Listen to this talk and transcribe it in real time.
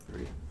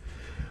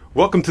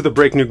Welcome to the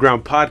Break New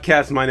Ground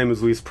podcast. My name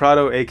is Luis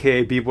Prado,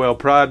 aka B-Boy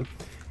Prod,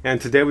 and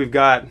today we've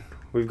got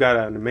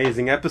an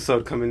amazing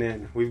episode coming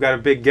in. We've got a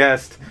big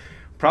guest,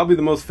 probably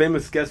the most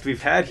famous guest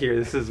we've had here.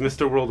 This is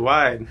Mr.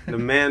 Worldwide, the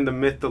man, the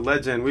myth, the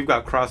legend. We've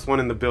got Cros1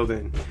 in the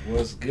building.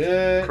 What's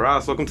good?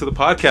 Cros, welcome to the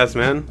podcast,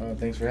 man.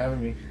 Thanks for having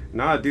me.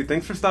 Nah, dude,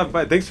 thanks for stopping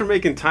by. Thanks for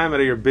making time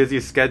out of your busy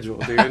schedule,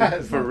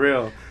 dude. For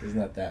real. It's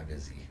not that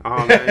busy.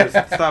 Oh man,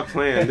 stop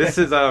playing. This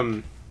is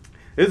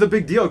a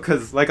big deal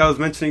because, like I was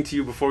mentioning to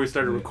you before we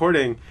started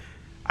recording,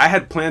 I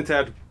had planned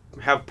to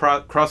have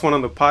Cros1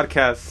 on the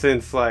podcast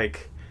since I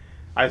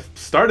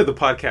started the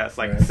podcast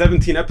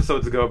 17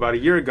 episodes ago, about a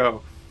year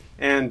ago,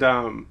 and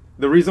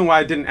the reason why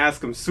I didn't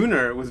ask him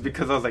sooner was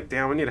because I was like,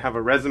 damn, I need to have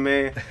a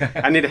resume.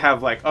 I need to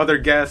have other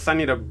guests. I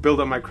need to build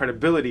up my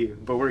credibility.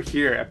 But we're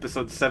here,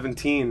 episode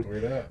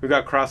 17. We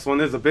got Cros1.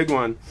 This is a big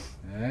one.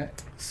 All right.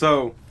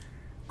 So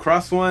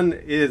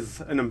Cros1 is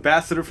an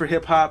ambassador for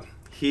hip hop.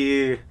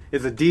 He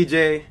is a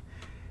DJ.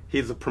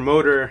 He's a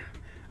promoter.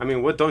 I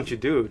mean, what don't you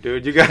do,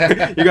 dude? You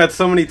got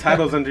so many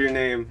titles under your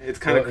name. It's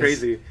kind of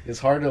crazy. It's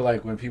hard to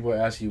when people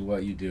ask you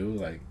what you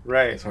do,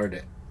 right. It's hard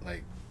to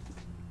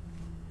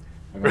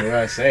I mean, what do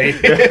I say?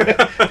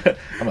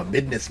 I'm a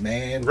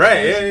businessman.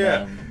 Right,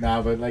 yeah.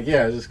 But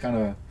it's just kind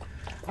of,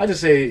 I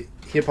just say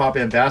hip hop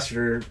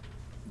ambassador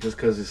just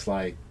because it's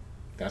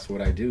that's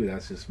what I do.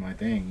 That's just my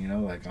thing,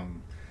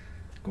 I'm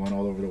going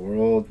all over the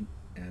world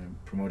and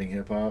promoting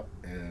hip hop,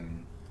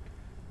 and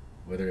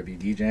whether it be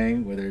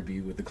DJing, whether it be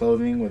with the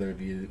clothing, whether it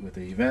be with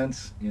the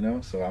events,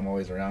 so I'm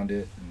always around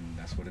it, and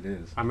that's what it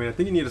is. I mean, I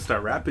think you need to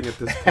start rapping at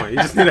this point. You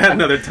just need to add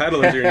another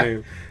title under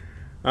your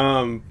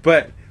name.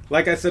 But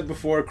like I said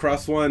before,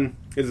 Cros1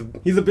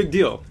 he's a big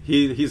deal.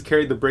 He's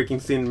carried the breaking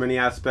scene in many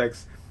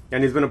aspects,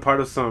 and he's been a part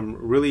of some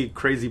really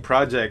crazy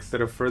projects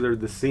that have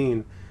furthered the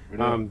scene.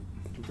 Really?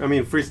 I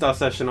mean, Freestyle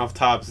Session off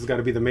tops has got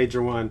to be the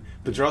major one,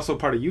 but you're also a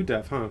part of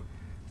UDEF, huh?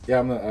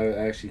 Yeah,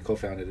 I actually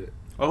co-founded it.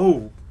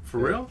 Oh, for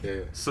real?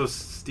 Yeah. So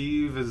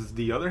Steve is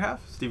the other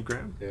half? Steve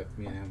Graham? Yeah,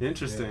 me and him.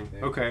 Interesting.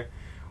 Yeah. Okay.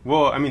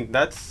 Well, I mean,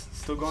 that's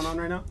still going on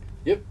right now?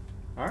 Yep.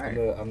 All right.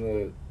 I'm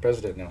the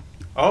president now.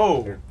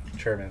 Oh. Or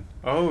chairman.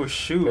 Oh,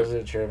 shoot.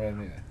 President,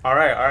 chairman, yeah. All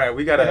right.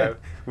 We're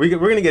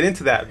going to get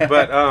into that.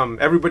 But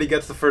everybody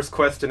gets the first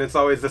question. It's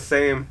always the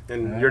same,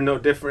 and you're no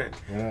different.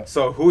 Yeah.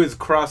 So who is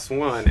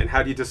Cros1, and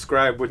how do you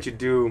describe what you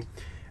do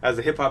as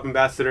a hip-hop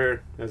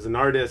ambassador, as an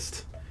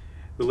artist?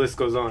 The list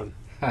goes on.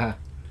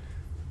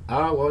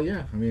 Well,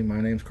 yeah. I mean, my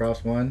name's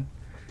Cros1.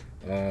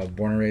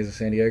 Born and raised in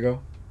San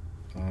Diego.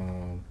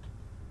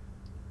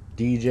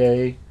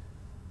 DJ,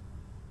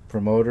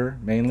 promoter,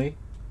 mainly,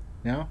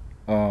 now.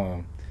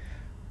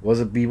 Was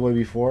a b-boy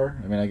before.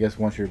 I mean, I guess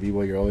once you're a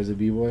b-boy, you're always a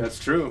b-boy. That's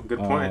true. Good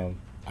point.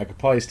 I could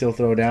probably still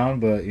throw down,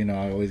 but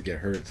I always get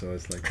hurt, so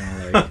it's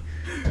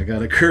I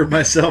gotta curb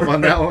myself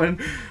on that one.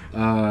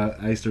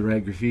 I used to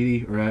write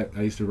graffiti, or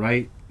I used to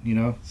write,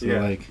 so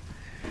yeah.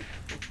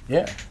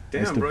 Yeah. Damn,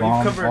 I used to bro,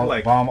 bomb, you've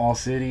covered bomb all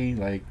city,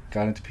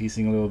 got into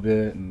piecing a little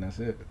bit, and that's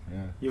it.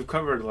 Yeah. You've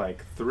covered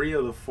 3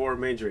 of the 4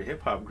 major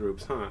hip hop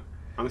groups, huh?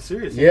 I'm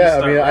serious. Yeah,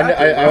 I mean,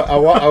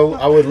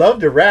 I would love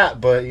to rap,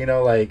 but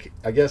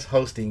I guess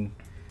hosting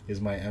is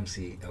my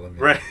MC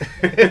element. Right.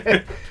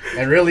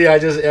 And really, I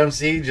just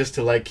MC just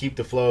to keep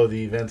the flow of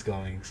the events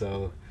going.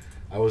 So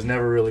I was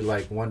never really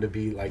one to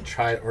be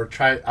try.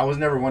 I was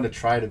never one to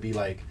try to be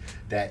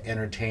that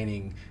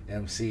entertaining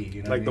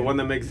MC. The one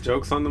that makes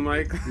jokes on the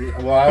mic.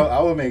 Well,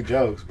 I would make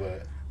jokes,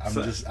 but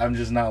I'm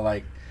just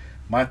not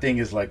my thing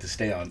is to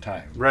stay on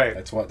time. Right.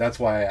 That's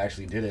why I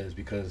actually did it, is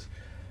because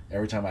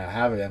every time I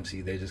have an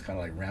MC, they just kind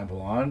of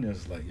ramble on.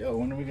 It's yo,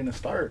 when are we gonna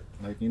start?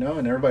 And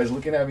everybody's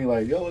looking at me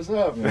yo, what's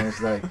up? And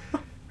it's I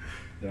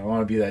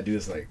want to be that dude.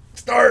 It's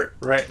start.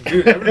 Right,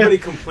 dude. Everybody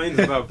complains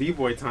about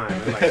b-boy time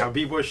and how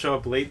b-boys show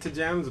up late to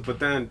jams, but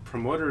then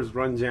promoters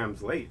run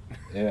jams late.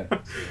 Yeah.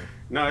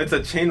 No, it's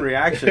a chain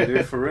reaction,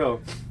 dude. For real.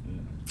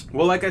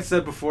 Well, like I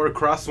said before,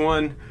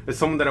 Cros1 is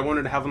someone that I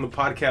wanted to have on the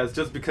podcast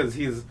just because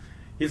he's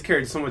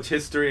carried so much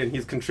history, and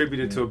he's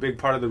contributed to a big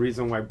part of the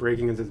reason why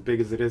breaking is as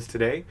big as it is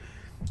today.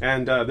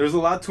 And there's a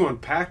lot to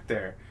unpack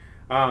there.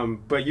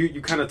 But you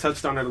kind of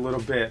touched on it a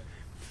little bit.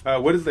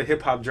 What has the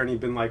hip-hop journey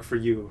been like for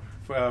you?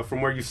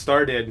 From where you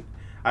started,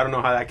 I don't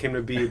know how that came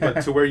to be,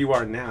 but to where you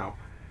are now.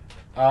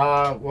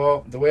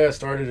 Well, the way I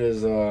started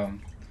is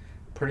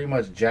pretty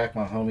much Jack,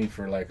 my homie,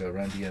 for a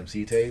Run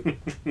DMC tape.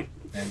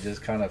 And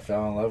just kind of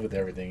fell in love with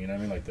everything, you know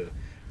what I mean?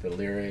 The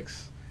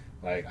lyrics.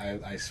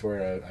 I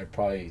swear I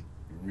probably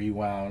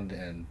rewound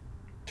and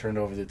turned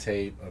over the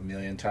tape a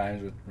million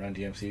times with Run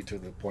DMC to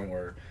the point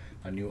where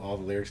I knew all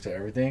the lyrics to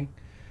everything.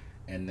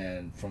 And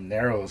then from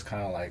there, it was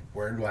kind of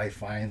where do I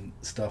find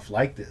stuff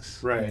like this?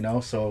 Right.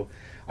 So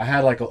I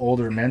had an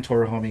older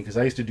mentor homie, because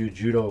I used to do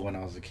judo when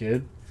I was a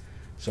kid.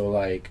 So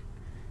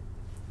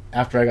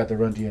after I got the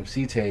Run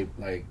DMC tape,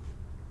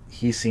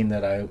 he seen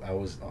that I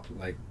was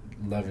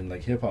loving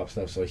hip hop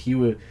stuff. So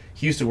he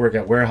used to work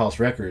at Warehouse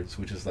Records,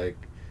 which is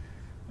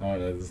I don't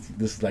know.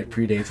 This like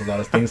predates a lot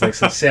of things like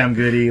Sam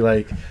Goody,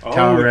 like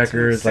Tower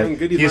Records. Like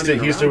he used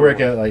to work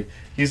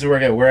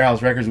at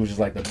Warehouse Records, which is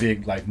like the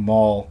big like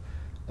mall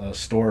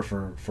store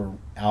for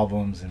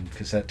albums and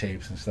cassette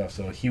tapes and stuff.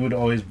 So he would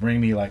always bring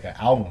me like an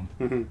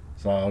album,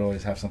 so I would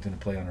always have something to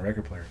play on a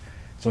record player.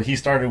 So he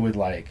started with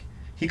like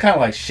he kind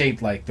of like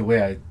shaped like the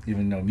way I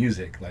even know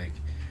music. Like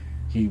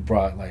he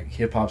brought like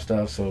hip hop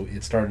stuff. So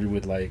it started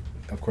with like,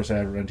 of course I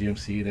had Run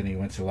DMC. Then he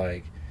went to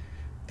like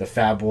the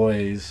Fat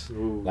Boys,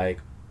 like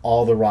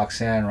all the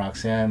Roxanne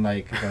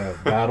like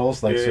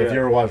battles. Like so if you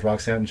ever watch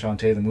Roxanne and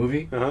Shantae the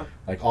movie,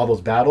 like all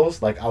those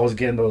battles, like I was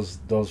getting those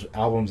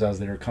albums as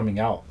they were coming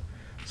out.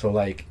 So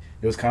like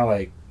it was kind of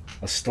like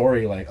a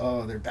story, like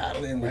oh they're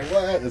battling, like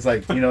what? It's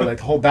like, you know, like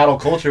the whole battle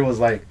culture was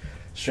like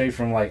straight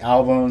from like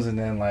albums and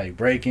then like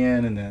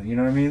break-in and then, you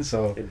know what I mean?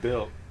 So it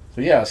built.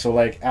 So yeah, so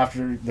like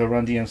after the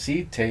Run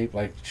DMC tape,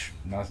 like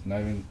not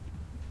even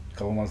a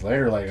couple months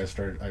later, like I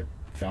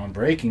found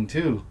breaking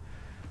too.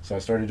 So I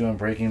started doing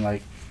breaking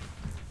like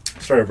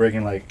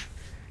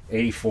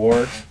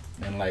 84,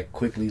 and like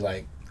quickly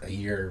like a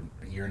year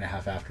and a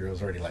half after, it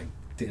was already like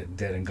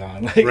dead and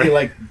gone. Like it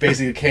like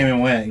basically came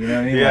and went, you know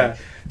what I mean? Yeah. Like,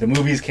 the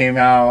movies came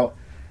out,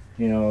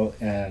 you know,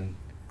 and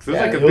it was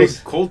like a big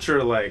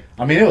culture. Like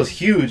I mean, it was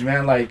huge,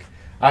 man. Like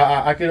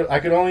I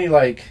could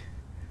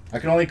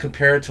only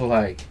compare it to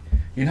like,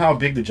 you know how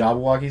big the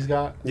Jabberwockies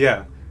got?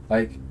 Yeah.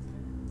 Like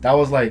that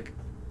was like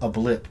a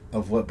blip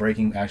of what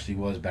breaking actually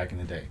was back in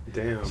the day.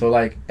 Damn. So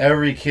like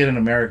every kid in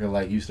America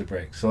like used to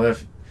break. So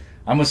if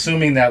I'm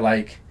assuming that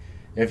like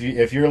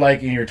if you're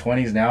like in your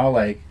 20s now,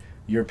 like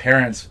your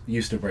parents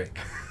used to break,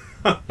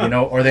 you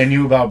know, or they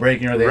knew about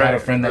breaking, or they had a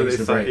friend that used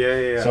to break.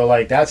 Yeah. So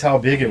like that's how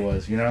big it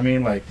was. You know what I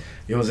mean? Like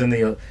it was in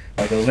the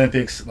like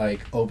Olympics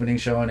like opening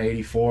show in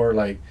 '84.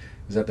 Like it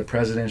was at the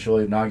presidential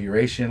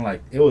inauguration.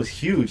 Like it was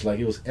huge. Like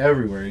it was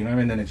everywhere. You know what I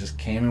mean? Then it just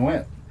came and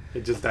went.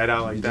 It just died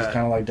out like it that. It just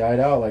kind of like died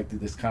out. Like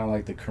this kind of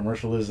like the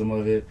commercialism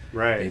of it.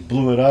 Right. They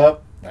blew it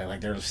up.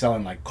 Like they're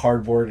selling like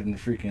cardboard and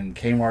freaking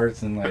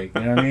Kmart's and like,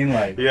 you know what I mean?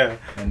 Like yeah.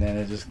 And then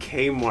it just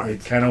Kmart.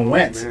 It kind of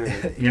went,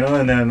 you know.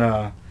 And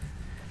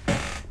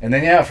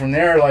then yeah, from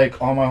there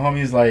like all my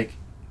homies, like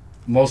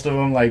most of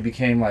them like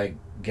became like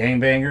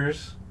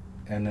gangbangers,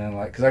 and then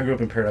like because I grew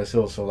up in Paradise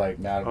Hills, so like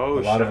a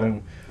lot of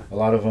them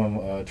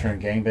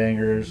turned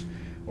gangbangers,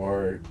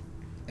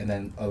 and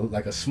then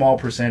like a small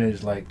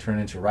percentage like turned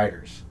into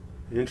writers.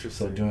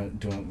 Interesting. So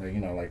doing like,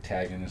 you know, like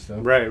tagging and stuff.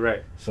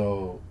 Right.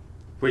 So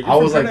wait,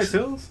 you're from Paradise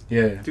Hills?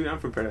 Yeah. Dude, I'm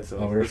from Paradise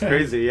Hills. Oh, It's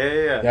crazy.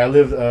 Yeah. Yeah, I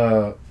lived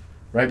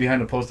right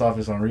behind the post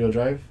office on Rio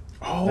Drive.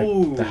 Oh.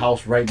 Like, the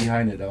house right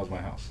behind it, that was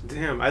my house.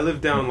 Damn, I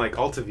lived down like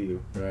Altaview.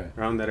 Right.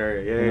 Around that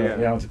area. Yeah.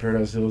 Yeah, I went to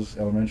Paradise Hills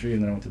Elementary,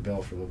 and then I went to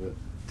Bell for a little bit.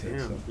 Damn.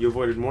 So. You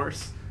avoided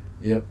Morse?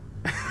 Yep.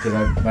 Because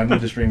I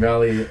moved to Spring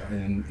Valley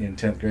in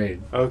 10th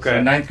grade. Okay. So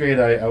in 9th grade,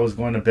 I was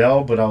going to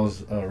Bell, but I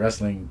was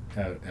wrestling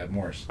at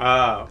Morse.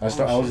 I was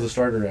the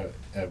starter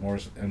at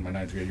Morse in my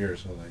 9th grade year,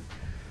 so like.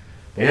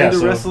 And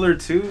the wrestler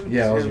too?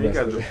 Yeah, I was a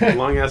wrestler. wrestler. You got a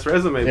long ass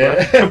resume, bro.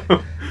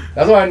 Yeah.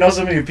 That's why I know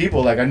so many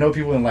people. Like I know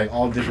people in like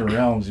all different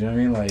realms, you know what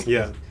I mean? Like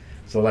yeah.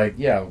 So like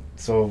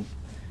so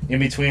in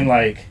between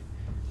like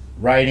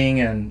writing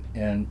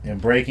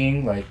and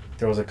breaking, like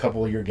there was a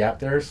couple year gap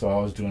there, so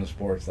I was doing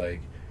sports. Like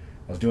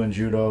I was doing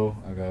judo.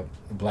 I got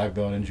a black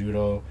belt in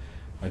judo.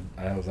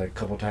 I was like a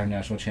couple time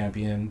national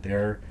champion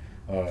there.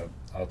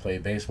 I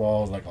played baseball.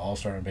 I was like an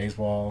all-star in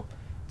baseball.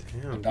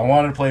 Damn. I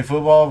wanted to play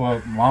football,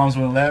 but moms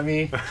wouldn't let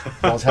me.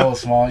 I was hella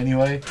small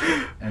anyway.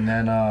 And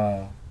then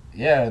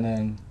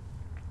and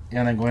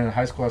then going to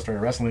high school, I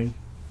started wrestling.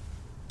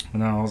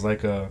 And then I was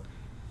like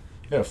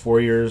 4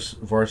 years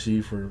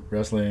varsity for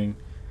wrestling.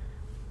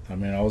 I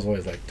mean, I was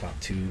always like top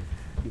 2.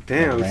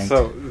 Damn.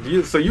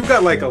 So you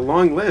got like a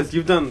long list.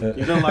 You've done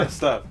a lot of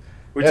stuff,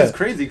 which is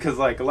crazy because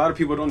like a lot of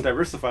people don't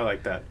diversify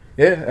like that.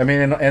 Yeah, I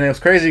mean, and it was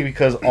crazy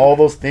because all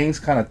those things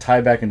kind of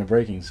tie back into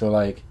breaking. So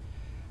like,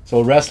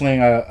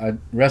 wrestling,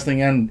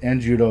 wrestling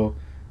and judo,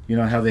 you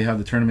know how they have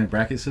the tournament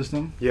bracket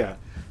system. Yeah.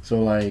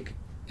 So like,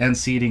 and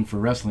seeding for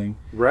wrestling.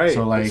 Right.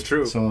 So like, that's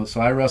true. So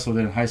I wrestled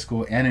in high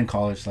school and in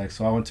college. Like,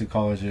 so I went to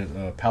college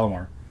at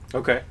Palomar.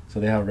 Okay. So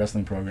they have a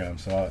wrestling program.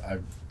 So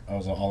I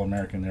was an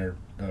All-American there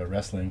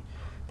wrestling,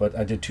 but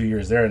I did 2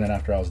 years there, and then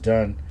after I was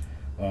done,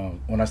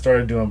 when I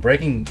started doing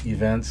breaking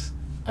events,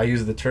 I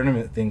used the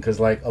tournament thing because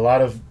like a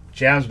lot of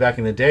jams back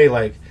in the day,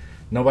 like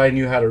nobody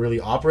knew how to really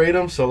operate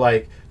them. So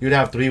like you'd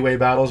have 3-way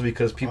battles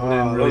because people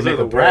didn't really make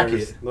a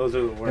bracket. Those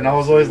are the worst. And I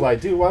was always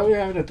like, dude, why are we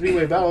having a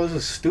 3-way battle? This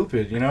is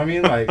stupid. You know what I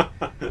mean? Like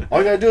all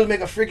you gotta do is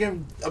make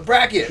a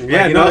bracket.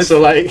 Yeah, like, know. So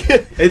like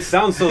it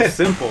sounds so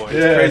simple.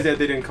 It's crazy that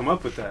they didn't come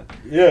up with that.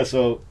 Yeah.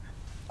 So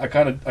I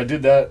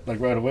did that like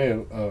right away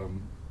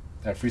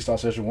at Freestyle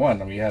Session 1.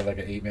 And we had like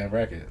an 8-man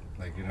bracket.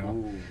 Like, you know,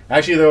 Ooh.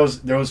 Actually it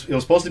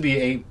was supposed to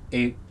be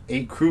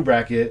eight crew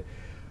bracket.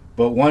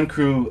 But one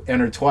crew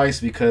entered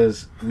twice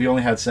because we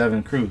only had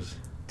 7 crews.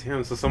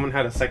 Damn, so someone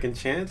had a second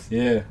chance?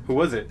 Yeah. Who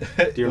was it?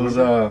 Do you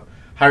remember? Was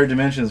Higher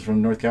Dimensions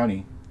from North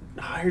County.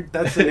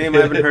 That's the name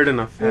I haven't heard in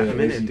a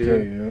minute,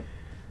 dude.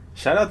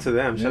 Shout out to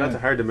them. Shout out to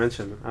Higher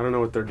Dimension. I don't know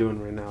what they're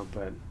doing right now,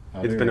 but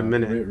it's been a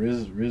minute.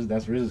 Riz,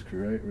 that's Riz's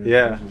crew, right?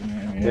 Yeah,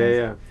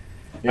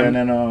 and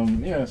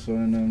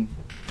then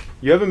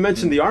you haven't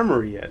mentioned the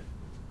Armory yet.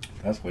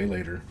 That's way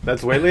later.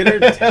 That's way later.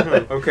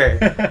 Damn.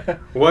 Okay.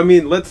 Well, I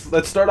mean,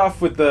 let's start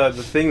off with the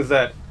things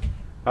that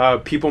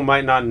people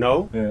might not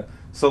know. Yeah.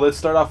 So let's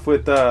start off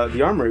with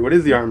the Armory. What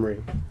is the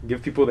Armory?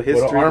 Give people the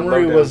history. Well, the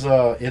Armory was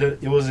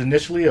it was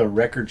initially a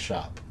record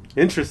shop.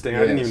 Interesting.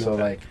 I didn't even know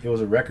that. Like it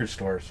was a record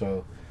store.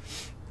 So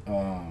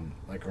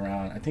like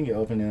around, I think it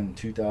opened in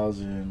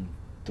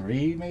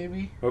 2003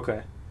 maybe.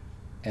 Okay.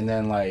 And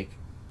then like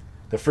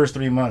the first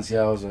 3 months,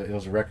 it was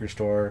a record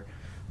store.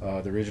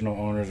 The original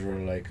owners were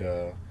like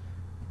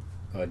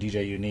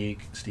DJ Unique,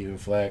 Steven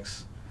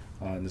Flex,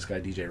 and this guy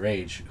DJ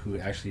Rage, who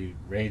actually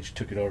Rage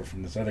took it over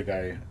from this other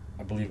guy,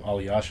 I believe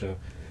Aliyasha,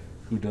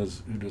 who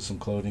does some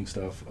clothing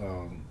stuff.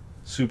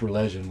 Super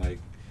legend. Like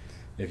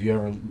if you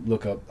ever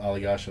look up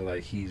Aliyasha,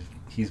 like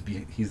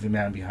he's the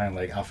man behind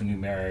like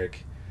Alphanumeric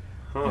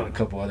and a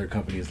couple other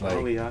companies, like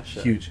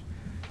Aliyasha. Huge.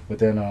 But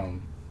then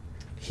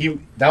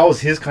that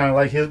was his kind of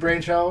like his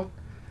brainchild.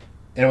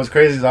 And it was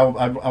crazy.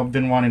 I've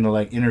been wanting to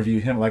like interview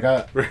him. Like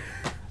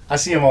I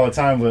see him all the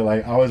time, but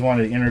like I always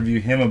wanted to interview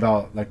him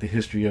about like the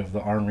history of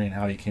the Armory and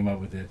how he came up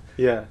with it.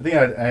 Yeah. I think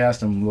I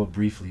asked him a little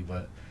briefly,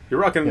 but you're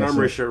rocking an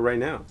Armory shirt right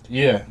now.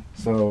 Yeah.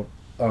 So,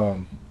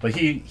 but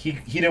he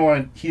didn't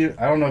want to.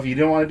 I don't know if he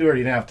didn't want to do it or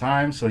he didn't have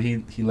time, so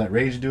he let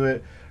Rage do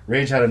it.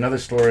 Rage had another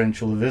store in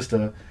Chula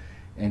Vista,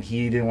 and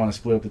he didn't want to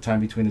split up the time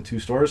between the two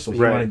stores, so he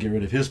wanted to get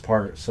rid of his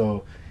part.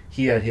 So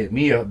he had hit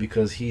me up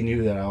because he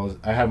knew that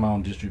I had my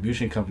own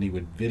distribution company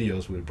with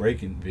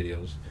break-in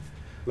videos.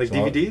 Like so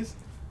DVDs?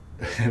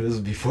 It was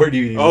before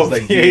DVDs. Oh, it was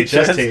like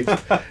VHS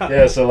tapes.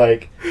 Yeah,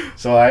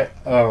 so I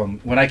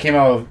when I came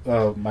out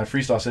of my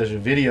freestyle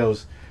session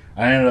videos,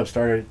 I ended up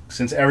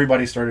since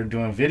everybody started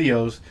doing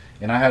videos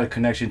and I had a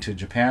connection to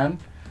Japan,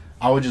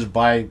 I would just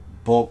buy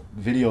bulk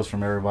videos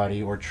from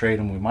everybody or trade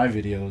them with my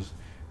videos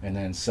and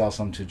then sell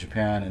some to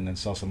Japan and then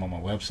sell some on my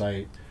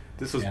website.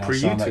 This was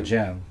pre-YouTube.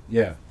 Jam.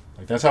 Yeah.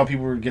 Like that's how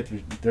people would get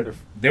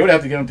they would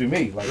have to get them through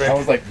me. Like I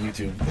was like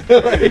YouTube.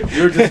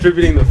 You were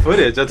distributing the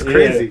footage. That's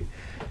crazy.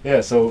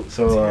 Yeah. So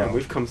damn,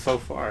 we've come so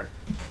far.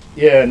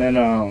 Yeah, and then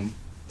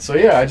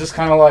I just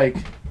kind of like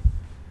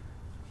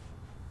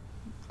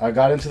I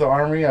got into the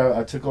Armory.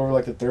 I took over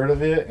like the third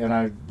of it, and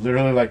I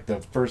literally like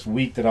the first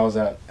week that I was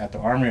at the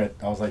Armory,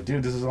 I was like,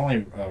 dude, this is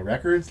only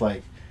records.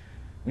 Like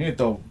we need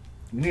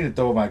to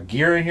throw my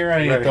gear in here.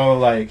 I need to throw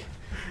like.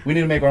 We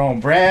need to make our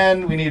own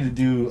brand. We need to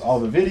do all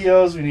the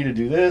videos. We need to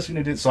do this.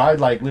 So I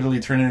like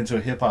literally turned it into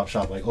a hip hop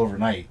shop like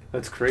overnight.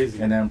 That's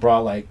crazy. And then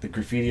brought like the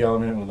graffiti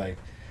element with like,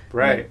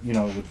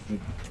 with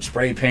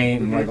spray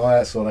paint and like all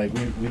that. So like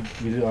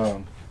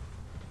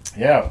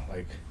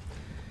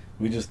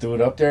we just threw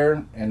it up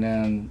there, and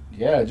then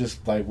it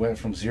just like went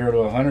from 0 to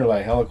 100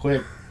 like hella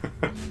quick.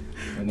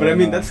 But I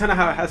mean, that's kind of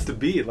how it has to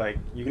be. Like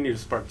you need to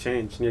spark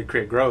change. You need to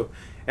create growth.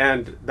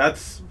 And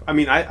that's, I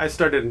mean, I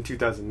started in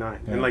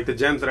 2009. Yeah. And, like, the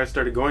gyms that I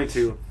started going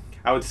to,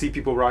 I would see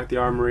people rock the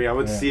Armory. I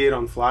would see it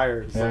on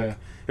flyers. Yeah. Like,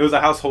 it was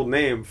a household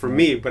name for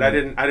me, but I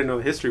didn't know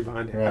the history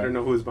behind it. Right. I didn't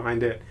know who was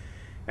behind it.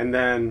 And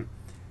then,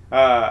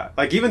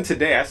 like, even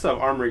today, I still have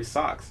Armory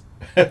socks.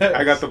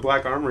 I got the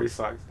black Armory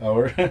socks. Oh,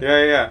 really?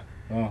 Yeah.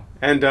 Oh.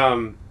 And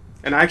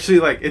actually,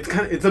 like,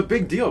 it's a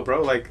big deal,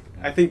 bro. Like,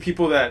 I think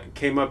people that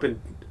came up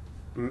in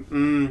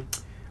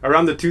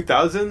around the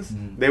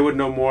 2000s, they would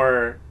know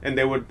more, and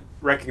they would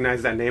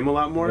recognize that name a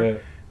lot more. Yeah.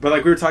 But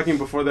like we were talking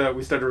before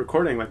we started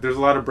recording, like there's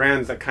a lot of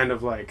brands that kind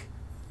of like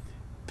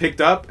picked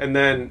up, and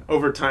then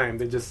over time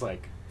they just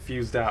like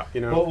fused out,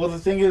 you know. Well the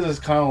thing is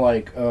kind of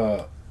like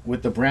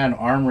with the brand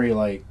Armory,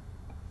 like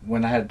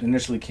when I had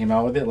initially came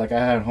out with it, like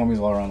I had homies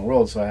all around the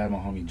world. So I had my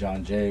homie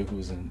John Jay, who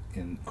was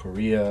in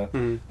Korea.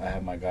 I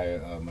had my guy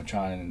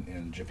Machan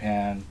in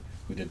Japan,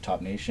 who did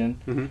Top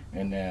Nation.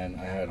 And then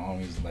I had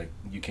homies like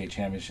UK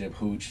Championship,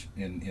 Hooch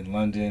in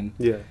London.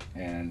 Yeah.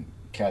 And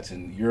cats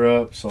in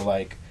Europe. So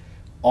like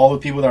all the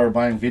people that were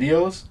buying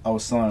videos, I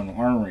was selling an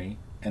Armory.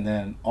 And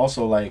then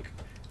also like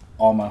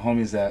all my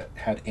homies that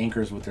had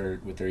anchors with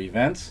their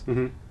events,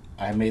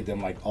 I made them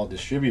like all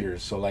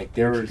distributors. So like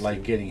they were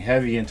like getting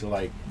heavy into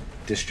like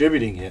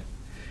distributing it.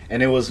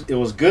 And it was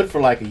good for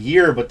like a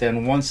year, but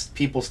then once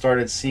people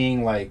started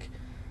seeing like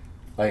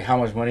how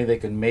much money they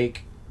could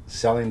make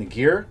selling the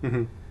gear,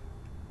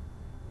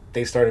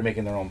 they started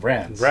making their own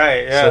brands.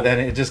 Right, yeah. So then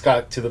it just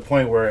got to the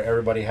point where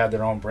everybody had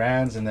their own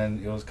brands, and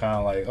then it was kind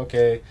of like,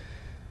 okay.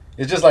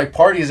 It's just like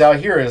parties out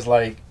here is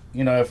like,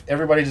 you know, if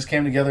everybody just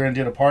came together and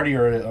did a party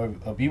or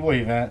a b-boy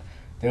event,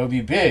 they would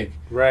be big.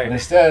 Right. But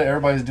instead,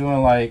 everybody's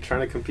doing like... trying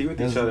to compete with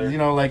each other. You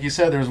know, like you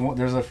said, there's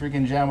a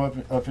freaking jam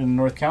up in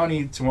North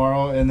County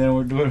tomorrow, and then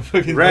we're doing a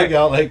fucking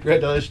cookout like right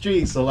down the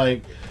street. So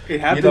like...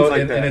 It happens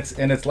like that.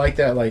 And it's like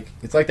that, like,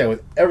 it's like that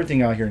with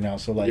everything out here now.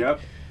 So like... Yep.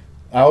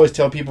 I always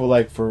tell people,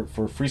 like, for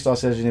freestyle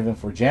session, even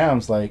for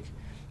jams, like,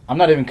 I'm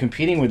not even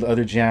competing with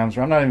other jams,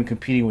 or I'm not even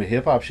competing with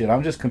hip-hop shit.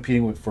 I'm just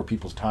competing for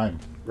people's time.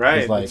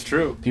 Right, like, it's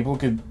true. People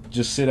could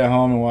just sit at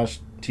home and watch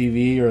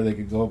TV or they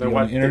could go up on the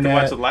internet. They can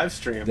watch a live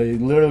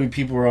stream.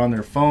 People were on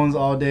their phones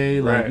all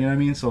day. Like, right. You know what I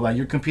mean? So, like,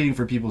 you're competing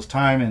for people's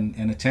time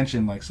and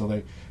attention. Like, so,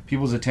 like,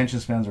 people's attention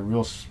spans are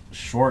real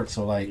short.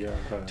 So, like,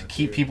 to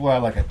keep people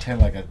at, like,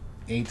 a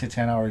 8 to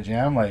 10 hour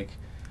jam, like,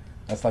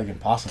 that's, like,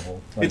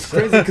 impossible. Like, it's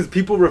crazy because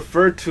people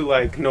refer to,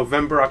 like,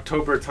 November,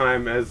 October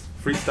time as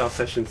freestyle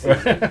session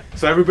season.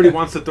 So everybody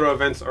wants to throw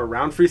events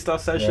around freestyle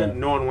session. Yeah.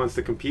 No one wants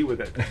to compete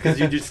with it because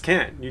you just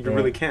can't. You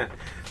really can't.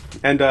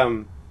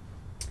 And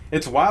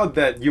it's wild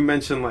that you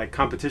mentioned, like,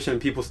 competition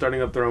and people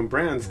starting up their own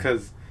brands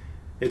because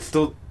it's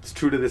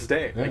true to this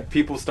day. Yeah. Like,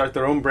 people start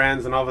their own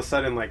brands and all of a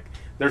sudden, like,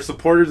 they're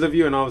supporters of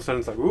you and all of a sudden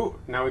it's like, ooh,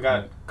 now we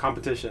got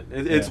competition.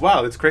 It's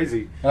wild. It's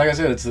crazy. Like I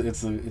said,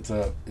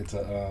 it's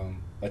a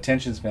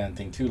attention span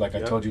thing too. Like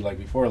I told you, like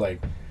before,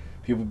 like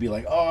people would be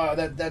like, oh,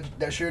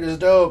 that shirt is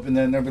dope, and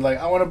then they'll be like,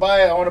 I want to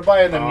buy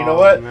it, and then you know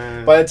what?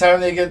 Man. By the time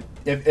they get,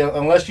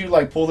 unless you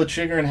like pull the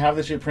trigger and have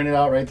the shit printed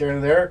out right there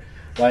and there,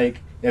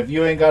 like if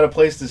you ain't got a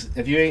place to,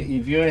 if you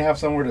ain't have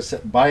somewhere to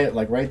buy it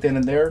like right then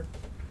and there,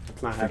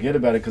 forget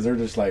about it because they're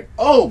just like,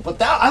 oh,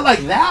 but I like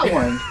that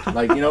one.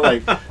 Like, you know,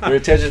 like their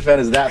attention span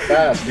is that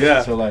fast. Dude.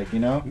 Yeah. So like, you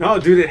know. No,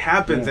 dude, it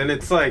happens, and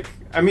it's like,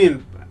 I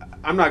mean,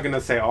 I'm not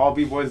gonna say all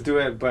b-boys do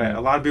it, but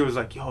a lot of people's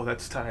like, yo,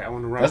 that's tight. I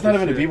want to run. That's not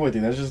even a b-boy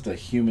thing. That's just a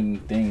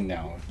human thing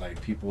now.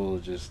 Like people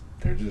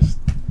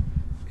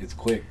it's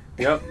quick.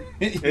 Yep.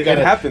 it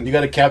happens. You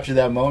got to capture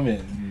that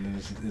moment.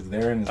 It's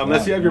there and it's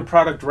unless you have your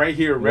product right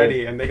here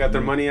ready and they got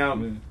their money out,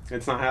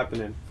 it's not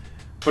happening.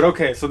 But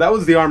okay, so that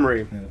was the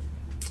Armory. Yeah.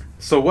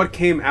 So what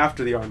came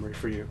after the Armory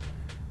for you?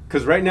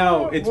 Because right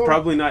now it's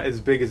probably not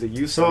as big as it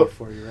used to be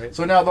for you, right?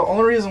 So now the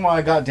only reason why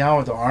I got down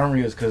with the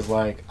Armory is because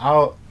like I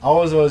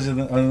was always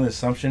under the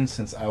assumption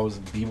since I was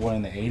a b-boy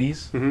in the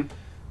 80s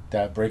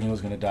that breaking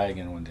was going to die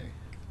again one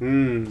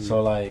day.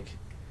 So like,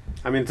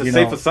 I mean, it's a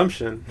safe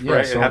assumption,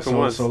 right? It happened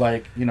once. So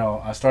like, you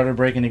know, I started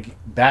breaking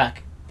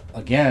back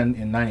again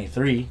in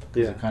 '93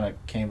 because it kind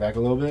of came back a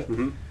little bit.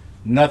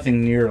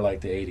 Nothing near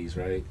like the 80s,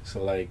 right?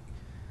 So like,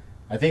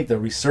 I think the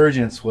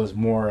resurgence was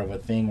more of a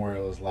thing where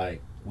it was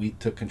like we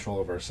took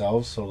control of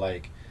ourselves. So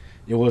like,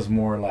 it was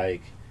more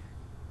like,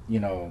 you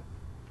know,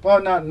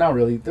 well, not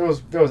really. There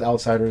was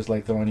outsiders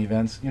like throwing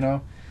events, you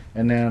know,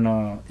 and then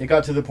it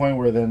got to the point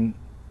where then,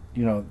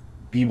 you know,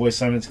 B-Boy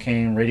Summits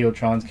came,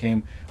 Radiotrons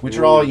came, which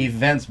are all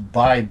events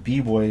by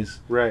B-Boys,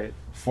 right?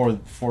 For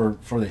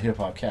the hip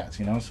hop cats,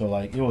 you know. So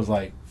like, it was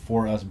like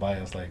for us, by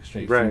us, like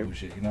straight FUBU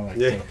shit, you know, like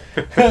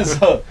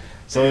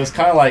so it was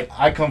kind of like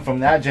I come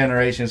from that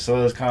generation, so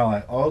it was kind of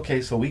like, oh, okay,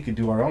 so we could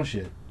do our own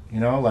shit, you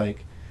know,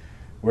 like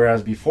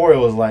whereas before it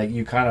was like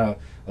you kind of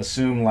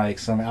assume like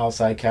some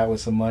outside cat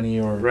with some money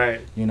or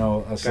you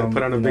know some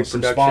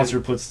sponsor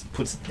puts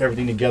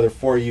everything together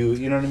for you,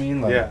 you know what I mean?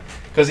 Like,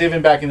 because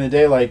even back in the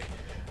day, like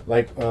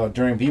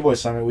during B-Boy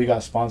Summit, we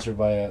got sponsored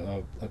by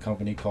a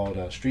company called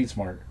Street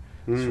Smart,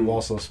 who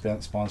also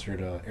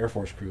sponsored Air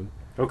Force Crew.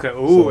 Okay.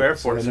 Ooh, Air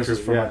Force Crew. And this is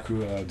from our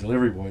crew,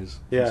 Delivery Boys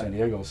from San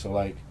Diego. So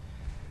like,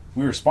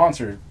 we were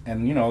sponsored,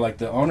 and you know, like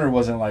the owner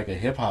wasn't like a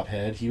hip hop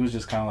head. He was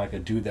just kind of like a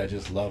dude that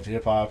just loved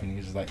hip hop, and he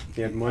was just like,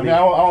 he had money. I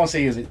mean, I won't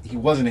say he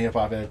wasn't a hip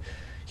hop head.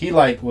 He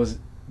like was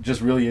just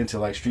really into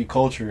like street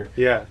culture.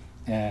 Yeah.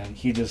 And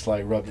he just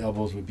like rubbed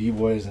elbows with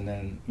b-boys, and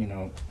then you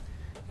know,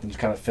 he just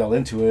kind of fell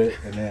into it,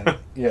 and then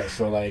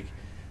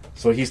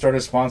so he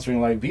started sponsoring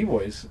like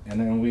b-boys,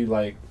 and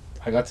then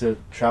I got to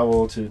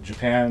travel to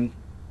Japan,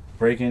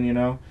 breaking, you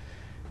know.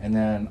 And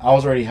then I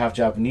was already half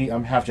Japanese.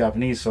 I'm half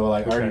Japanese, so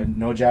like I already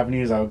know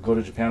Japanese. I would go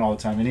to Japan all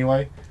the time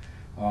anyway.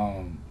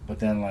 But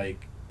then like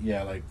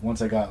once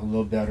I got a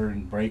little better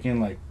in breaking,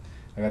 like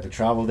I got to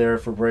travel there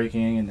for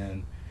breaking, and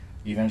then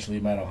eventually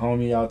met a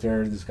homie out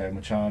there, this guy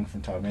Machan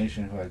from Top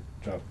Nation, who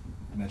I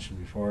mentioned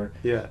before.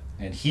 Yeah.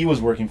 And he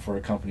was working for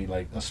a company,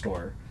 like a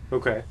store.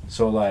 Okay.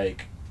 So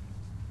like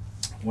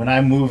when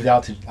I moved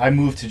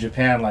to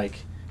Japan like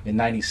in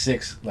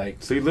 '96, like,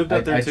 so you lived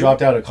out there I too?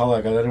 dropped out of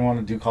college. I didn't want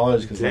to do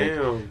college because like,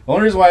 the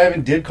only reason why I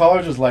even did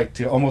college was like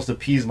to almost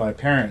appease my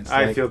parents.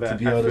 I like, feel that. To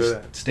be able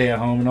to stay at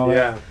home and all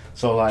that.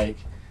 So like,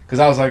 because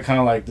I was like kind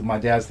of like my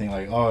dad's thing,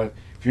 like, oh,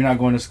 if you're not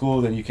going to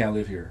school, then you can't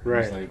live here.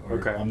 Right.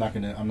 Like, I'm not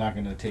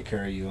gonna take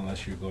care of you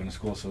unless you're going to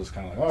school. So it's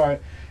kind of like, all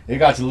right. It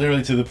got to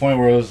literally to the point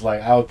where it was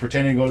like I was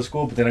pretending to go to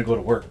school, but then I go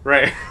to work.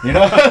 Right. You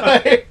know.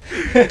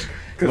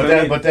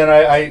 But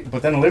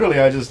then literally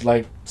I just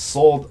like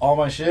sold all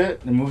my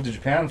shit and moved to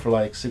Japan for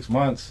like 6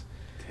 months.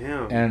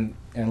 Damn.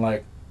 And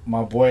like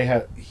my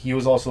boy he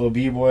was also a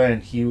b-boy,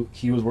 and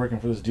he was working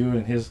for this dude,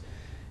 and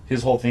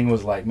his whole thing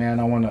was like, man,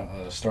 I want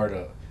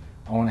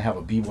to have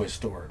a b-boy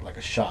store, like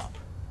a shop.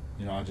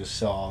 You know, I just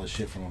sell all the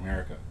shit from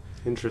America.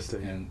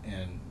 Interesting.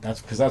 And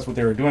that's because that's what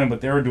they were doing, but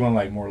they were doing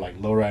like more like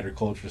lowrider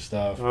culture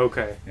stuff.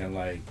 Okay. And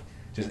like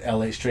just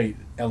LA street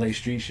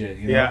shit.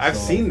 You know? Yeah, I've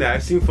seen that.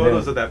 I've seen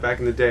photos of that back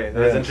in the day.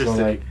 That's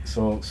interesting.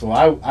 So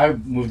I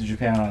moved to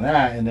Japan on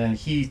that, and then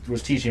he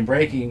was teaching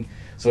breaking.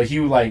 So he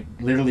like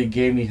literally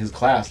gave me his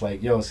class,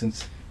 like, yo,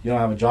 since you don't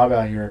have a job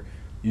out here,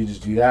 you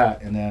just do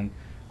that. And then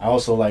I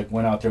also like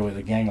went out there with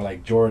a gang of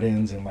like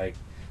Jordans and like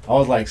I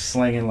was like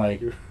slinging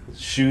like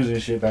shoes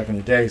and shit back in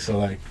the day. So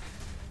like,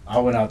 I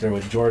went out there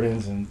with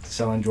Jordans and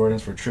selling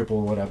Jordans for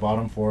triple what I bought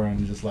them for,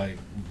 and just like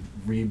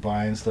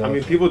rebuying stuff. I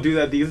mean, people do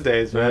that these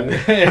days, man.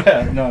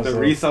 Yeah, no. The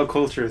resale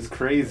culture is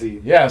crazy.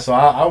 Yeah, so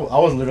I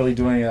was literally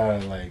doing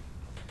it like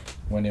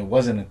when it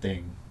wasn't a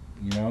thing,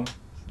 you know,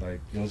 like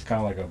it was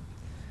kind of like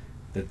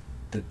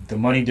the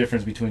money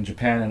difference between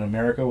Japan and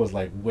America was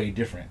like way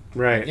different.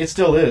 Right. Like, it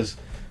still is.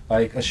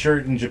 Like a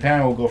shirt in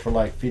Japan will go for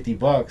like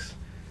 $50,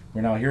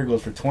 where now here it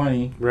goes for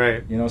 20.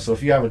 Right. You know, so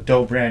if you have a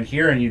dope brand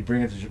here and you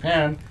bring it to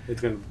Japan,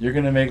 you're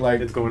gonna make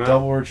like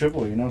double or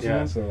triple. You know what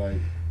I'm saying? So like.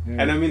 Yeah.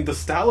 And I mean, the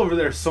style over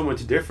there is so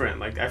much different.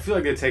 Like, I feel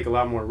like they take a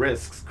lot more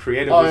risks,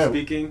 creatively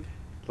speaking,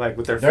 like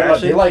with their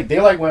fashion. They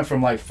went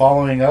from like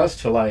following us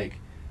to like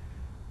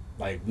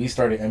we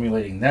started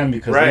emulating them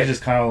because they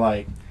just kind of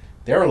like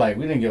they were like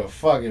we didn't give a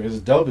fuck if it's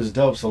dope, it's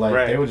dope. So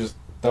like they would just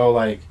throw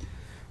like,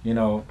 you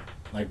know,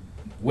 like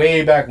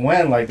way back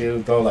when like they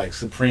would throw like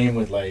Supreme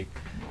with like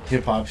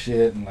hip hop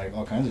shit and like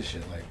all kinds of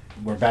shit. Like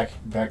where back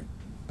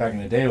in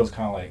the day it was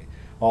kind of like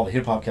all the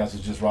hip hop cats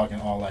was just rocking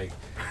all like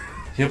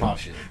hip hop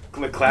shit.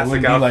 Like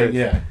classic outfits.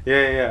 Like,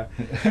 yeah.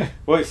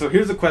 Wait, so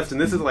here's a question.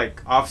 This is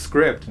like off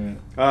script.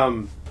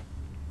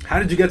 How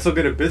did you get so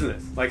good at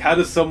business? Like, how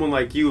does someone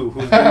like you,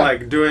 who's been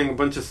like doing a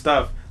bunch of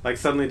stuff, like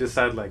suddenly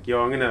decide like,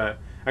 yo, I'm gonna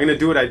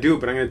do what I do,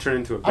 but I'm gonna turn it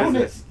into a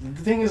business?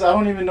 The thing is, I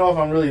don't even know if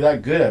I'm really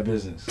that good at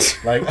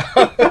business. Like,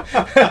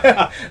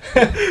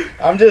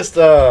 I'm just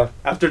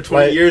after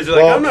 20 years,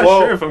 you're like, I'm not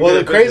sure if I'm. Well,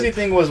 the crazy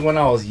thing was when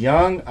I was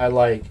young, I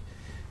like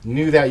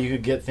knew that you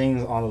could get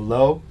things on the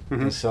low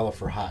and sell it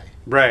for high.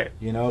 Right.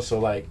 You know, so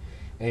like,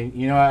 and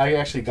you know, I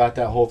actually got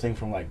that whole thing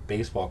from like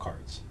baseball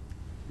cards.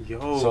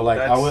 Yo. So like,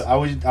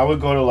 I would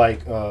go to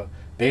like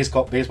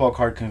baseball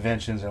card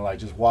conventions and like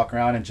just walk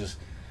around and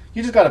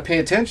you just gotta pay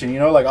attention. You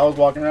know, like I was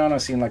walking around, I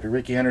seen like a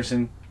Ricky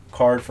Henderson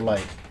card for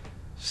like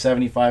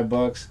 $75.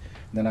 And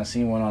then I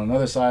seen one on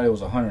another side, it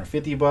was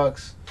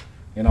 $150.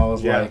 And I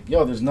was like,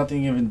 yo, there's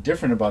nothing even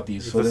different about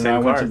these. So then I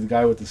went to the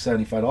guy with the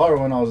 $75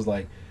 one. I was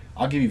like,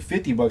 I'll give you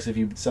 $50 if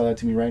you sell that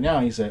to me right now.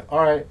 And he said,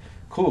 all right.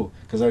 Cool,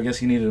 because I guess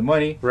he needed the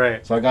money.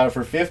 Right. So I got it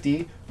for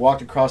 $50.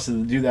 Walked across to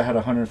the dude that had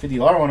a $150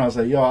 one. I was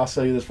like, "Yo, I'll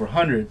sell you this for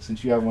 $100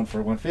 since you have one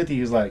for $150."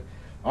 He was like,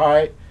 "All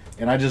right,"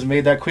 and I just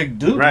made that quick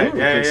dude. Right.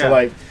 Yeah.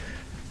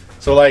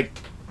 So like,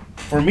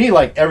 for me,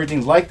 like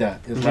everything's like that.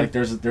 It's like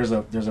there's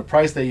a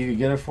price that you could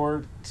get it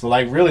for. So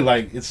like really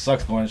like it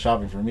sucks going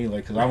shopping for me,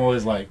 like because I'm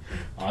always like,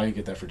 "Oh, you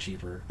get that for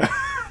cheaper."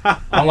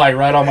 I'm like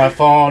right on my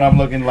phone. I'm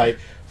looking like.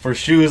 For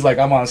shoes, like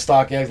I'm on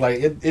StockX, like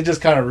it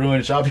just kind of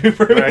ruined shopping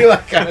for me,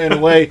 like kind of in a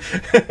way.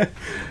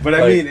 But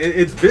I mean,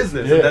 it's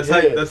business. Yeah,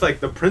 and that's like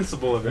the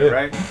principle of it,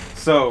 right?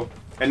 So,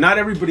 and not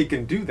everybody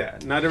can do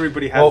that. Not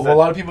everybody has. Well, a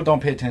lot of people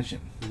don't pay attention.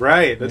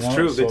 Right, that's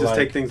true. They just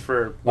take things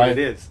for what it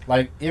is.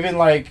 Even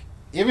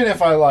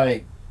if I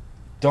like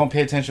don't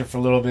pay attention for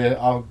a little bit,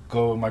 I'll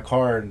go in my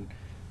car and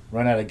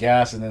run out of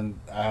gas, and then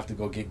I have to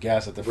go get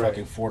gas at the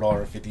fucking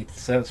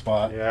 $4.50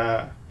 spot.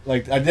 Yeah.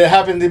 Like that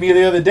happened to me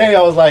the other day.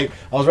 I was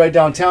right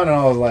downtown, and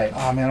I was like,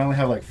 oh man, I only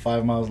have like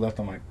 5 miles left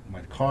on my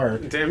car.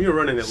 Damn, you're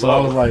running it so low.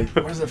 I was like,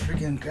 where's the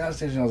freaking gas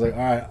station? I was like, all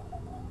right.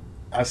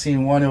 I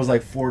seen one. It was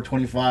like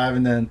 $4.25,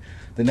 and then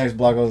the next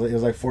block it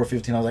was like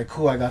 $4.15. I was like,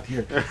 cool, I got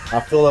here. I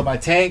filled up my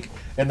tank,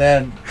 and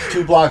then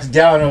 2 blocks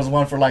down, it was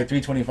one for like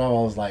 $3.25. I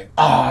was like,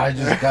 I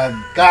just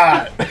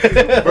got.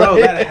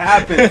 Bro, that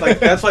happens. Like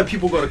that's why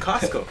people go to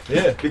Costco.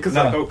 Yeah, because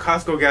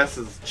Costco gas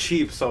is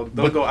cheap, so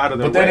they'll go out of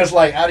their way. But then it's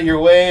like out of your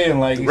way, and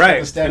like you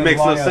it makes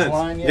no sense.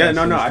 Line.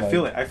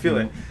 I feel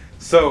it.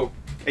 So.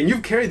 And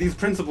you've carried these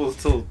principles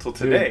till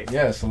today. Dude,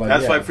 yeah, so like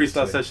that's why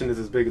Freestyle Session is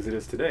as big as it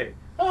is today.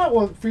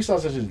 Well, Freestyle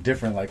Session is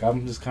different. Like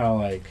I'm just kind of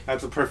like.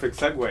 That's a perfect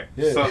segue.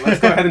 Yeah. So let's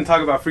go ahead and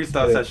talk about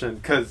Freestyle Session,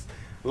 because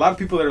a lot of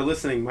people that are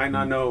listening might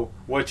not know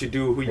what you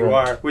do, who you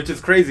are, which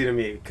is crazy to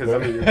me because I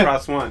mean you're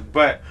Cros1.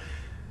 But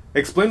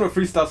explain what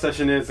Freestyle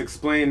Session is.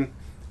 Explain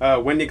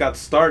when you got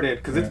started,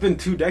 because it's been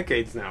 2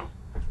 decades now,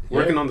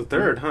 working on the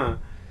third, huh?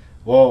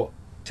 Well,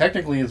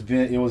 technically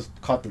it was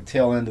caught the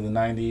tail end of the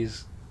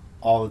 '90s.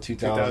 All the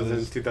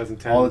 2000s,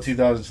 2010s. All the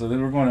 2000s. So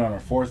then we're going on our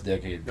 4th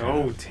decade.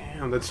 Oh,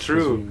 damn. That's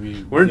true.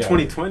 We're in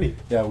 2020.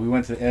 Yeah, we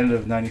went to the end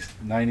of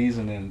 90s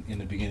and then in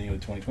the beginning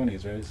of the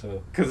 2020s, right?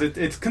 So because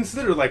it's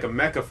considered like a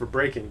mecca for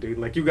breaking, dude.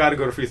 Like, you got to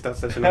go to Freestyle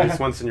Session at least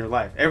once in your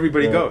life.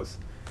 Everybody goes.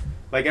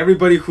 Like,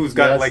 everybody who's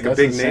got, like, a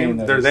big name,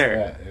 they're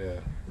there.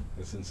 Yeah.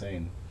 That's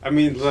insane. I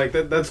mean, like,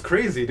 that's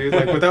crazy, dude.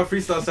 Like, without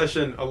Freestyle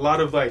Session, a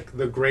lot of, like,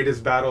 the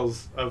greatest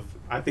battles of,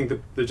 I think,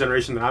 the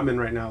generation that I'm in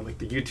right now, like,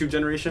 the YouTube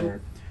generation... Right.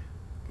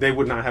 They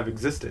would not have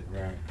existed.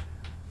 Right.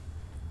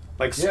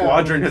 Like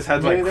Squadron has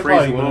had like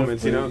crazy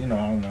moments, you know. I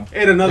don't know.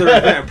 In another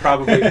event,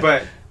 probably,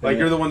 but like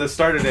you're the one that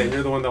started it, and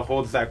you're the one that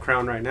holds that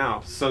crown right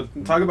now. So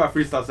talk about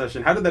Freestyle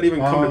Session. How did that even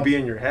come to be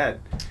in your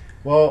head?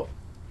 Well,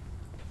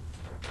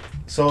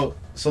 so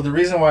the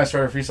reason why I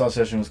started Freestyle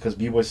Session was because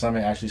B-Boy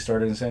Summit actually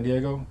started in San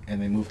Diego, and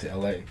they moved to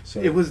LA.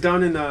 So it was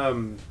down in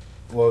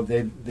Well,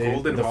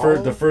 Golden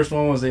Hall? The first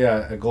one was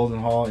a Golden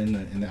Hall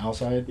in the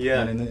outside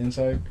and in the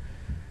inside.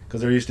 because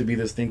there used to be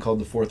this thing called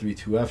the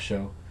 432F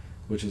show,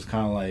 which is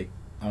kind of like,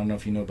 I don't know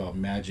if you know about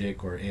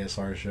Magic or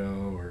ASR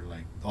show or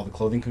like all the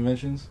clothing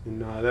conventions.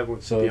 No, that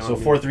was so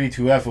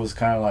 432F was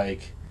kind of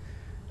like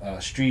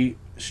street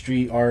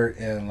art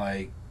and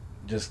like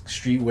just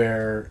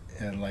streetwear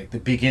and like the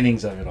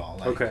beginnings of it all.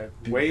 Like, okay,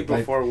 way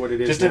before what it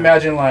is. Just now.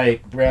 imagine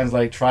like brands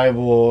like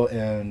Tribal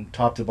and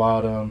Top to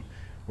Bottom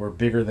were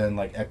bigger than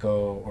like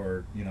Echo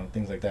or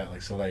things like that.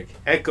 Like so like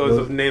Echo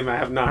is a name I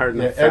have not heard.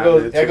 Yeah,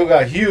 Echo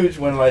got huge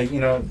when like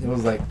it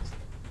was like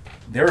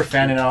they were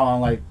fanning out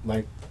on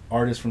like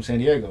artists from San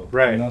Diego,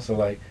 right? So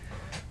like,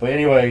 but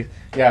anyway,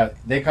 yeah,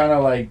 they kind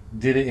of like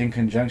did it in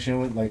conjunction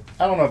with like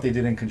I don't know if they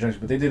did it in conjunction,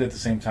 but they did it at the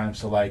same time.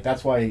 So like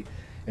that's why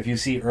if you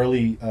see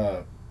early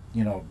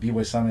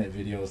B-Boy Summit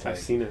videos, like I've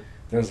seen it.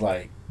 There's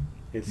like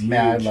it's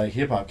mad huge. like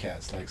hip hop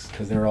cats, like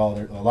because they're all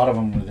there. A lot of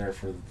them were there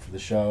for the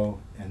show,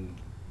 and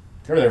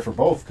they were there for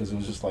both because it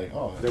was just like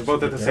they're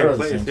both at the same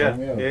place.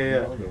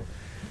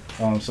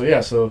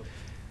 So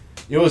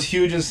it was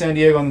huge in San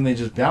Diego, and then they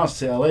just bounced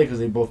to LA because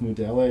they both moved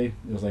to LA. It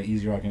was like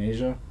Easy Rock in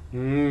Asia.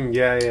 And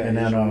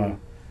then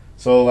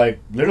so like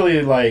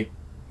literally like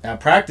at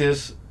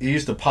practice, it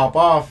used to pop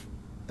off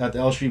at the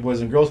L Street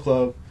Boys and Girls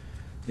Club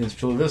in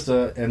Chula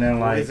Vista, and then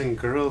like Boys and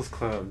Girls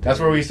Club. That's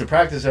where we used to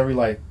practice every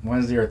like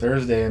Wednesday or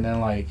Thursday, and then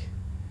like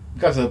it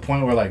got to the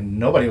point where like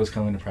nobody was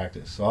coming to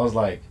practice. So I was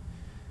like,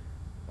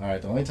 all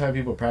right, the only time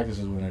people practice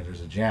is when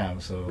there's a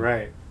jam. So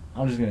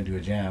I'm just gonna do a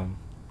jam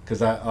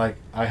because I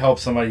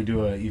helped somebody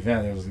do an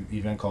event. There was an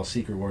event called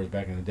Secret Wars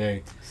back in the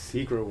day.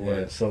 Secret Wars.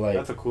 Yeah, so like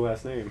that's a cool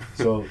ass name.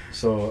 so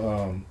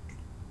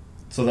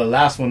the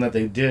last one that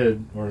they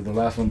did, or the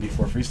last one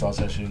before Freestyle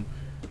Session,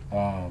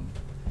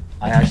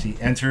 I actually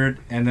entered,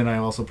 and then I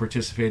also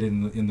participated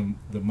in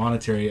the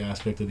monetary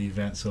aspect of the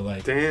event. So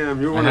like,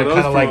 damn, you're one of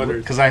those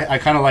promoters. Because I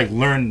kind of like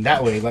learned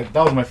that way. Like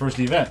that was my first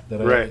event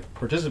that I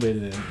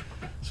participated in.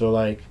 So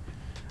like,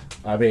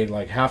 I made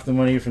like half the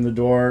money from the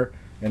door,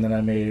 and then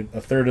I made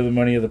a third of the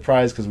money of the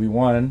prize because we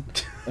won.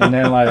 And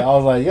then like I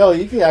was like, yo,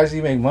 you can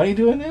actually make money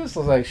doing this. I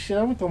was like, shit,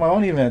 I'm gonna throw my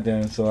own event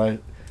then. So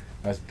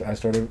I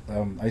started.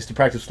 I used to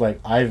practice with, like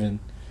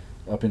Ivan.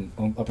 Up in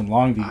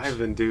Long Beach.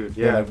 Ivan, dude,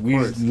 yeah. Like we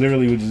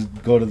literally would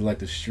just go to like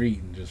the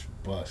street and just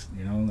bust,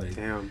 like.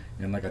 Damn.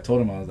 And like I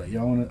told him, I was like,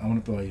 yo, I want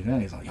to throw an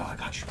event. He's like, yo, I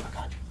got you.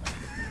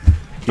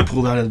 He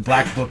pulled out his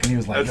black book and he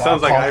was like, yo, I'll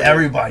call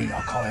everybody.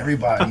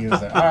 He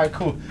was like, all right,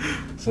 cool.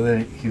 So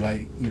then he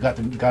like, you got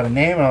a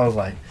name, and I was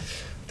like,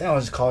 then I'll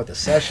just call it the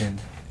session,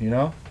 He's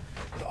like,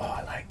 oh,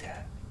 I like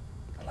that.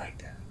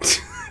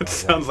 It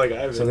sounds like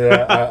Ivan. So then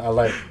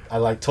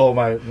I told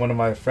one of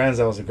my friends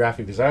that was a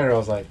graphic designer, I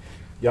was like,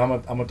 yo,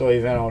 I'm gonna throw an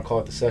event. I want to call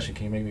it the session.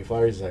 Can you make me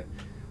flyers? He's like,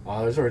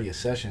 oh, there's already a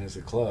session. It's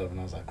a club. And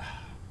I was like,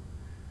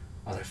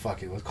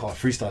 fuck it. Let's call it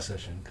Freestyle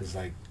Session because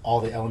like all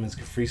the elements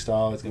can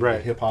freestyle. It's gonna be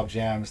a hip hop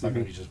jam. It's not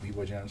gonna be just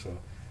b-boy jam. So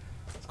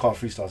let's call it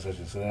Freestyle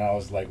Session. So then I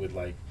was like with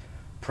like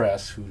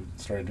Press, who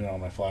started doing all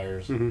my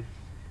flyers,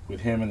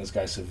 with him and this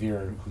guy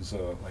Severe, who's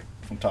like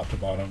from top to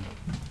bottom,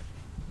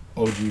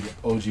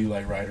 OG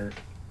like writer.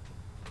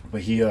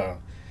 But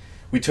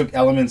we took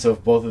elements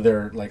of both of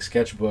their like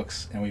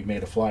sketchbooks and we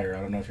made a flyer. I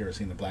don't know if you've ever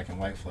seen the black and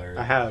white flyer.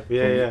 I have,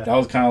 yeah. That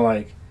was kind of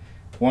like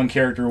one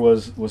character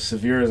was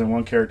Severe's and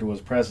one character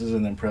was Press's,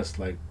 and then Press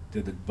like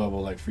did the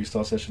bubble like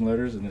Freestyle Session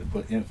letters and then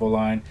put info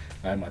line.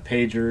 I had my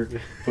pager,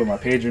 put my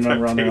pager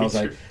number on there. I was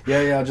like,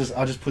 yeah,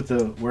 I'll just put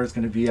the where it's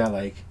gonna be at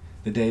like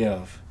the day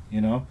of,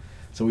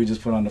 So we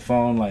just put on the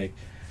phone like,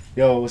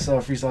 yo, what's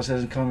up? Freestyle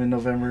Session coming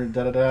November,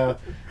 da.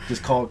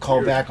 Just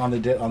call back on the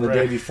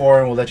day before,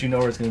 and we'll let you know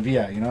where it's gonna be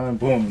at, and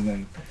boom, and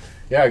then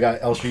I got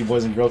L Street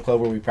Boys and Girls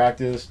Club where we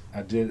practiced.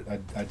 I did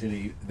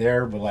it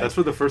there, but like that's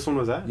where the first one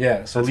was at.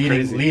 Yeah, so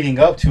leading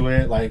up to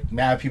it, like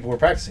mad people were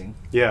practicing.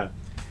 Yeah.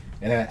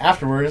 And then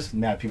afterwards,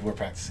 mad people were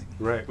practicing.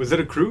 Right. Was it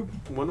a crew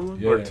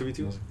 1-on-1 or 2v2?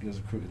 It was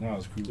a crew. No, it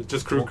was crew.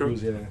 Just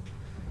crews. Yeah.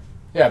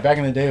 Yeah, back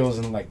in the day, it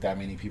wasn't like that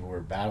many people were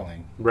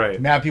battling.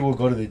 Right. Mad people would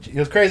go to the. It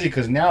was crazy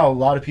because now a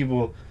lot of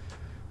people.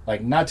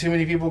 Like, not too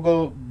many people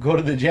go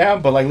to the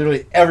jam, but, like,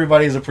 literally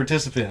everybody's a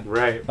participant.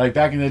 Right. Like,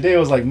 back in the day, it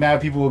was, like, mad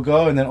people would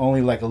go, and then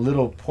only, like, a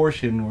little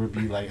portion would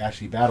be, like,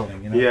 actually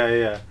battling,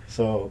 Yeah.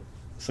 So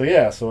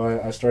I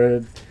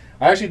started...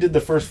 I actually did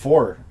the first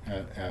 4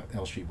 at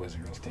L Street Boys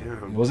and Girls Club.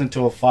 Damn. It wasn't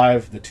until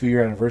 5, the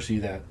 2-year anniversary,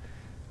 that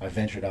I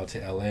ventured out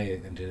to L.A.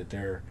 and did it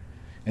there.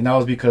 And that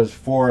was because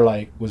 4,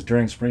 like, was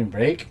during spring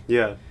break.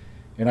 Yeah.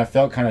 And I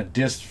felt kind of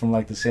dissed from,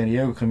 like, the San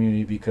Diego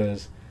community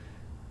because...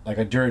 Like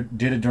I did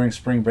it during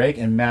spring break,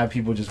 and mad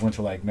people just went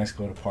to like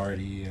Mexico to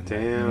party. And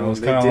damn, it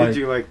was they did like,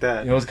 you like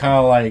that. It was kind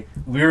of like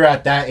we were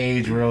at that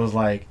age where it was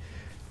like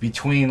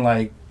between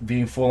like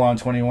being full on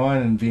 21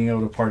 and being able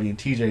to party in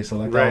TJ. So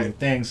like that was the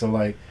thing. So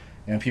like,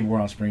 and people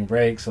were on spring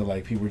break, so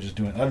like people were just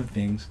doing other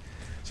things.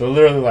 So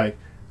literally like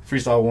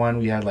Freestyle 1,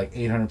 we had like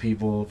 800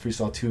 people.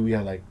 Freestyle 2, we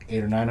had like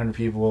 800 or 900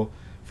 people.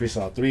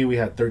 Freestyle 3, we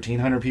had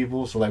 1,300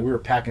 people. So like we were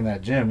packing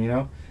that gym,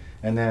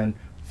 And then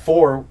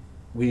 4.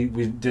 We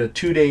did a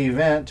 2-day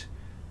event,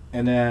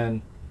 and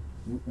then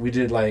we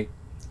did like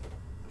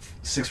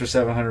 $600 or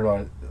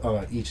 $700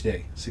 each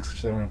day, 600 or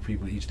 700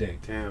 people each day.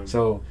 Damn.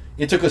 So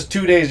it took us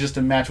 2 days just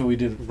to match what we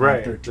did.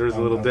 Right. There's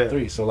a little bit.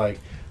 3. So like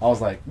I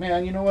was like,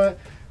 man, you know what?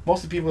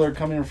 Most of the people are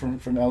coming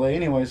from LA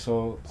anyway,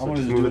 so I'm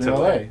gonna just do it in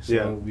LA.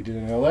 So we did it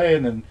in LA,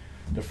 and then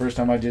the first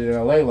time I did it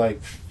in LA,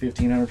 like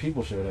 1,500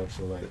 people showed up.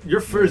 So like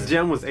your first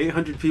jam was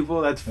 800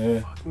 people. That's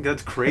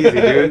that's crazy,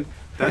 dude.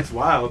 That's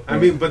wild. I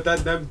mean, but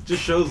that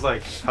just shows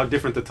like how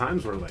different the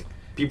times were. Like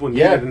people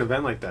needed an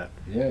event like that.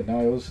 Yeah,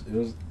 no, it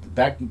was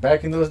back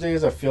in those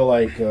days. I feel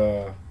like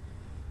it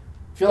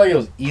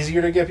was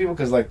easier to get people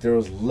because like there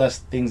was less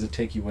things to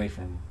take you away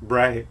from.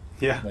 Right.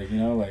 Yeah.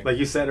 Like like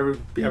you said,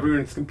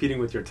 everyone's competing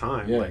with your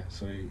time. Yeah. Like,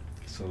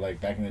 so like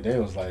back in the day,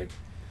 it was like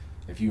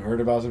if you heard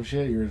about some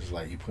shit, you're just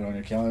like you put it on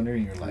your calendar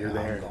and you're like,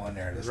 I'm going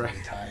there. This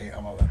is tight.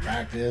 I'm gonna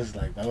practice.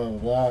 Like blah blah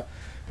blah.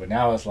 But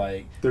now it's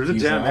like there's a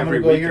jam I'm every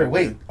gonna go weekend. here.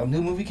 Wait, a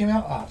new movie came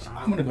out. Oh,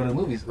 I'm gonna go to the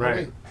movies.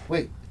 Right. Oh,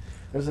 wait.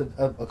 There's a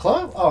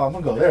club. Oh, I'm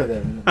gonna go there.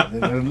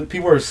 Then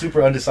people are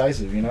super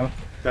undecisive. You know.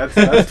 That's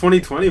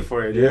 2020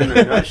 for you, dude. In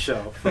a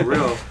nutshell, for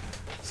real.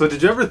 So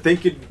did you ever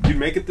think you'd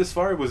make it this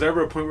far? Was there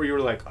ever a point where you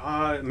were like,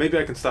 maybe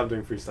I can stop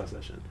doing freestyle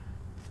session?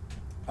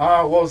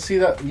 Well, see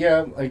that,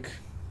 yeah, like,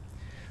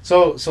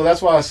 so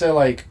that's why I said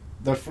like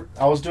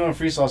I was doing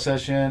freestyle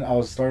session. I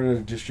was started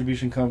a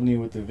distribution company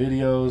with the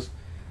videos.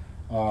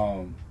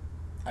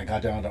 I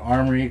got down to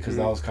Armory because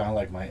that was kind of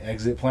like my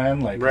exit plan.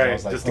 Like, I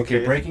was like,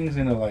 okay, breaking's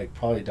gonna like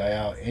probably die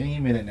out any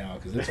minute now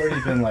because it's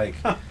already been like,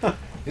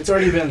 it's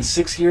already been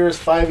 6 years,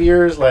 5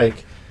 years,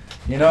 like,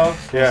 you know.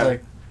 Yeah. It's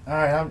like, all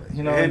right, I'm,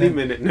 you know, any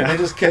minute now. And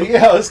just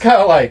it's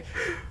kind of like,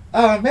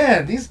 oh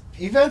man, these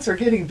events are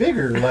getting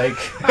bigger. Like,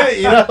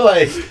 you know,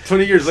 like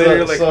 20 years later,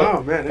 you're like,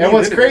 oh man. And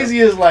what's crazy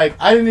is like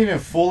I didn't even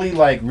fully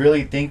like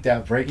really think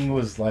that breaking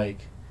was like,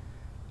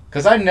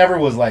 because I never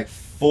was like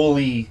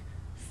fully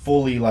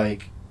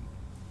like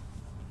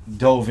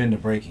dove into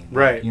breaking.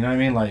 Right. You know what I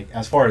mean? Like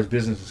as far as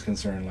business is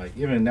concerned, like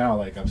even now,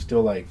 like I'm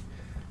still like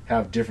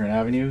have different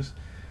avenues,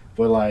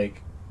 but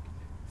like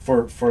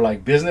for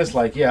like business,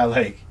 like yeah,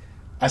 like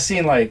I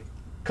seen like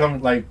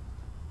come like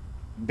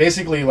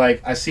basically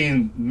like I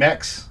seen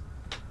Mex,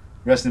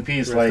 rest in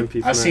peace.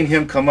 I seen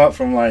him come up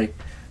from like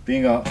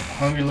being a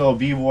hungry little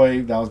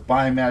b-boy that was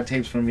buying mad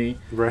tapes from me,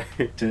 right,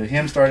 to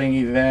him starting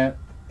an event,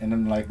 and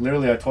then like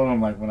literally I told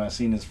him like when I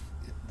seen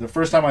the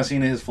first time I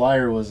seen his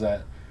flyer was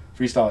at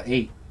Freestyle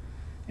 8,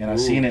 and I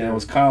seen it and it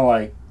was kind of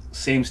like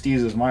same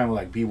steez as mine with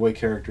like b-boy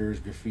characters,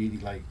 graffiti,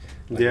 like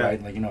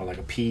writing, like, you know, like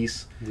a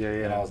piece. Yeah.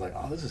 And I was like,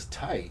 oh, this is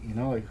tight, you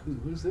know, like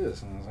who's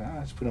this? And I was like, I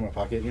just put it in my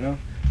pocket, you know.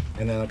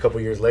 And then a couple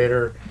years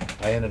later,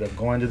 I ended up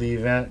going to the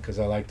event because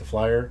I liked the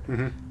flyer.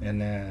 Mm-hmm. And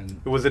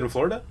then was it in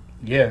Florida?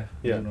 Yeah.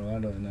 In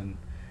Orlando. And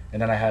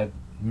then I had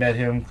met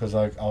him because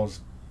like I was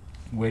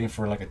waiting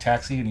for like a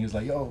taxi, and he was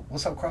like, "Yo,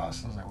 what's up,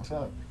 Cros?" I was like, "What's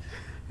up?"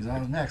 He's like, "I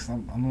was next.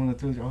 I'm going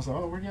to do." I was like,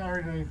 "Oh, where you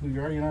are? Who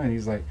you are? You know?" And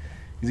he's like,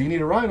 "You need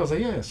a ride?" I was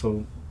like, "Yeah."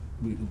 So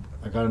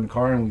I got in the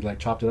car and we like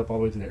chopped it up all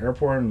the way to the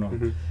airport,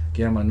 and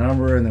gave him my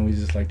number, and then we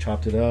just like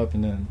chopped it up,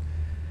 and then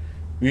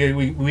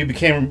we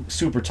became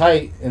super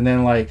tight. And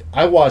then like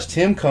I watched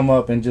him come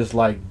up and just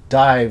like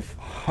dive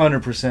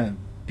 100%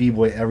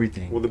 b-boy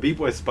everything. Well, the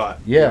b-boy spot.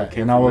 Yeah,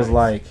 and I was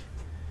like,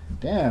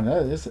 damn,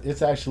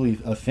 it's actually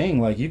a thing.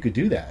 Like you could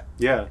do that.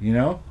 Yeah. You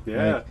know.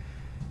 Yeah. Like,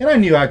 and I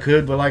knew I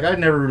could, but like I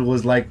never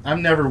was like I've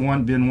never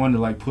been one to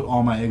like put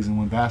all my eggs in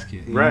one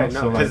basket. Right.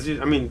 Know? No, because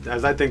I mean,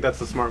 as I think that's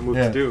the smart move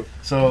to do.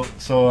 So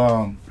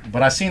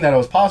but I seen that it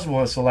was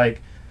possible. So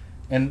like,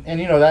 and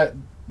you know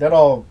that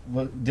all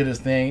did his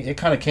thing. It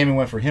kind of came and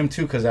went for him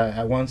too, because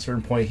at one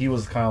certain point he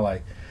was kind of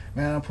like,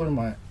 man, I'm putting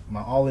my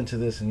all into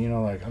this, and you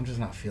know, like I'm just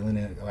not feeling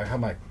it. Like I have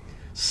my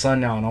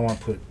son now, and I want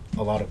to put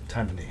a lot of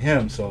time into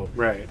him. So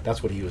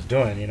that's what he was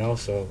doing, you know.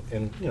 So,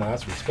 and you know,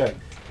 that's respect.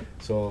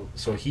 So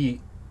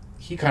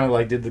he kind of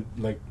like did the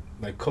like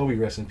Kobe,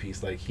 rest in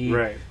peace. Like he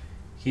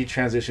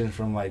transitioned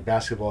from like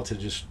basketball to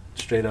just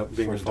straight up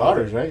being for his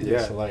daughters, right?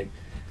 Yeah. So like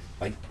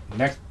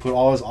next put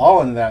all his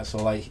all into that.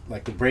 So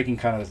like the breaking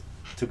kind of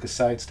took a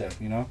sidestep,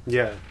 you know.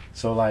 Yeah.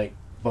 So like,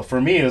 but for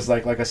me, it was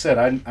like I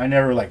said, I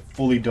never like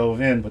fully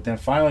dove in, but then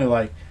finally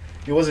like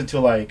it wasn't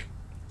until like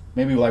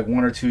maybe like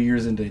 1 or 2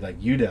 years into like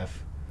UDEF,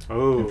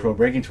 the pro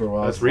breaking tour.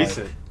 Where that's I was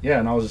recent. Like, yeah,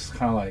 and I was just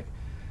kind of like,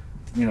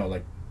 you know,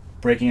 like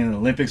breaking in the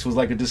Olympics was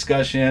like a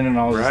discussion, and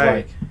I was just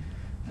like,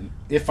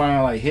 it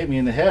finally like hit me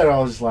in the head. I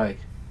was just like,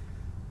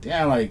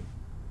 damn, like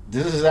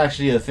this is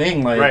actually a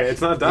thing. Like,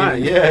 it's not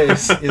dying.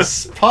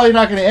 It's probably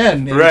not going to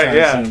end.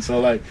 Soon. So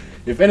like,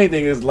 if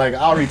anything, is like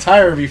I'll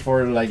retire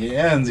before like it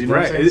ends. You know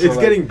what I'm saying? It's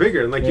getting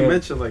bigger, and like you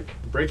mentioned, like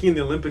breaking in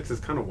the Olympics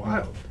is kind of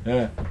wild.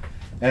 Yeah.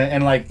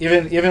 And like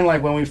even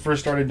like when we first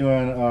started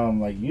doing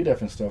like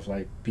UDEF and stuff,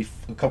 like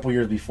a couple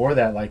years before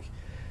that, like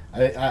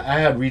I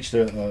had reached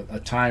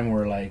a time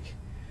where like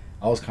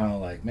I was kind of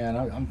like, man,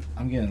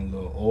 I'm getting a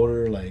little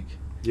older, like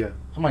I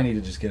might need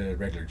to just get a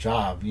regular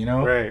job, you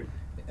know? Right.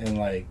 And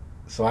like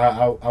so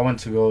I went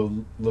to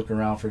go look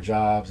around for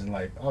jobs, and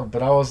like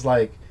but I was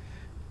like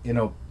in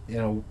a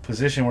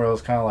position where I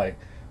was kind of like,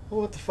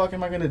 well, what the fuck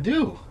am I gonna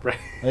do? Right.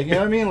 Like, you know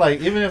what I mean? Like,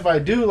 even if I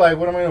do, like,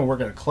 what am I gonna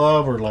work at a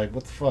club or like,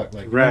 what the fuck?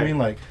 Like, you know what I mean?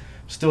 Like,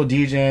 still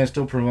DJing,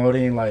 still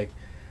promoting, like,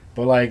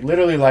 but like,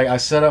 literally, like, I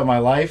set up my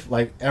life,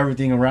 like,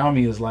 everything around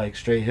me is like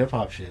straight hip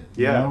hop shit.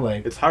 Yeah. You know?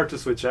 Like, it's hard to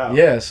switch out.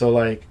 Yeah.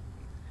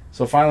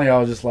 So finally, I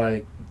was just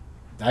like,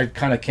 I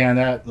kind of canned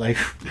that like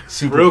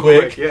super real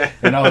quick. Yeah.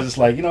 And I was just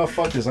like, you know,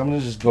 fuck this. I'm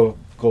gonna just go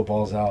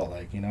balls out,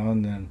 like, you know.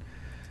 And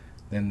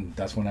then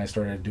that's when I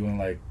started doing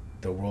like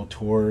the world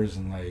tours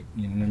and like,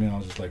 you know what I mean. I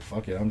was just like,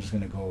 fuck it. I'm just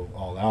gonna go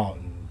all out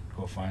and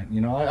go find.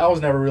 You know, I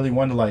was never really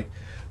one to like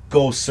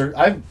go search.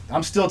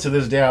 I'm still to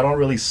this day. I don't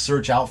really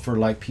search out for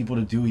like people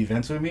to do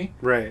events with me.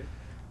 Right.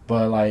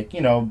 But like,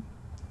 you know.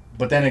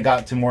 But then it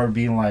got to more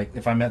being like,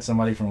 if I met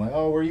somebody from like,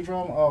 oh, where are you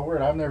from? Oh,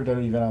 word, I've never done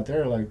an event out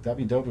there. Like, that'd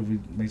be dope if we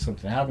made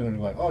something happen. And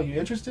they're like, oh, you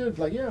interested?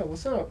 Like, yeah,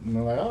 what's up? And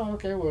they're like, oh,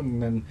 okay, well,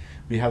 and then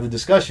we have the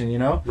discussion, you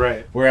know?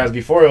 Right. Whereas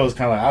before it was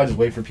kind of like, I would just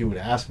wait for people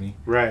to ask me.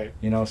 Right.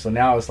 You know, so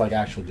now it's like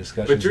actual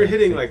discussion. But you're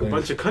hitting like a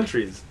bunch of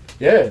countries.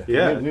 Yeah.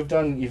 Yeah. We've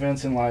done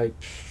events in like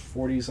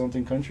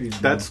 40-something countries.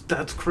 That's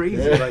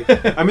crazy. Yeah.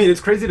 Like, I mean,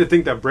 it's crazy to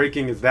think that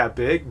breaking is that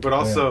big, but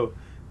also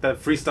that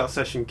freestyle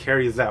session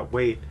carries that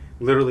weight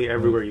literally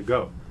everywhere you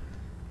go.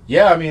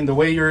 Yeah, I mean, the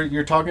way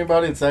you're talking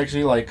about it, it's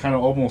actually like kind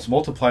of almost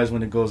multiplies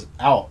when it goes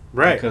out.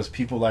 Right. Because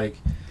people like,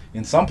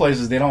 in some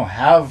places they don't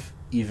have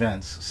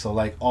events. So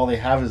like all they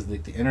have is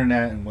like the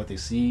internet and what they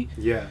see.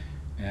 Yeah.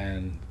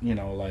 And, you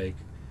know, like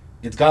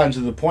it's gotten to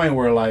the point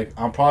where like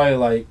I'm probably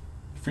like,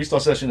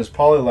 Freestyle Session is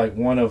probably like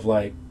one of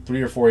like 3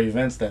 or 4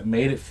 events that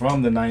made it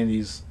from the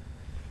 90s.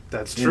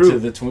 That's true. Into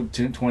the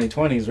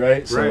 2020s,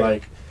 right? So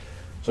like,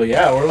 so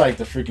yeah, we're like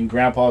the freaking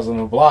grandpas on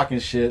the block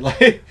and shit.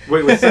 Like,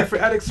 wait, was Cypher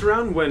Addicts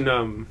around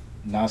when?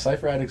 Nah,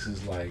 Cypher Addicts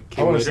is like,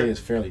 I want to say it's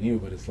fairly new,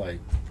 but it's like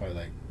probably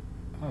like,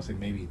 I want to say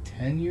maybe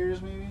 10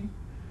 years, maybe.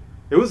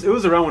 It was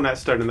around when that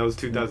started. And that was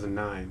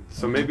 2009.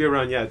 So maybe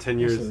around 10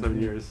 years, 7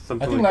 years,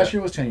 something. I think like last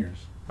year was 10 years.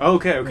 Oh,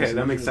 okay, Yeah, so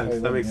that makes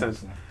sense. That makes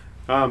sense.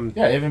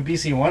 Yeah, even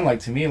BC1, like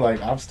to me, like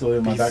I'm still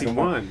in my back of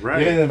my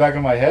right. Even in the back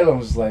of my head, I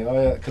was like,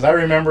 oh yeah, because I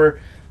remember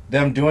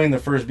them doing the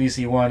first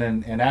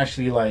BC1 and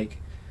actually like.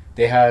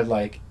 They had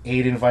like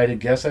 8 invited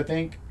guests, I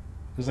think.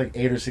 It was like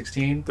 8 or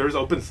 16. There was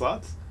open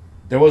slots?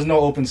 There was no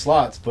open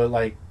slots, but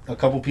like a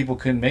couple people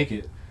couldn't make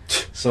it.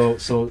 So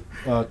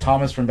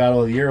Thomas from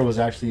Battle of the Year was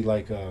actually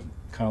like kind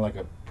of like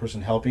a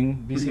person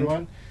helping BC1.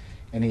 Mm-hmm.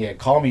 And he had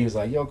called me. He was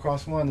like, yo,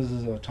 Cros1, this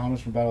is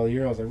Thomas from Battle of the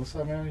Year. I was like, what's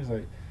up, man? He's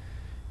like,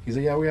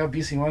 yeah, we have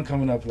BC1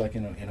 coming up like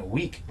in a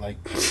week.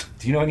 Like,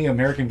 do you know any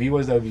American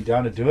B-boys that would be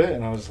down to do it?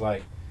 And I was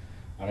like,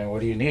 I mean, what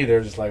do you need?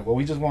 They're just like, well,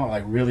 we just want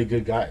like really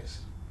good guys.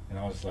 And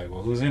I was like,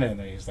 well, who's in it?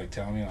 And then he's like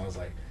telling me, and I was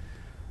like,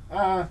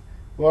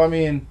 well, I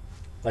mean,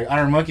 like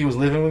Iron Monkey was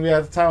living with me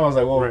at the time. I was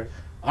like, well,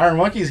 Iron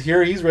Monkey's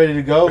here. He's ready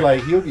to go.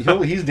 Like,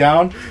 he's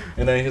down.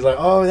 And then he's like,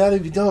 oh,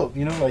 that'd be dope.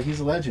 You know, like he's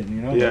a legend,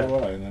 you know? Yeah. Blah,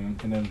 blah, blah.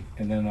 And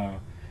then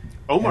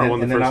Omar won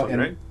the first one,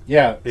 right?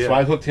 Yeah. So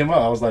I hooked him up.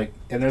 I was like,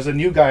 and there's a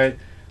new guy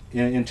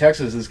in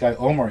Texas, this guy,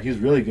 Omar. He's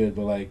really good,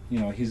 but like, you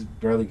know, he's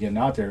barely getting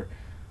out there.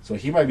 So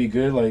he might be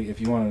good, like,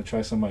 if you want to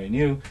try somebody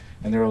new.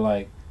 And they were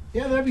like,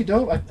 yeah, that'd be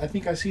dope. I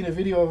think I seen a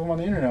video of him on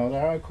the internet. I was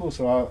like, all right, cool.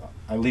 So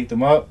I linked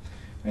him up,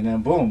 and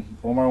then boom,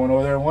 Omar went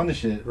over there and won the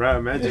shit. Right,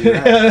 imagine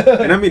that.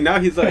 And I mean, now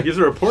he's a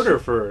reporter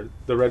for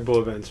the Red Bull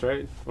events,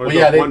 right? Or well,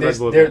 yeah,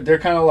 they're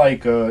kind of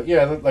like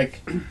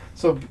like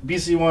so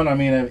BC1. I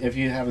mean, if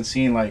you haven't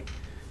seen, like,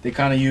 they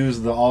kind of use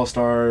the All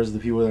Stars, the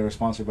people that are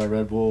sponsored by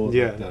Red Bull,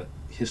 yeah, like the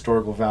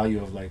historical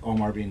value of like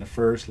Omar being the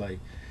first, like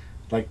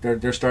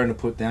they're starting to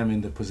put them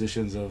in the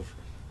positions of,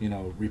 you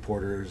know,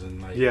 reporters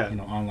and like, you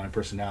know, online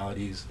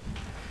personalities.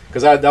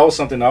 Because that was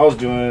something I was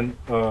doing,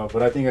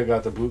 but I think I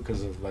got the boot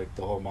because of like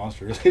the whole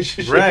monster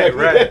relationship.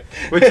 Right.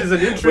 Which is an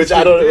interesting. Which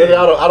I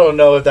don't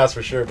know if that's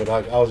for sure, but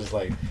I was just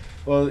like,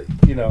 well,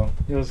 you know,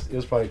 it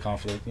was probably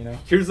conflict, you know.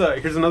 Here's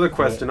another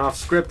question off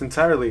script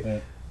entirely.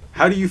 Yeah.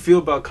 How do you feel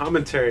about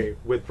commentary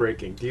with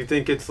breaking? Do you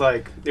think it's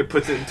like it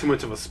puts it in too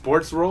much of a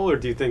sports role, or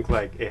do you think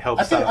like it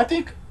helps out?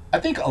 I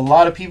think a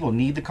lot of people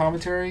need the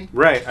commentary.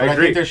 Right, but I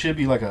think there should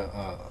be like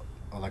a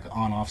like an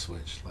on-off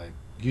switch. Like,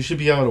 you should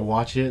be able to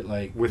watch it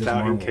like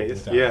without in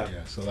case. Yeah.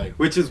 So like,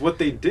 which is what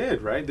they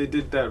did, right? They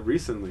did that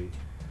recently.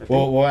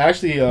 Well,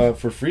 actually,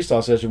 for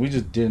Freestyle Session, we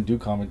just didn't do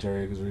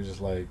commentary because we were just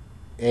like,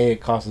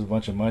 it cost us a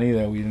bunch of money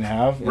that we didn't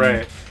have. And,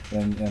 right.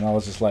 And I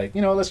was just like,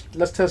 you know,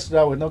 let's test it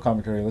out with no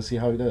commentary. Let's see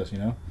how he does, you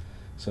know.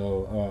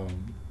 So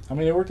I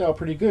mean, it worked out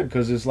pretty good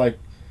because it's like,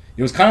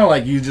 it was kind of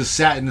like you just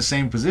sat in the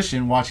same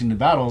position watching the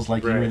battles,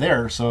 like you were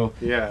there. So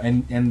yeah.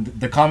 And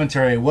the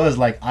commentary was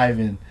like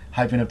Ivan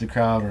hyping up the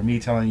crowd, or me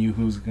telling you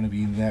who's going to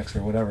be next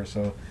or whatever.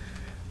 So,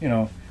 you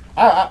know,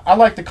 I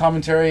like the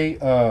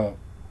commentary.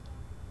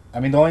 I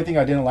mean, the only thing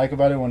I didn't like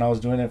about it when I was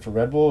doing it for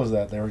Red Bull is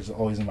that they were just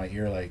always in my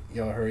ear, like,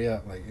 "Yo, hurry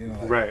up!" Like, you know,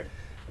 like, right.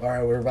 All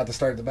right, we're about to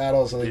start the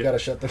battle, so you gotta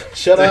shut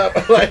up.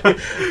 Like, I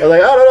was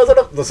like, oh, no, shut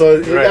up. So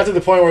it got to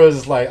the point where it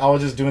was like I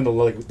was just doing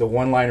the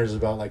one-liners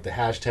about like the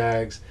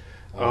hashtags.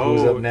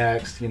 Who's up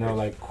next? You know,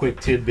 like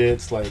quick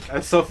tidbits. Like,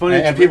 that's so funny.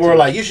 And people were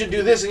like, "You should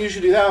do this and you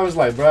should do that." I was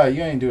like, "Bro,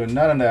 you ain't doing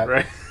none of that."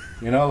 Right.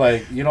 You know,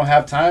 like, you don't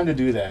have time to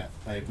do that.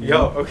 Like,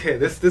 okay,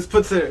 this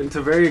puts it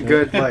into very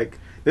good, like,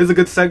 this is a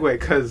good segue,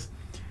 because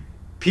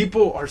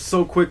people are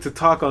so quick to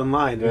talk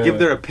online and give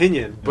their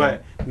opinion,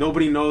 but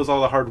nobody knows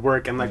all the hard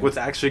work and, like, what's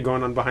actually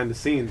going on behind the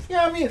scenes.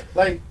 Yeah, I mean,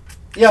 like,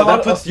 so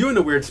that puts you in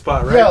a weird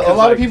spot, right? Yeah, a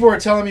lot of people are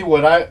telling me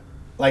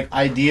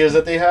ideas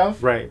that they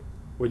have. Right.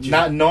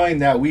 Not knowing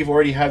that we've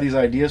already had these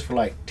ideas for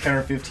like 10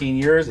 or 15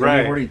 years and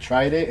we've already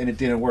tried it and it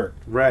didn't work.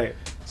 Right.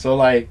 So,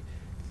 like,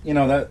 you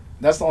know,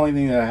 that's the only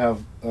thing that I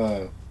have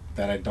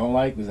that I don't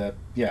like is that,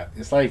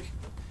 it's like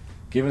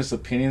giving us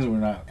opinions we're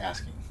not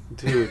asking.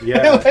 Dude,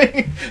 yeah.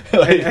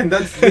 and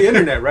that's the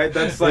internet, right?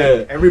 That's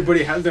like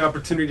everybody has the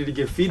opportunity to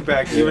give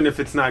feedback even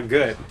if it's not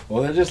good.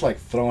 Well, they're just like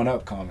throwing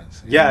up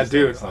comments. Yeah,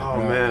 dude. Like,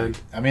 man.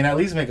 I mean, at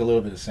least make a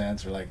little bit of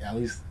sense, or like at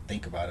least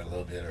think about it a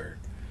little bit, or...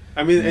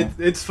 I mean,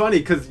 it's funny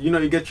because, you know,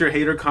 you get your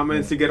hater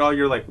comments, you get all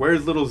your, like,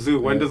 where's Little Zoo?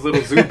 When does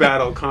Little Zoo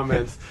battle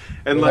comments?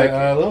 And, like...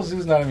 Little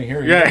Zoo's not even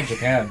here. He's in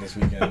Japan this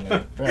weekend.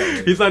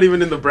 Like, he's not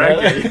even in the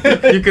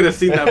bracket. You could have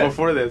seen that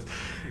before this.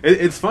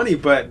 It's funny,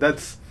 but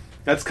that's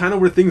kind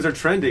of where things are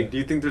trending. Do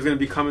you think there's going to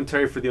be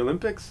commentary for the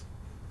Olympics?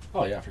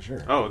 Oh, yeah, for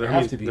sure. Oh, there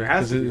has to be. There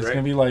has to be, it's going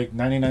to be like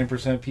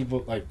 99%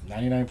 people, like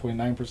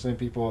 99.9%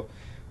 people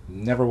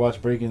never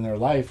watch breaking in their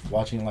life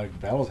watching, like,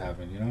 battles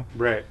happen, you know?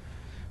 Right.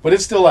 But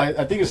it's still, I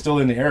think it's still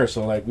in the air,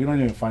 so, like, we don't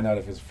even find out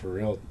if it's for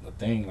real a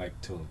thing, like,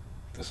 till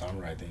the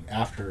summer, I think,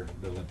 after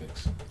the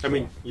Olympics. I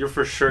mean, you're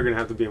for sure going to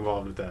have to be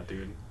involved with that,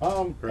 dude.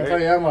 Right?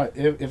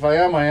 If I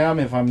am, I am.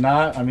 If I'm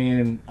not, I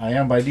mean, I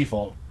am by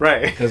default.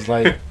 Right. Because,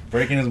 like,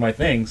 breaking is my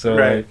thing, so,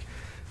 like,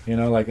 you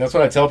know, like, that's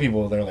what I tell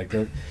people.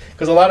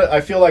 Because I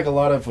feel like a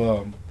lot of,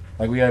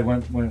 like,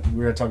 when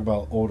we were talking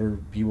about older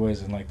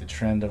B-boys and, like, the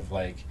trend of,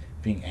 like,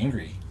 being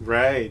angry.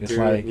 Right, it's dude.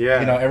 like, you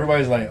know,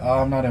 everybody's like,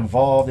 oh, I'm not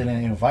involved, they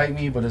didn't invite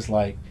me, but it's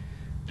like,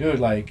 dude,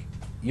 like,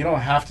 you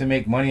don't have to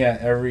make money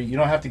you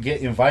don't have to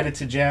get invited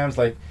to jams.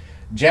 Like,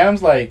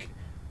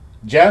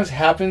 jams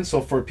happen so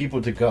for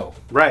people to go.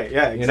 Right,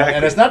 yeah, exactly. You know?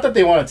 And it's not that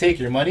they want to take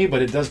your money,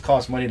 but it does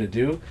cost money to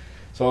do.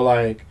 So,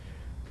 like,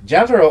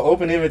 jams are an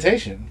open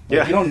invitation.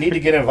 Like, you don't need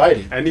to get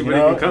invited. Anybody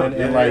can come.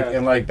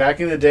 And like, back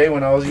in the day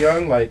when I was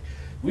young, like,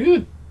 we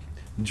would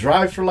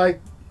drive for,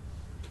 like,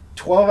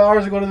 12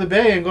 hours to go to the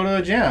Bay and go to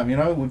a jam, you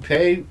know? We'd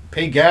pay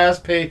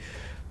gas,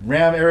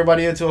 ram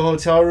everybody into a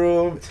hotel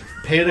room,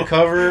 pay the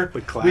cover.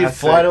 We'd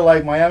fly to,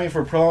 like, Miami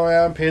for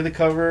Pro-Am, pay the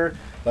cover.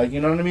 Like,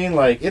 you know what I mean?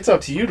 Like, it's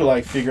up to you to,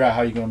 like, figure out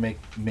how you're going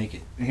to make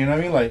it. You know what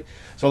I mean? Like,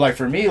 so, like,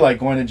 for me, like,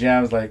 going to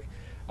jams, like,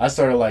 I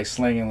started, like,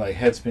 slinging, like,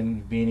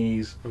 headspin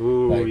beanies.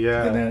 Ooh, like,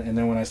 yeah. And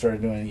then when I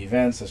started doing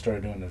events, I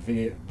started doing the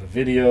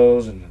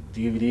videos and the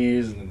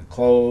DVDs and then the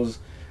clothes.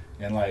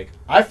 And, like,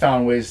 I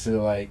found ways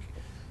to, like,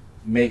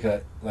 make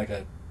a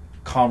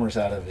commerce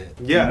out of it.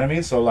 You know what I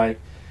mean? So,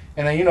 like,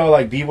 and then, you know,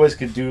 like, B-boys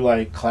could do,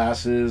 like,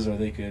 classes, or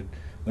they could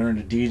learn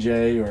to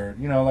DJ, or,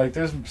 you know, like,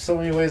 there's so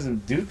many ways to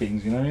do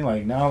things, you know what I mean?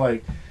 Like, now,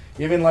 like,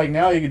 even, like,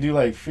 now you could do,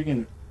 like,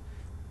 freaking,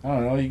 I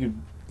don't know, you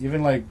could,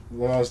 even, like,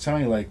 what I was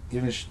telling you, like,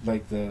 even,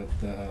 like, the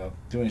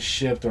doing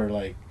Shipped or,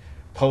 like,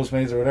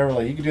 Postmates or whatever,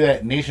 like, you could do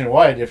that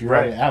nationwide if you're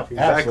on an app.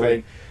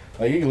 Exactly.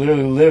 So, like, you can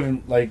literally live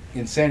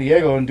in San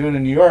Diego and do it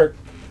in New York.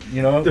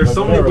 You know, there's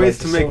so many ways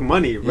to make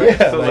money, right?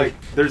 Yeah, so like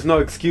there's no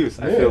excuse.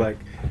 I feel like,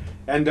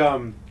 and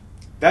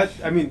that,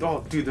 I mean,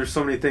 oh, dude, there's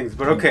so many things.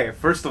 But okay,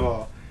 first of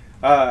all,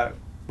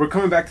 we're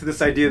coming back to this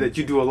idea that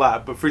you do a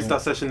lot, but Freestyle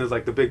Session is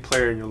like the big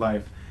player in your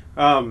life.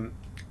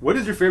 What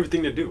is your favorite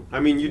thing to do? I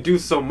mean, you do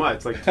so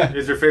much. Like,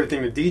 is your favorite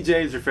thing to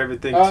DJ? Is your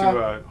favorite thing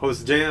to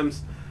host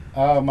jams?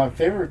 My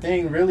favorite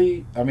thing,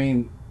 really, I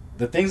mean,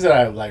 the things that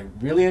I like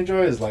really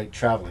enjoy is like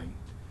traveling,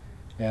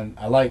 and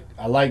I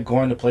like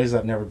going to places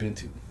I've never been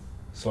to.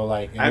 So,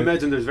 like, I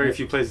imagine there's very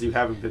few places you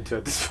haven't been to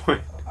at this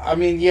point. I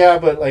mean, yeah,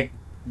 but like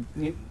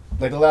the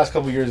last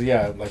couple of years,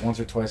 like once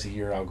or twice a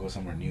year, I'll go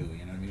somewhere new.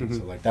 You know what I mean? Mm-hmm.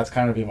 So, like, that's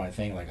kind of been my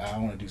thing. Like, I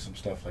want to do some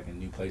stuff like in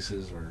new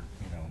places, or,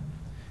 you know,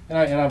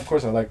 and of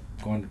course I like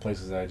going to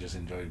places that I just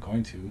enjoy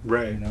going to.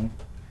 Right. You know,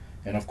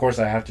 and of course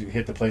I have to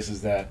hit the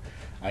places that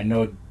I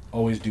know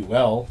always do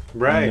well.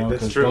 Right. You know,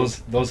 that's true.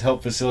 Those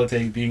help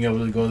facilitate being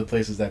able to go to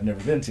places that I've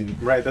never been to.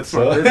 Right. That's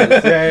my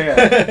business.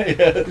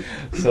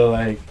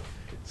 Yeah.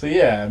 So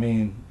yeah, I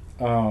mean,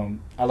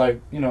 I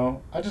like, you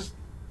know, I just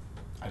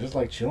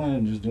like chilling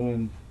and just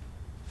doing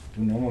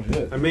normal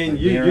shit. I mean,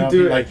 like you do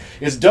people. it. Like,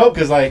 it's dope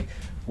because, like,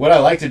 what I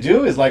like to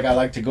do is, like, I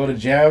like to go to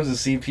jams and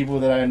see people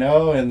that I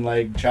know and,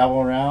 like, travel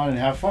around and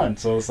have fun.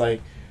 So it's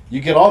like you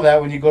get all that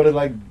when you go to,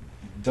 like,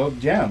 dope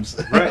jams.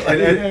 Right. Like,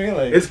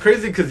 and it's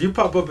crazy because you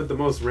pop up at the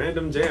most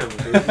random jams.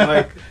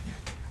 Like,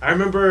 I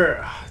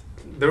remember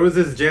there was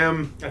this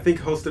jam, I think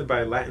hosted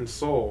by Latin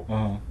Soul.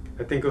 Uh-huh.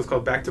 I think it was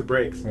called Back to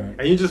Breaks. Right.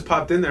 And you just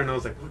popped in there and I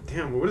was like, oh,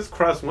 damn, what is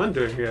Cros1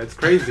 doing here? It's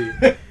crazy.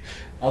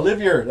 I live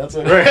here. That's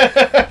what. Right.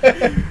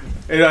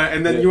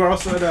 And then you were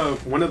also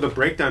at one of the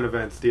breakdown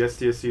events, the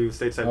SDSU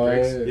Stateside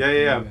Breaks.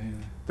 Yeah.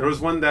 There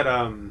was one that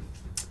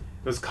it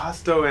was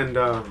Costo and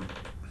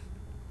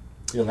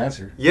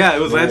Lancer. Yeah, it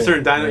was Lancer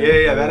and Dino.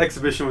 Yeah. That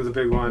exhibition was a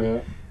big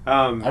one.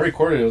 I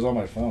recorded it. It was on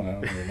my phone. I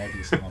don't know. It might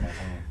be still on my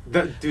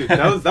phone.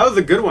 That was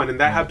a good one, and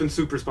that happened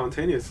super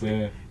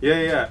spontaneously.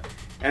 Yeah.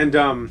 And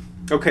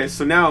okay,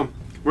 so now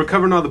we're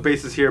covering all the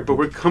bases here, but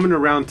we're coming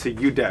around to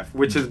UDEF,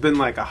 which has been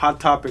like a hot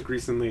topic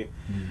recently.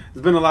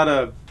 There's been a lot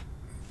of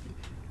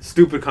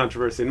stupid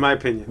controversy, in my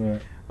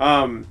opinion,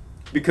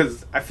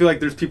 because I feel like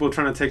there's people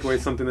trying to take away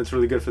something that's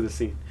really good for the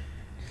scene.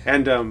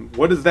 And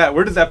where does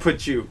that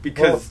put you?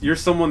 Because you're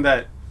someone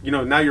that,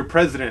 now you're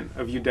president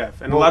of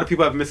UDEF, and a lot of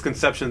people have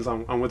misconceptions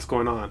on what's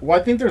going on. Well,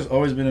 I think there's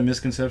always been a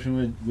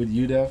misconception with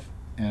UDEF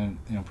and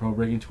Pro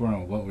Breaking Tour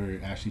on what we're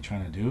actually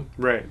trying to do.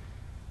 Right.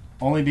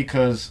 Only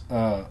because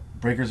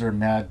breakers are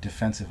mad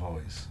defensive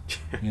always.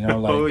 Like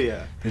oh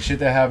yeah, the shit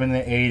that happened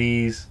in the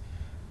 80s,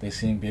 they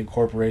seen big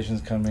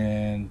corporations come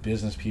in,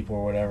 business people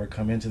or whatever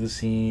come into the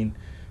scene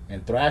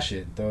and thrash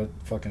it. They'll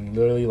fucking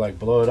literally like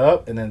blow it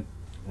up and then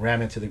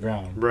ram it to the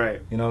ground.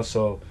 Right.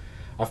 So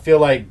I feel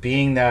like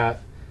being that,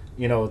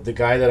 the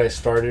guy that I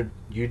started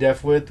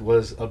UDEF with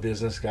was a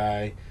business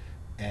guy,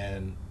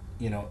 and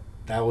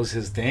that was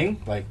his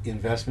thing, like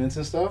investments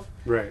and stuff.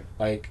 Right.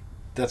 Like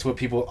that's what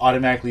people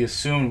automatically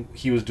assume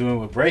he was doing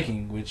with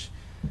breaking, which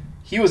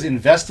he was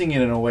investing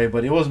it in a way,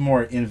 but it was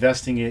more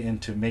investing it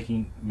into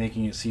making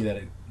it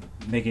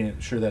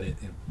sure that it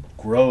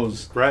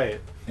grows. Right.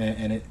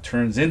 And it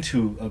turns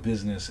into a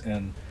business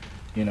and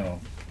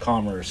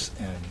commerce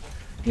and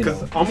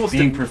almost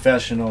being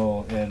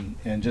professional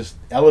and just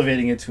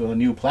elevating it to a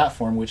new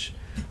platform, which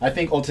I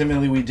think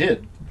ultimately we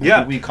did.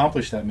 We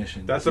accomplished that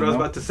mission. That's what I was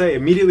about to say.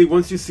 Immediately,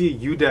 once you see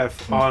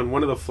UDEF on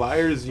one of the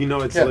flyers, it's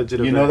a legit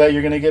event. You know that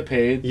you're going to get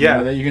paid. Yeah. You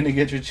know that you're going to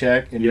get your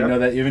check. And you know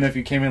that even if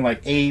you came in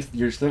like 8th,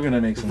 you're still going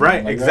to make some money.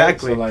 Right,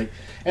 exactly. Right? So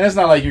and it's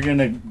not like you're going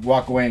to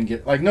walk away and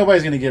get,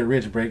 nobody's going to get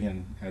rich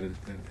breaking at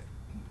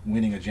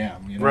winning a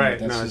jam. Right.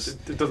 That's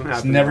it doesn't happen.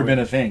 It's never been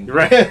a thing.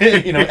 Right.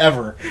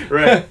 Ever.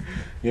 Right.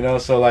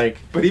 So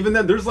but even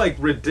then, there's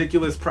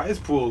ridiculous prize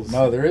pools.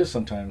 No, there is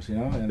sometimes,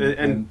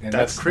 and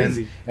that's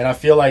crazy. And I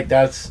feel like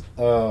that's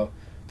the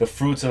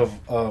fruits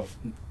of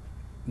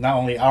not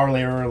only our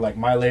labor, like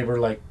my labor,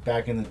 like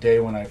back in the day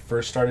when I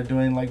first started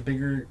doing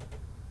bigger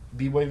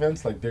b-boy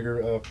events,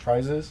 bigger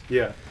prizes.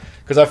 Yeah.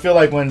 Because I feel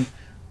like when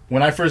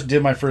I first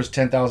did my first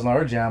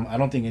 $10,000 jam, I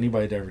don't think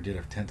anybody ever did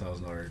a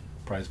 $10,000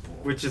 prize pool.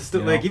 Which is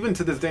still even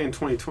to this day in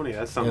 2020,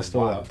 that sounds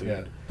still wild, out, dude.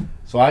 Yeah.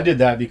 So I did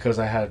that because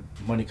I had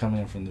money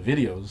coming in from the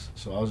videos.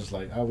 So I was just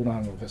like, we don't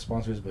have no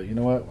sponsors, but you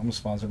know what? I'm gonna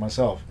sponsor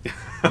myself.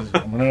 You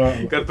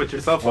gotta put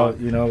yourself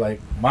on.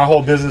 My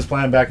whole business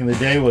plan back in the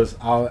day was,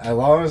 as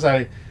long as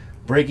I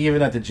break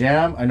even at the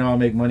jam, I know I'll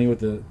make money with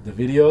the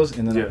videos,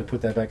 and then I can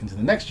put that back into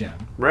the next jam.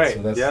 Right.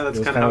 So that's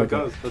kind of how it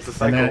goes. That's a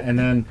cycle. And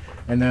then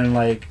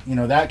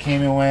that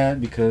came and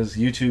went because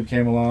YouTube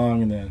came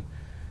along, and then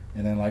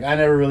I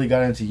never really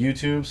got into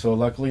YouTube, so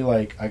luckily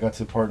I got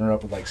to partner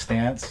up with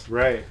Stance.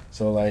 Right.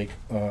 So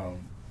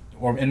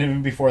and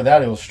even before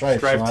that it was Strife.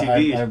 Strife so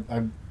TV.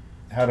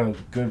 I had a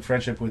good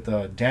friendship with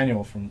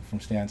Daniel from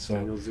Stance. So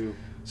Daniel Zoo.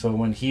 So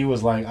when he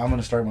was like, I'm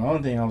gonna start my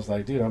own thing, I was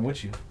like, dude, I'm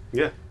with you.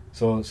 Yeah.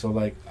 So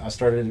I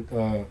started.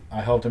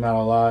 I helped him out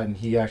a lot, and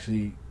he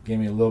actually gave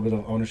me a little bit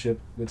of ownership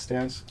with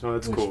Stance. Oh,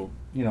 that's cool.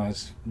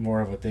 It's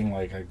more of a thing.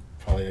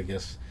 I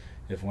guess.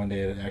 If one day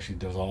it actually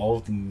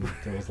dissolved and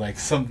there was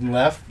something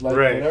left,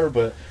 whatever.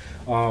 But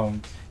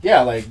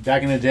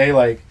back in the day,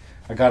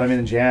 I got them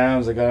in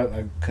jams.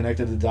 I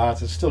connected the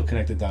dots. It's still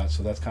connected dots.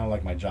 So that's kind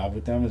of my job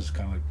with them is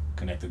kind of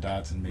connect the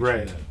dots and make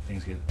sure that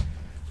things get,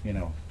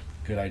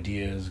 good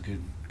ideas,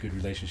 good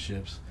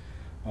relationships.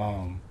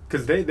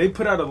 Because they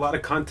put out a lot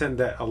of content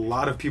that a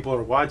lot of people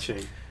are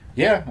watching.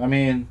 Yeah, I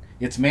mean,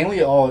 it's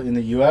mainly all in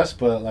the U.S.,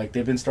 but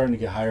they've been starting to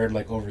get hired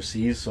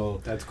overseas.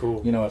 So that's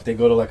cool. If they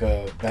go to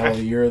a Battle of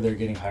the Year, they're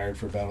getting hired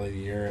for Battle of the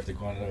Year. If they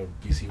go on to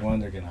BC1,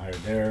 they're getting hired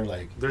there.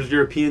 There's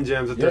European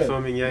jams that they're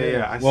filming.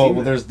 Yeah. Well,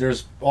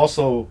 there's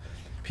also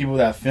people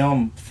that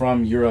film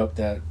from Europe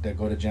that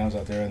go to jams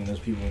out there, and there's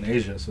people in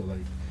Asia. So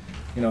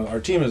our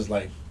team is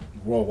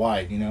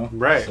worldwide.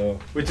 Right. So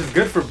which is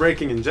good for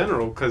breaking in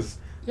general because.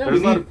 Yeah,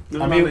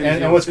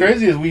 and what's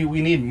crazy is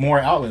we need more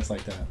outlets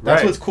like that.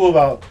 That's what's cool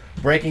about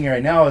breaking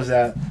right now is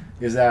that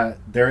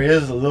there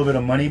is a little bit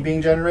of money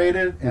being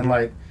generated, and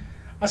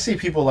I see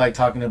people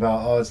talking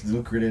about it's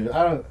lucrative.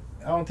 I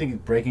don't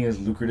think breaking is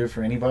lucrative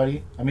for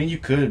anybody. I mean, you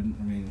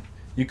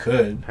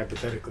could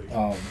hypothetically,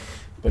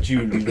 but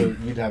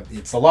you'd have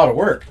it's a lot of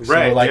work.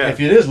 Right. So if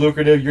it is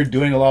lucrative, you're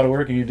doing a lot of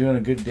work and you're doing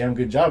a damn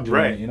good job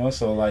doing it.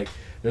 So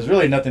there's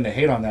really nothing to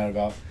hate on that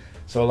about.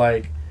 So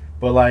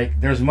But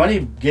there's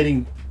money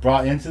getting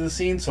brought into the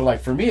scene. So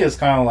for me, it's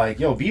kind of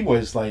yo,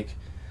 B-boys I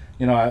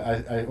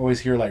always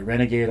hear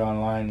Renegade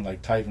online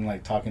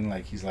talking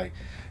he's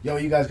yo,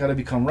 you guys got to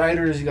become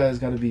writers, you guys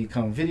got to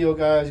become video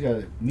guys, you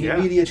got to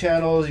media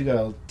channels, you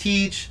got to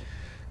teach.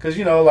 Because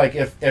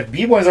if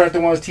B-boys aren't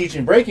the ones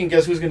teaching breaking,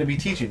 guess who's going to be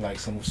teaching?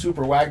 Some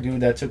super whack dude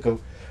that took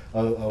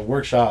a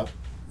workshop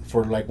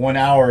for 1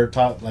 hour,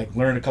 taught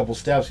learned a couple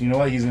steps. You know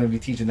what? He's going to be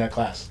teaching that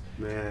class.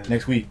 Man.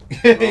 Next week.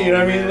 You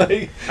know what I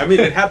mean? I mean,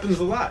 it happens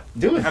a lot.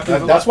 Dude,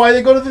 that's why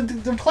they go to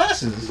the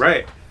classes.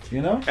 Right.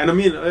 You know? And I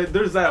mean,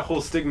 there's that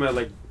whole stigma,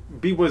 like,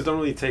 B-boys don't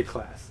really take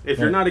class. If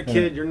you're not a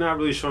kid, you're not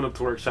really showing up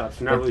to workshops.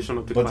 You're not really showing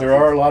up to classes. But there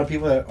are a lot of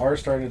people that are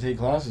starting to take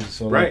classes.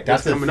 So like,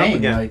 that's the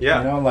thing. Like, you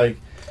know, like,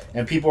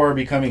 and people are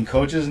becoming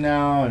coaches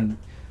now. And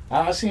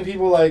I've seen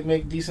people, like,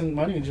 make decent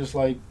money just,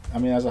 like, I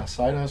mean, as a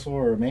side hustle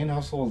or a main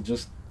hustle,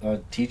 just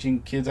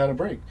teaching kids how to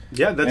break.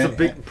 Yeah, that's a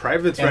big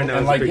privates right now.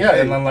 And like,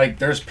 and then like,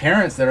 there's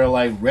parents that are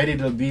like ready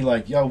to be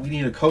like, yo, we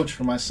need a coach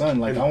for my son.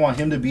 Like, I want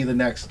him to be the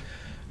next,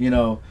 you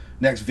know,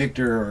 next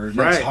Victor or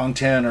next Hong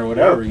Ten or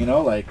whatever, you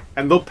know, like.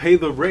 And they'll pay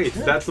the rates.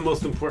 Yeah. That's the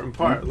most important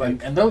part.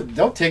 Like, and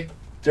they'll take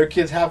their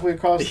kids halfway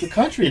across the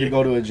country to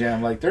go to a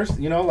jam. Like, there's,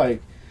 you know,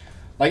 like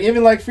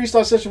even like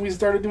freestyle session, we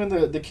started doing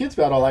the kids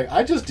battle. Like,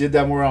 I just did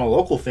that more on a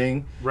local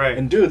thing. Right.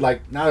 And dude,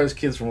 like, now there's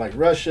kids from like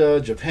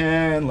Russia,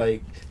 Japan,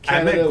 like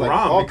Canada. I met like,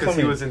 Grom because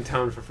he was in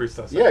town for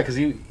freestyle session. Yeah, because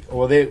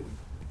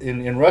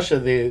in Russia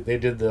they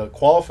did the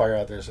qualifier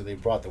out there, so they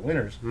brought the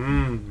winners.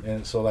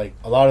 And so like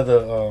a lot of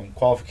the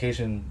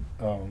qualification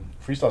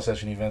freestyle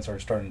session events are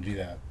starting to do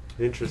that.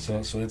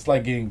 Interesting. So it's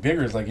like getting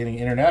bigger. It's like getting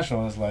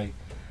international. It's like,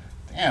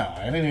 damn,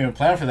 I didn't even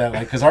plan for that.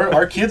 Like, because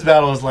our kids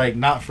battle is like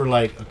not for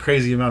like a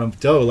crazy amount of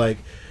dough. Like,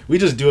 we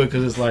just do it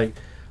because it's like,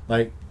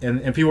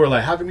 and people are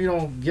like, how come you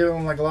don't give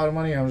them like a lot of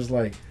money? I was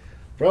like,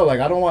 bro, like,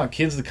 I don't want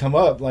kids to come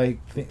up like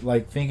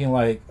thinking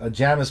like a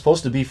jam is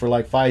supposed to be for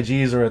like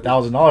 $5,000 or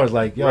 $1,000.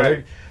 Like, yo,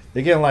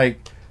 they're getting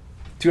like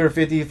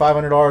 $250,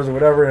 $500 or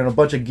whatever, and a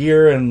bunch of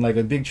gear and like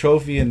a big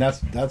trophy, and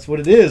that's what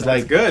it is.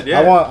 That's like, good.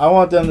 Yeah. I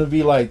want them to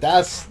be like,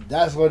 that's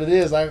what it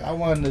is. I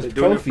want this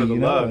trophy, you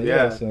know. Love,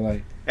 yeah. So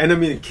like, and I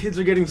mean, kids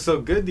are getting so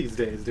good these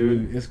days,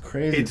 dude. It's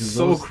crazy. It's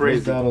so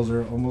crazy. Those battles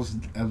are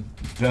almost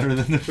better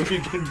than the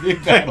freaking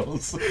big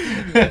battles.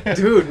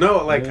 Dude,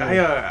 no, like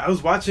I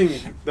was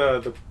watching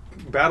the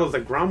battles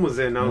that Grom was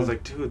in, and I was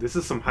like, dude, this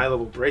is some high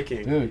level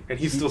breaking, dude, and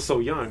he's still so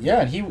young.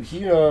 Yeah, and he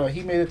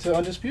made it to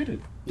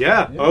Undisputed.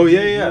 Yeah. He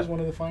was one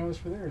of the finalists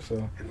for there.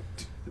 So and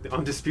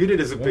Undisputed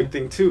is a big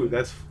thing too.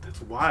 That's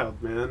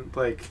wild, man.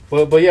 Like,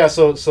 but yeah.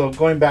 So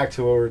going back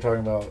to what we were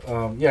talking about,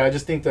 I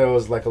just think there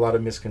was like a lot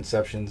of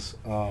misconceptions,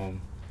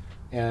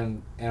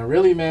 and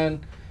really,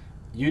 man,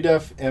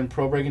 UDEF and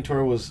Pro Breaking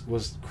Tour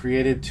was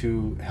created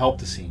to help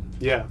the scene.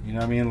 Yeah. You know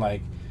what I mean?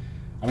 Like,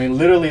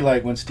 literally,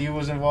 like when Steve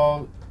was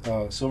involved,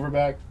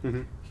 Silverback,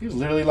 he was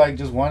literally like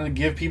just wanted to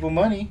give people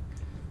money,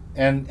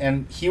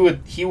 and he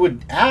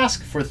would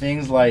ask for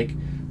things like,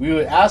 we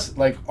would ask,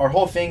 like, our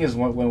whole thing is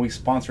when we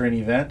sponsor an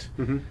event,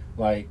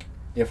 like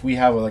if we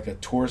have a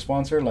tour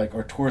sponsor, like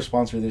our tour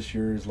sponsor this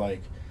year is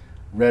like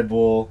Red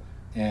Bull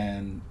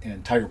and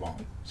Tiger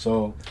Bomb.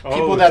 So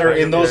people that are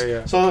in those,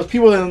 so those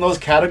people in those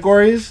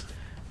categories,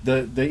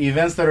 the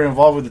events that are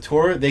involved with the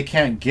tour, they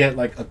can't get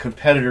like a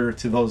competitor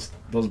to those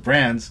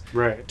brands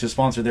to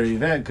sponsor their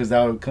event, because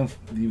that would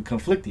be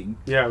conflicting.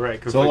 Yeah,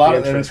 right. So a lot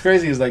of, and what's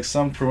crazy is like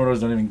some promoters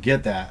don't even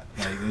get that.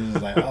 Like, it's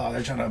just like, oh,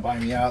 they're trying to buy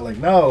me out. Like,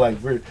 no, like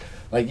we're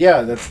like,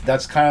 yeah,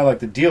 that's kind of like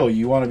the deal.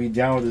 You want to be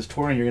down with this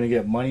tour and you're gonna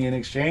get money in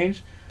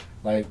exchange.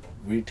 Like,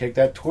 we take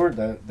that tour,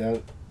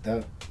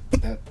 that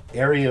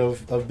area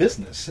of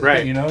business,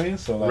 right? You know what I mean?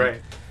 So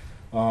like,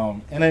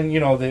 and then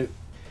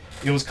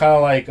it was kind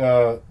of like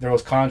there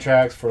was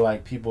contracts for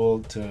like people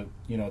to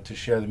to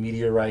share the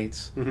media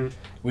rights,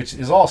 which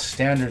is all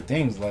standard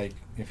things. Like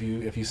if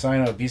you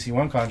sign a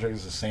BC1 contract,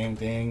 it's the same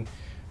thing.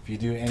 If you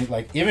do any,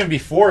 like, even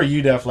before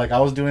UDEF, like I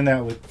was doing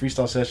that with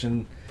Freestyle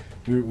Session,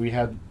 we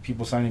had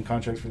people signing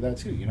contracts for that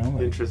too.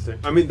 Like, interesting.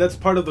 I mean, that's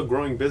part of the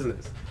growing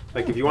business.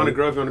 Like, if you want to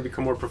grow, if you want to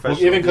become more professional.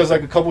 Well, even because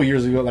like a couple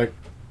years ago, like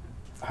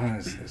I don't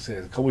know, say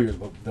a couple years,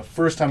 but the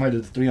first time I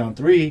did the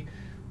 3-on-3,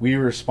 we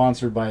were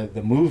sponsored by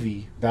the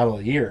movie Battle of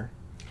the Year.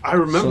 I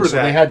remember that.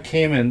 So they had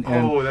came and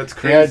that's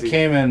crazy. They had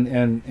came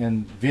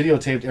and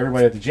videotaped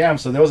everybody at the jam.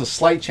 So there was a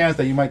slight chance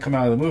that you might come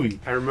out of the movie.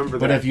 I remember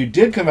that. But if you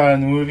did come out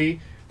in the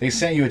movie, they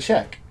sent you a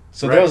check.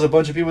 So there was a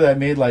bunch of people that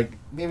made like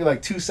maybe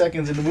like 2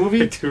 seconds in the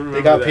movie.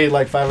 They got paid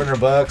like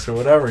 $500 or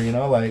whatever,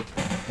 like,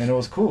 and it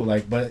was cool.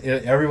 Like, but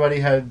everybody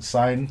had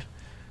signed,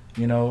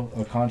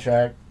 a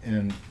contract,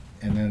 and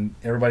then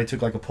everybody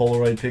took like a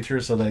Polaroid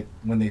picture, so like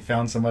when they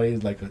found somebody,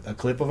 like a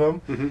clip of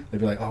him, they'd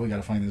be like, oh, we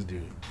gotta find this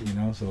dude,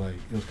 so like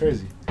it was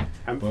crazy.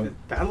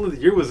 Battle of the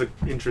Year was an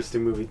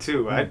interesting movie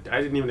too. I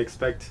didn't even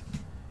expect.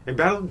 And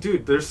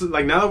there's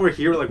like, now that we're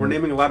here, like we're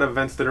naming a lot of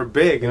events that are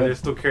big and they're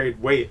still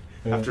carried weight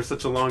after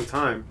such a long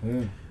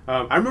time.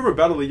 I remember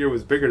Battle of the Year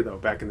was bigger though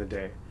back in the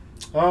day.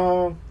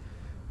 Battle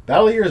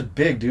of the Year is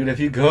big, dude. If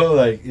you go,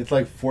 like, it's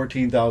like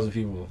 14,000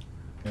 people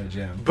at a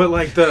jam. But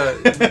like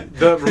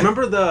the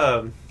remember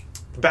the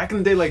back in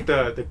the day, like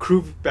the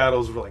crew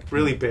battles were like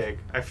really big.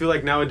 I feel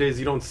like nowadays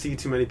you don't see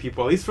too many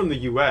people, at least from the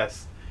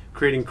U.S.,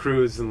 creating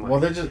crews and like. Well,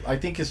 they're just. I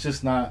think it's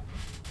just not.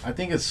 I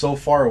think it's so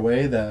far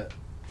away that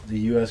the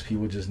U.S.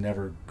 people just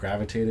never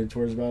gravitated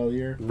towards Battle of the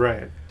Year.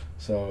 Right.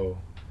 So,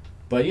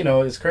 but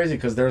it's crazy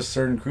because there's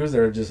certain crews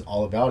that are just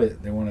all about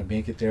it. They want to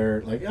make it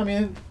there. Like, I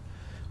mean,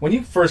 when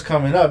you first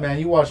coming up, man,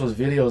 you watch those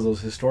videos, those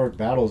historic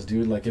battles,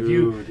 dude. Like, if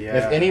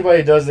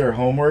anybody does their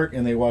homework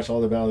and they watch all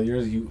the Battle of the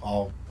Years, you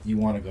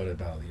want to go to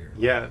Battle of the Year.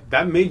 Yeah,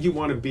 that made you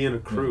want to be in a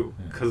crew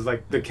because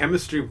like the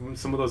chemistry from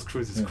some of those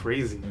crews is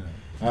crazy.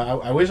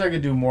 I wish I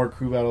could do more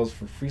crew battles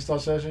for freestyle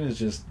session.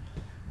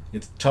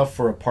 It's tough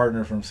for a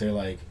partner from say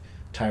like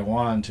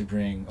Taiwan to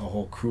bring a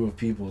whole crew of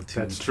people to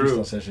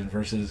freestyle session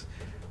versus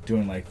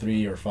doing like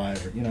 3 or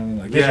 5 or you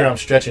know like this year I'm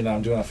stretching.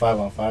 I'm doing a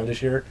 5-on-5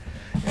 this year,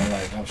 and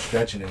like I'm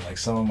stretching it. Like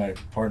some of my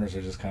partners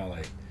are just kind of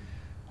like,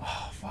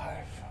 oh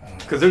 5.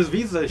 Because there's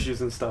visa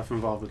issues and stuff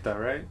involved with that,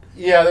 right?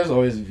 Yeah, there's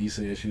always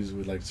visa issues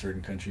with like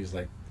certain countries,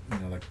 like you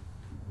know, like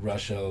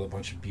Russia. A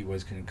bunch of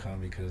b-boys couldn't come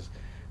because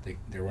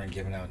they weren't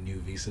giving out new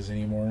visas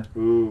anymore.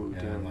 Ooh,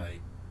 and damn. Like,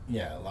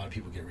 yeah, a lot of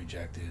people get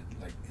rejected,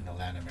 like in the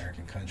Latin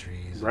American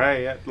countries.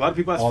 Right. Yeah. A lot of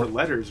people ask for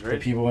letters, right? The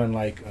people in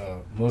like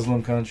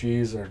Muslim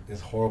countries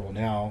is horrible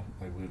now,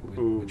 like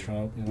with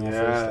Trump. You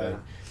know, like,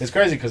 it's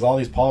crazy because all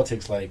these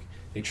politics like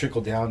they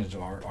trickle down into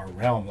our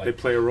realm. Like they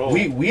play a role.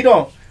 We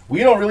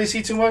don't really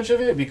see too much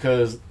of it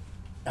because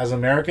as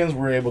Americans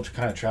we're able to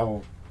kind of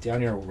travel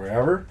down here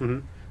wherever. Mm-hmm.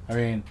 I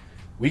mean,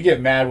 we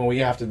get mad when we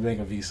have to make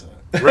a visa.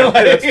 Right, like,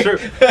 that's true.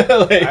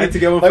 Like, I had to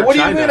get one for what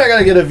China. Do you mean I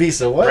gotta get a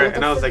visa? What? Right, What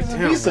and I was like,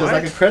 damn, visa? what?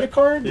 It's like a credit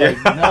card? Yeah.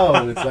 Like,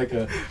 no, it's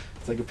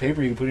like a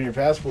paper you can put in your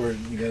passport.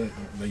 And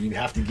you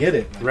have to get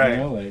it. Like, right. You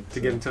know, like, to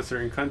get into a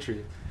certain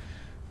country.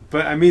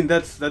 But I mean,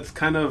 that's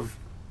kind of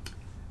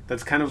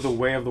the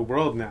way of the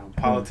world now.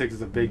 Politics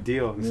is a big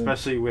deal,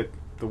 especially with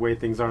the way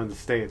things are in the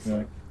States. Yeah.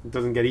 Like, it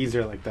doesn't get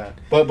easier like that.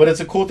 But it's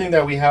a cool thing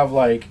that we have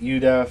like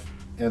UDEF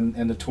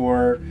and the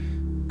tour,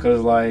 because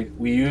like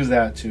we use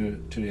that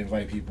to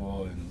invite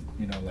people, and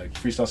you know like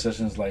freestyle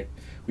sessions, like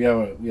we have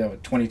a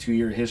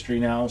 22-year history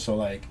now, so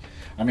like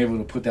I'm able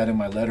to put that in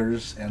my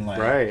letters, and like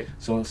right.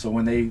 So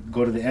when they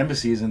go to the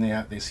embassies and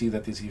they see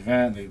that this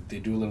event, they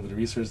do a little bit of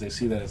research, they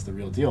see that it's the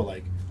real deal,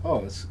 like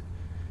oh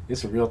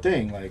it's a real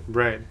thing, like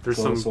right. There's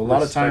so a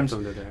lot of times.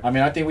 I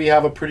mean, I think we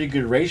have a pretty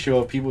good ratio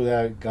of people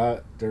that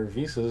got their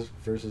visas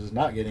versus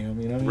not getting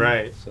them. You know what I mean?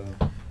 Right. So,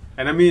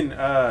 and I mean,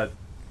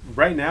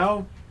 right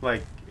now,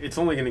 like it's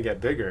only going to get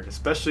bigger,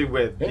 especially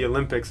with the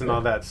Olympics and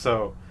all that.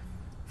 So,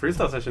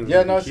 freestyle sessions.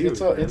 Yeah, no,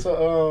 huge,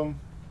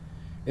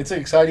 it's an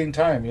exciting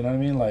time. You know what I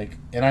mean? Like,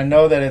 and I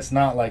know that it's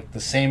not like the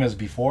same as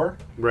before.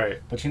 Right.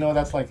 But you know,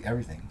 that's like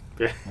everything.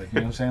 Yeah. Like, you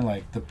know what I'm saying?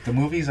 Like, the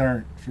movies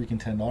aren't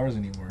freaking $10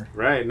 anymore.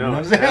 Right, no. You know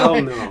what I'm saying? Hell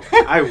like,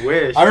 no. I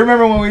wish. I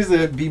remember when we used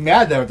to be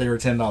mad that they were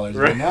 $10.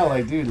 Right. But now,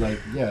 like, dude, like,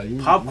 yeah.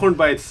 Popcorn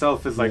by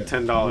itself is like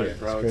 $10,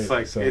 bro. It's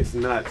like, so, it's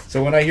nuts.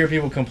 So when I hear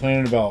people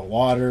complaining about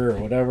water or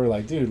whatever,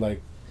 like, dude,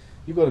 like,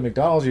 you go to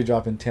McDonald's, you're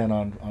dropping 10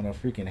 on a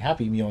freaking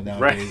Happy Meal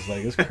nowadays. Right.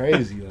 Like, it's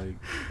crazy. Like,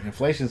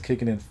 inflation's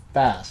kicking in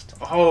fast.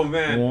 Oh,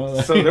 man. You know?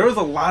 Like, so there was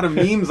a lot of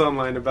memes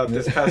online about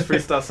this past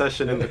freestyle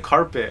session in the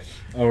carpet.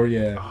 Oh,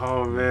 yeah.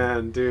 Oh,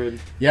 man,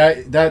 dude.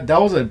 Yeah, that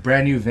was a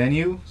brand new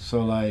venue.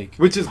 So, like...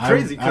 Which is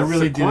crazy, because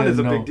Cros1 is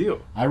a big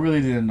deal. I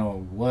really didn't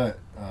know what...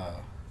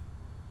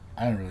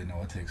 I didn't really know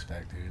what to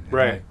expect, dude. And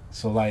right. Like,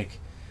 so, like...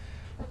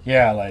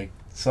 Yeah, like,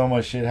 so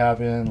much shit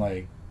happened,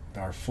 like...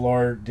 Our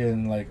floor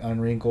didn't like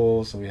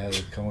unwrinkle, so we had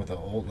to come with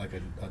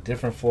a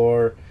different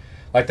floor.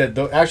 Like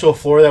the actual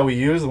floor that we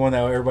used, the one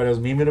that everybody was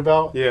memeing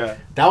about. Yeah.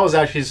 That was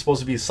actually supposed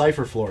to be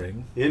cypher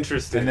flooring.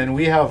 Interesting. And then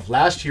we have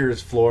last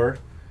year's floor.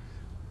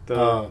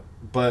 But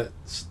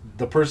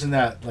the person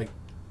that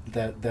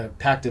that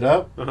packed it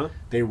up,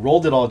 they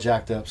rolled it all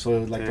jacked up, so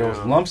like there was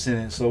lumps in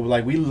it. So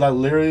like we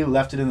literally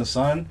left it in the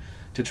sun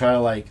to try to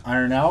like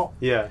iron out.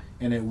 Yeah.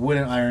 And it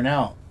wouldn't iron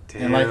out.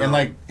 Damn.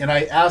 And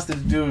I asked the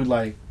dude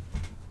like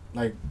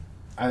I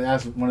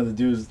asked one of the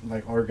dudes,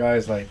 like our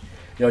guys, like,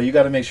 yo, you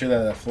got to make sure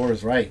that floor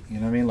is right. You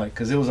know what I mean? Like,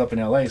 because it was up in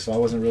LA, so I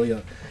wasn't really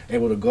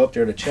able to go up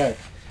there to check.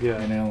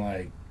 Yeah. And then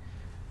like,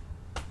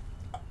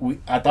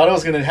 I thought it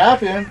was gonna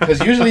happen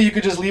because usually you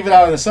could just leave it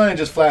out in the sun and it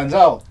just flattens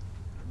out.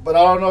 But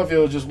I don't know if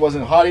it just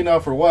wasn't hot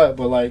enough or what.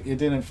 But like, it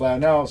didn't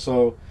flatten out,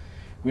 so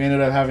we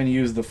ended up having to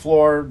use the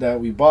floor that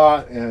we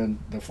bought, and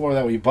the floor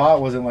that we bought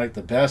wasn't like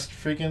the best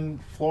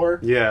freaking floor.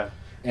 Yeah.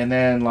 And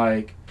then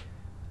like.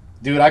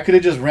 Dude, I could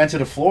have just rented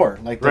a floor.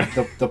 Like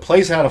the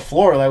place had a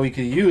floor that we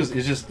could use.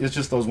 It's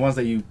just those ones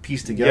that you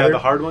piece together. Yeah, the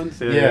hard ones.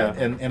 Yeah.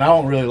 And I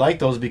don't really like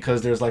those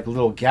because there's like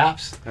little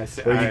gaps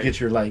where you get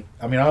your like.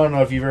 I mean, I don't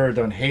know if you've ever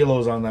done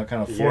halos on that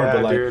kind of floor,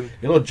 but like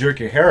it'll jerk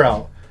your hair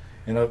out.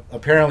 And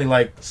apparently,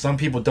 like some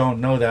people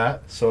don't know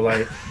that, so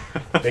like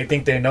they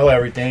think they know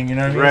everything. You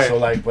know what I mean? Right. So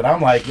like, but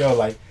I'm like, yo,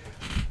 like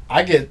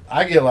I get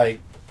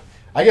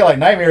like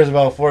nightmares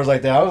about floors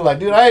like that. I was like,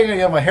 dude, I ain't gonna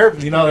get my hair.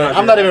 You know,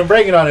 I'm not even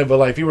breaking on it. But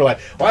like, people were like,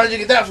 "Why did you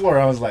get that floor?"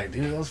 I was like,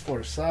 "Dude, those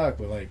floors suck."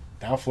 But like,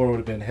 that floor would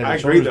have been head and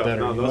shoulders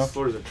better. No, those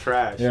floors are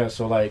trash. Yeah,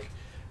 so like,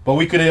 but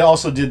we could have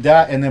also did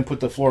that and then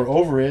put the floor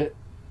over it,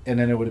 and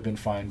then it would have been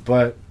fine.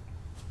 But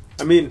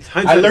I mean,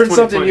 I learned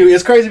something new.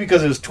 It's crazy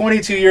because it was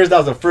 22 years. That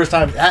was the first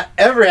time that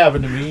ever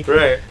happened to me.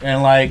 Right.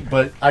 And like,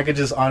 but I could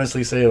just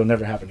honestly say it'll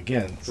never happen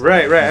again. So,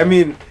 right. I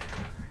mean.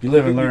 You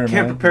live and learn. You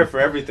can't prepare for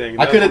everything.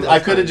 I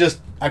could have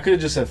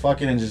just said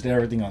fuck it and just did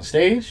everything on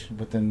stage,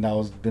 but then that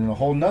was been a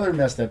whole nother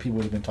mess that people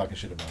would have been talking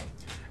shit about.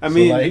 I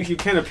mean, like, you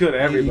can't appeal to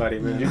everybody,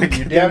 man. You're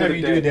damned if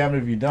you do, damned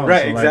if you don't.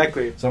 Right, so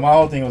exactly. So my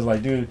whole thing was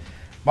like, dude,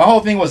 My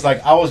whole thing was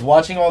like I was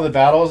watching all the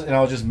battles and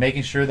I was just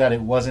making sure that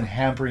it wasn't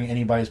hampering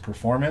anybody's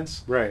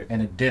performance. Right.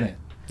 And it didn't.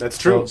 That's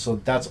true. So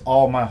that's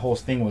all my whole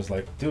thing was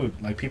like,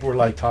 dude, like people were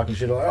like talking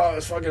shit like, oh,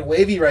 it's fucking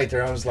wavy right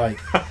there. I was like,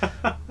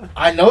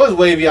 I know it's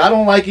wavy. I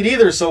don't like it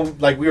either. So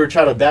like we were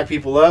trying to back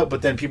people up,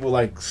 but then people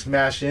like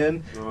smash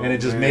in and it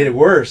just made it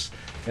worse.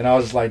 And I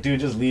was like, dude,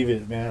 just leave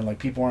it, man. Like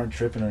people aren't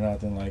tripping or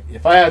nothing. Like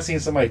if I had seen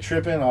somebody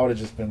tripping, I would have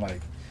just been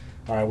like,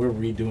 all right, we're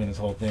redoing this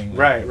whole thing.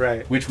 Like,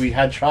 right. Which we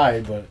had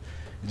tried, but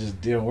it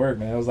just didn't work,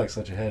 man. It was like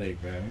such a headache,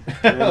 man.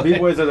 Man,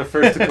 B-boys are the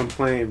first to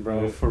complain,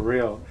 bro. For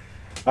real.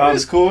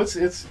 It's cool. It's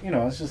you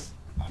know, it's just.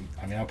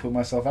 I mean, I put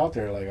myself out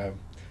there. Like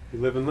you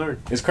live and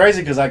learn. It's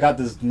crazy because I got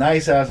this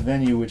nice ass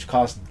venue, which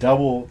costs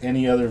double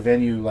any other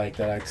venue like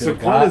that I could. So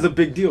Quan is a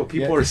big deal.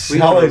 People are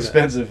sleeping. It's hella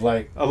expensive. That.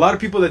 Like a lot of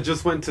people that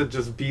just went to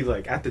just be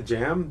like at the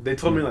jam, they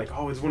told me like,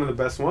 oh, it's one of the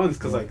best ones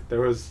because like there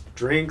was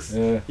drinks,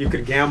 you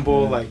could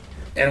gamble, like.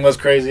 And what's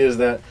crazy is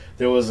that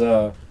there was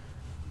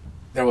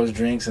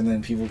drinks, and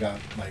then people got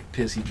like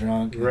pissy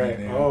drunk. Right.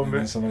 And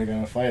then somebody got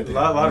in a fight. A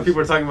lot of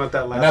people are talking about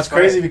that last. And that's fight.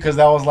 crazy because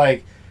that was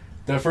like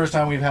the first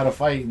time we've had a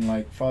fight in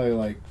like probably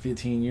like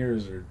 15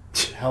 years or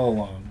hella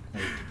long.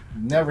 Like,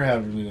 never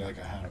had really like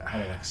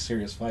a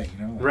serious fight,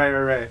 you know. Like,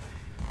 right.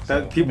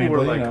 That so, people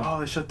were like, you know, oh,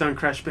 they shut down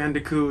Crash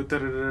Bandicoot. Da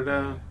da da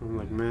da. I'm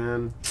like,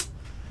 man,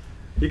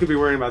 you could be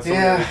worrying about so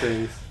many other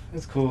things.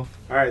 It's cool.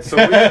 All right, so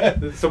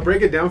so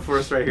break it down for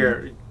us right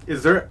here.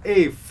 Is there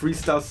a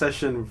freestyle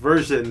session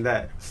version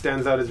that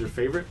stands out as your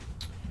favorite?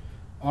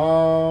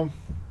 5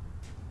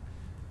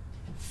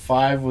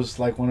 was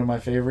like one of my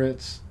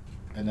favorites,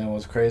 and then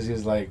what's crazy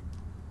is like,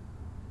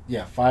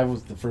 5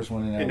 was the first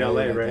one in LA,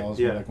 like, right? That was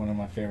like one of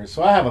my favorites.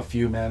 So I have a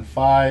few, man.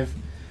 5,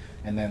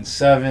 and then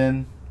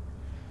 7.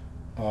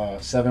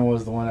 7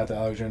 was the one at the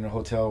Alexander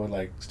Hotel with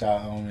like Style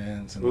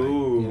Elements and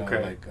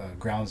like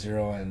Ground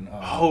Zero and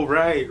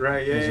right,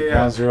 yeah.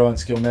 Ground Zero and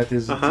Skill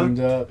Methods teamed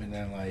up, and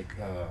then like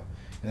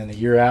and then the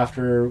year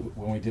after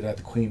when we did at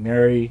the Queen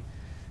Mary,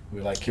 we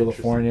were like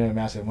California and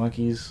Massive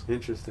Monkeys.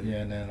 Interesting.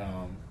 Yeah,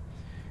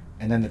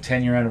 and then the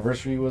 10-year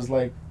anniversary was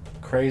like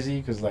crazy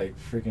because like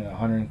freaking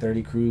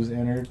 130 crews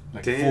entered,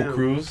 like full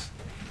crews.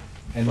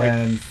 And like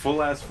then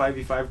full ass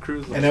 5v5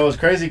 crews. And it was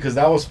crazy because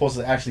that was supposed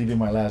to actually be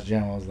my last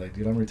jam. I was like,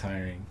 dude, I'm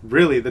retiring.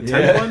 Really, the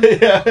 10th one?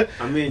 Yeah.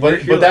 I mean,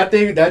 but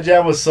that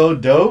jam was so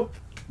dope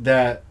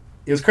that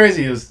it was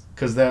crazy. It was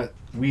because that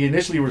we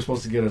initially were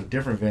supposed to get a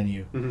different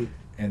venue,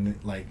 and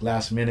like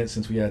last minute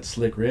since we had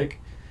Slick Rick,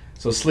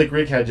 so Slick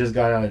Rick had just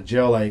got out of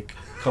jail like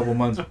a couple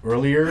months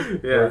earlier,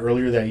 or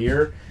earlier that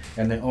year,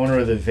 and the owner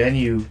of the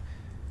venue,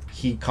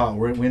 he caught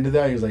wind of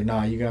that. He was like,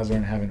 nah, you guys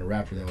aren't having a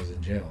rapper that was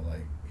in jail. Like.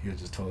 He was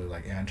just totally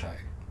like anti.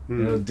 You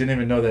know, didn't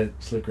even know that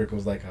Slick Rick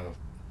was like a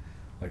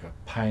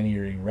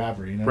pioneering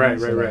rapper. You know,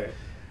 right.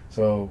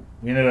 So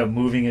we ended up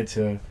moving it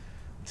to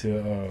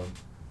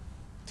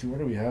where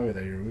do we have it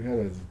that year? We had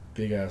a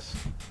big ass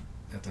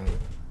at the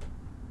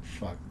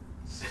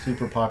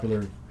super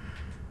popular.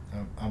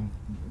 I'm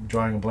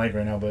drawing a blank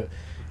right now, but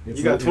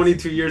you got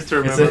 22 years to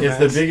remember.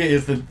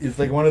 It's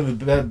like one of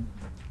the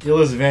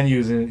illest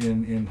venues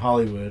in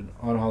Hollywood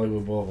on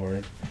Hollywood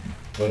Boulevard,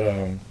 but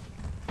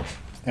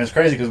and it's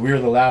crazy because we were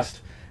the last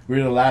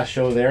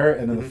show there,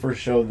 and then the first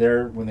show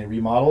there when they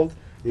remodeled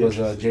was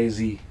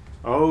Jay-Z.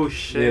 Oh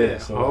shit! Yeah,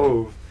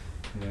 so,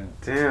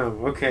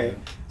 damn. Okay.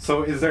 Yeah.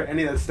 So, is there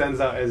any that stands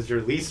out as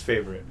your least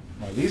favorite?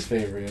 My least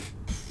favorite.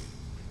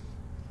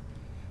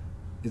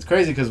 It's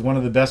crazy because one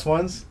of the best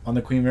ones on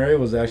the Queen Mary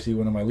was actually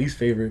one of my least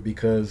favorite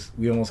because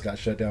we almost got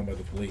shut down by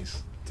the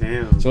police.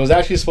 Damn. So it was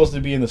actually supposed to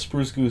be in the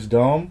Spruce Goose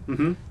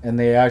Dome, and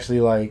they actually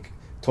like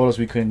told us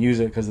we couldn't use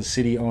it because the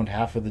city owned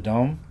half of the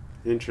dome.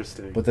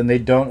 Interesting. But then they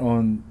don't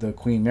own the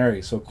Queen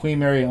Mary. So Queen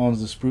Mary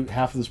owns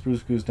half of the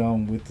Spruce Goose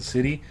Dome with the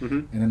city,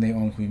 and then they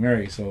own Queen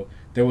Mary. So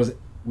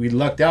we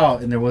lucked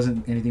out, and there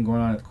wasn't anything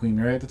going on at the Queen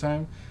Mary at the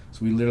time.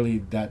 So we literally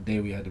that day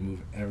we had to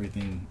move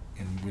everything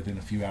within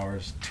a few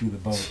hours to the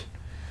boat.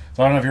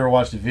 So I don't know if you ever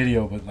watched the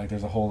video, but like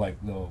there's a whole like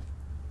little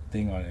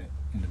thing on it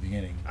in the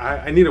beginning.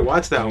 I need to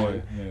watch that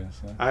one. Yeah.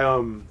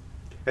 So.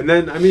 And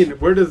then I mean,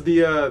 where does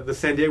the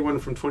San Diego one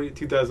from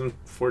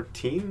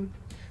 2014?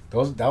 That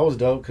was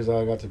dope because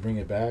I got to bring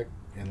it back,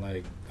 and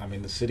like I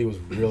mean the city was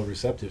real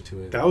receptive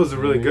to it. That was a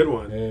really good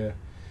one. Yeah,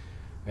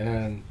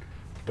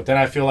 but then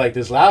I feel like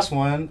this last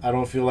one, I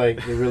don't feel like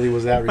it really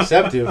was that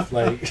receptive.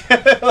 Like, because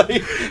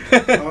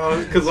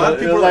a lot of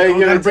people are like, "Oh,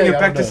 gotta bring it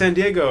back to San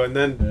Diego," and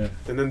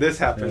then this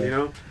happened, you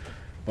know.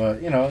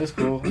 But you know, it's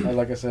cool.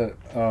 Like I said,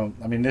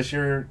 I mean this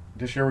year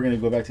we're gonna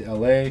go back to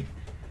LA.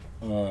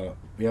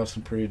 We have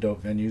some pretty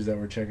dope venues that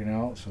we're checking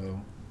out, so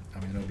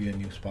I mean it'll be a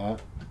new spot,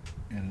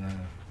 and.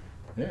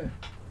 Yeah.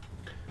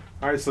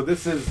 All right, so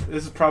this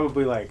is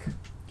probably like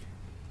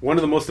one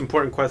of the most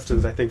important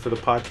questions I think for the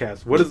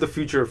podcast. What does the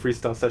future of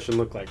Freestyle Session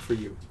look like for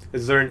you?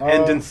 Is there an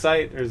end in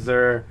sight, or is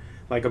there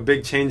like a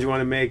big change you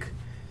want to make?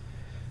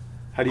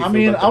 How do you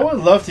feel about that? I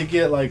would love to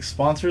get like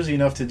sponsors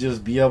enough to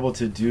just be able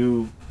to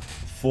do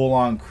full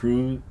on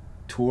crew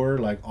tour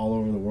like all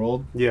over the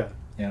world. Yeah.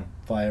 And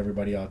fly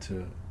everybody out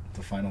to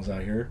the finals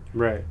out here,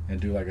 right, and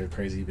do like a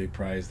crazy big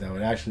prize that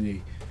would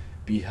actually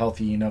be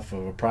healthy enough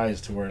of a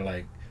prize to where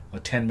like a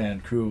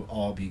 10-man crew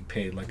all be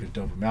paid like a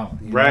dope amount.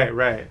 Right,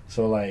 right.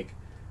 So like,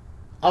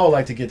 I would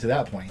like to get to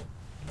that point.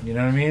 You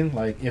know what I mean?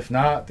 Like, if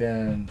not,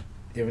 then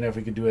even if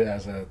we could do it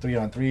as a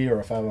 3-on-3 or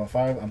a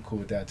 5-on-5, I'm cool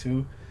with that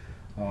too.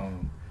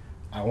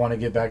 I want to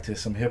get back to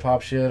some hip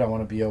hop shit. I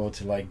want to be able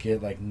to like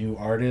get like new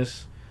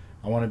artists.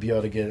 I want to be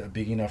able to get a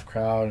big enough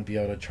crowd and be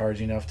able to charge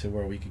enough to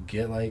where we could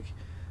get like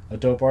a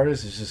dope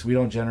artist. It's just we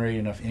don't generate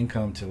enough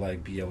income to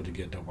like be able to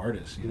get dope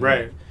artists. You know?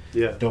 Right.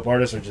 Yeah. Dope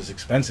artists are just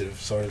expensive.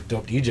 So are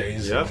dope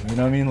DJs. Yep. You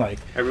know what I mean? Like,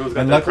 everyone's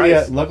got and their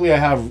price. luckily I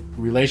have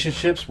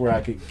relationships where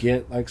I could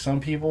get like some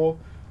people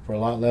for a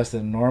lot less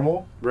than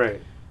normal. Right.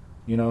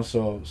 You know,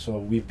 so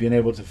we've been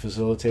able to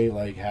facilitate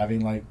like having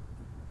like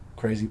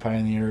crazy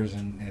pioneers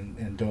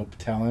and dope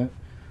talent.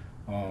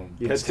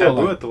 You had still,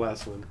 Taboo like, at the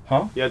last one.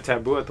 Huh? You had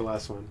Taboo at the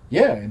last one.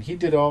 Yeah, and he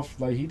did it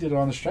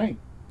on the strength.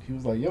 He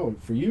was like, "Yo,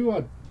 for you,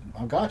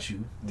 I got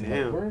you."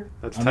 Damn, like,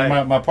 that's I tight.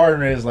 mean, my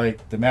partner is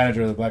like the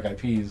manager of the Black Eyed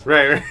Peas.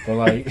 Right. But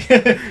like,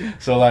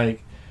 so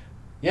like,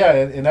 yeah,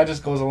 and that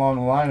just goes along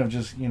the line of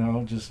just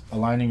just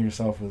aligning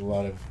yourself with a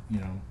lot of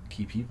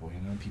key people.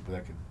 People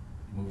that could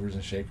movers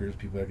and shakers,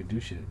 people that could do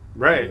shit.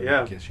 Right.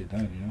 Yeah. Get shit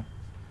done.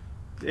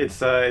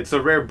 It's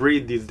a rare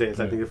breed these days.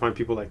 I think to find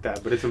people like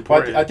that, but it's Well,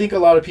 important. I think a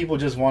lot of people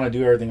just want to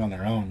do everything on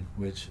their own,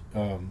 which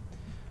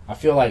I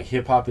feel like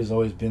hip hop has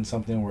always been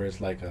something where it's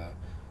like a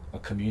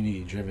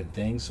community driven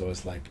thing. So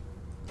it's like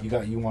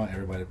you want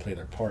everybody to play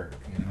their part,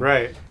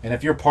 Right. And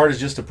if your part is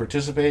just to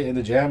participate in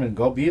the jam and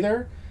go be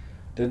there,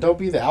 then don't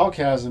be the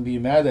outcast and be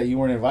mad that you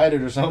weren't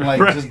invited or something. Like,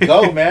 right. Just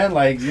go, man.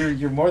 Like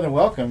you're more than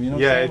welcome.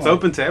 Yeah, it's like,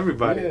 open to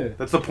everybody. Yeah.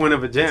 That's the point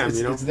of a jam.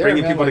 It's there,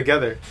 bringing man. people like,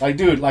 together. Like,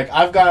 dude, like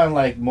I've gotten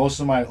like most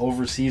of my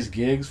overseas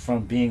gigs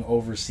from being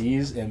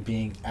overseas and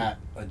being at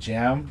a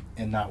jam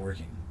and not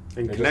working.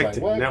 And they're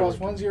connecting. Just like, what?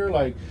 Cros1's here?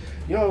 Like,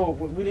 yo,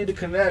 we need to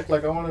connect.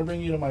 Like, I want to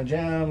bring you to my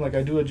jam. Like,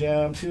 I do a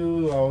jam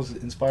too. I was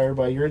inspired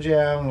by your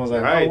jam, and I was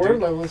like, right, oh, word,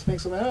 like, let's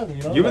make something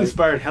happen. You've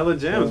inspired hella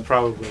jams,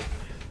 probably.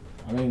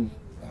 I mean,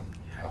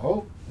 I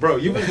hope. Bro,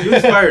 you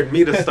inspired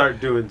me to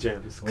start doing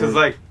jams. Because,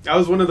 like, I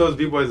was one of those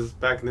B-boys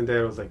back in the day.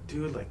 I was like,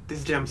 dude, like,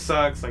 this jam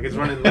sucks. Like, it's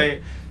running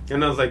late.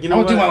 And I was like, you know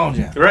what? I'll do my own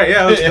jam. Right,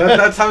 yeah.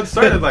 That's how it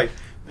started. Like,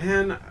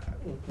 man,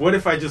 what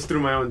if I just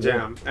threw my own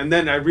jam? And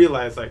then I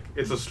realized, like,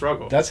 it's a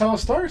struggle. That's how it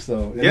starts,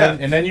 though.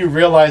 And then you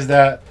realize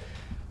that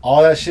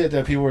all that shit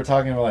that people were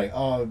talking about, like,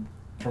 oh,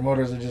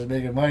 promoters are just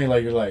making money.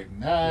 Like, you're like,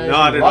 nah,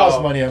 not I at lost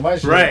all. money on my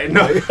shit. Right,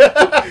 no.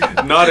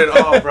 Not at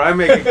all, bro. I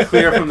make it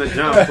clear from the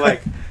jump.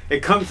 Like,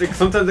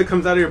 sometimes it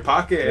comes out of your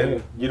pocket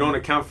and you don't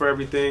account for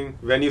everything.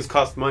 Venues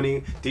cost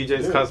money,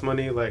 DJs cost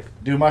money. Like,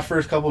 dude, my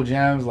first couple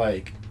jams,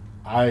 like,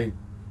 I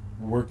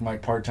worked my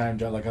part-time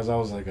job, like, as I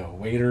was like a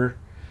waiter.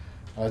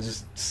 I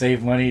just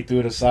saved money, threw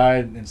it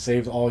aside, and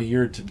saved all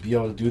year to be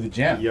able to do the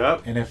jam.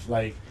 Yup. And if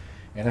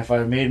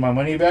I made my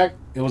money back,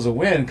 it was a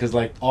win because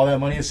like all that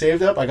money is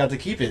saved up, I got to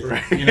keep it.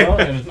 Right.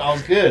 And I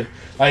was good.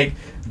 Like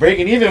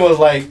breaking even was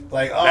like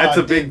oh, that's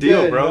a big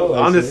deal, good, bro.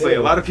 Like, honestly,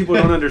 a lot of people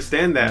don't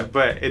understand that,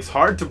 but it's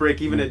hard to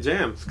break even at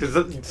jams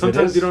because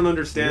sometimes you don't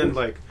understand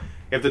like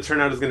if the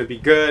turnout is going to be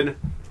good,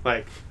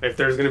 like if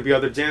there's going to be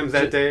other jams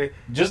that day.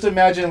 Just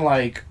imagine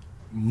like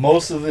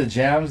most of the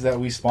jams that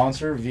we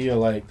sponsor via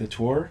like the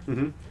tour,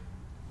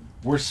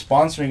 we're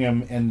sponsoring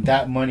them, and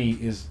that money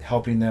is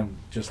helping them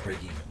just break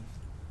even.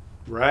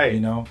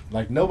 Right.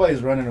 Like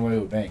nobody's running away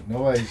with bank.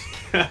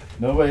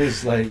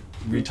 Nobody's like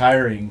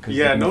retiring. Cause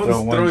no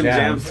one's throwing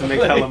jams to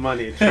make hella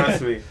money.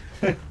 Trust me.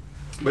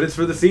 But it's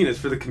for the scene. It's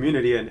for the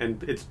community,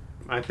 and it's.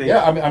 I think.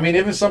 Yeah, I mean,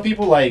 even some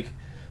people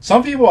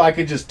I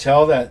could just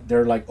tell that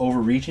they're like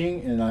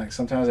overreaching, and like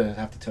sometimes I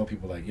have to tell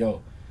people like,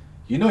 yo,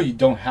 you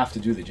don't have to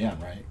do the jam,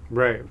 right?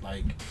 Right.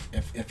 Like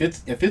if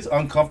it's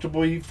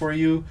uncomfortable for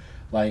you,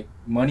 like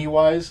money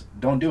wise,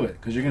 don't do it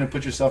because you're gonna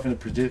put yourself in a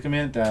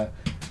predicament that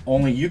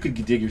only you could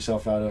dig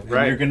yourself out of. And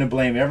right. You're gonna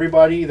blame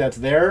everybody that's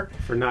there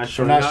for not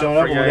showing up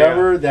or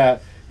whatever.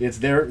 That it's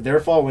their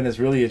fault when it's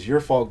your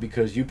fault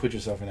because you put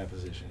yourself in that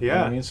position. Yeah. You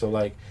know what I mean? So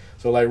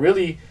like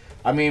really,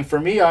 I mean, for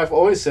me, I've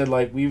always said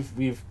like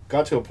we've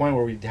got to a point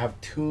where we have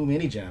too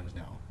many jams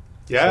now.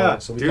 Yeah,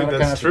 so we kind of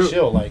have to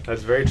chill. Like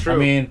that's very true. I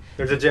mean,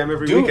 there's a jam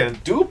every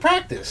weekend. Do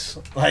practice,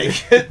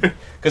 like,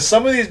 because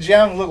some of these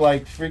jams look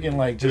like freaking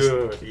like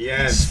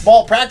just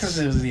small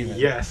practices even.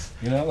 Yes,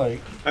 like.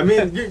 I mean,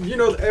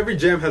 every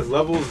jam has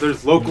levels.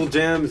 There's local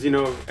jams,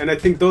 and I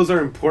think those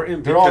are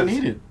important. They're all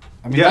needed.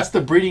 I mean, that's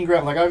the breeding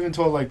ground. Like I've been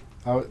told, like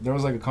there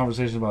was like a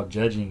conversation about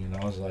judging, and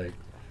I was like,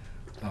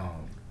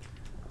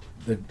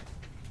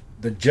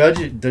 the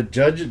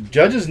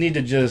judges need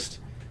to just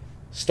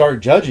start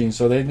judging,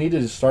 so they need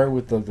to start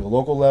with the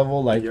local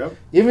level. Like,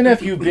 even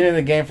if you've been in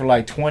the game for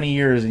like 20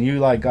 years and you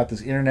like got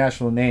this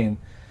international name,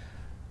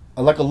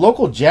 like a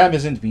local jam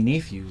isn't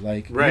beneath you.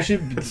 Like, you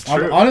should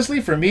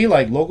honestly, for me,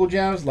 like local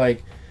jams, like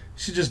you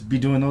should just be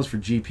doing those for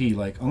GP.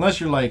 Like,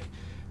 unless you're like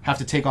have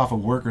to take off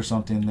of work or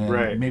something,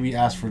 then maybe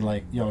ask for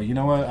like, yo, you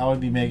know what? I would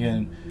be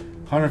making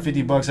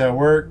 $150 at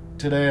work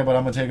today, but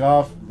I'm gonna take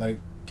off. Like,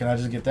 can I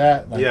just get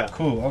that? Like, yeah.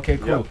 Cool. Okay,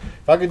 cool. Yep.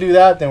 If I could do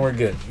that, then we're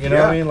good. You know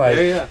what I mean? Like,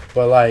 yeah.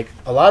 But like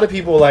a lot of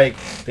people, like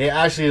they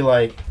actually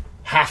like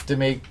have to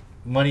make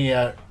money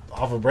off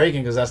of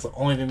breaking because that's the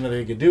only thing that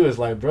they could do. Is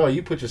like, bro,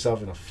 you put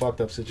yourself in a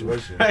fucked up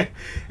situation. Right.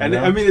 And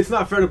I mean, it's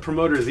not fair to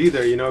promoters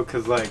either, you know,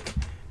 because like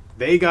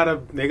they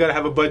gotta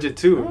have a budget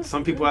too.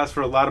 Some people ask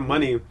for a lot of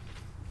money.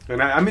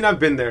 And I mean, I've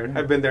been there,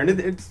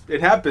 and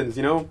it happens,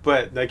 you know.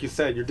 But like you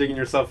said, you're digging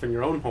yourself in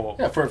your own hole.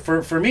 Yeah,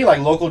 for me, like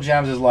local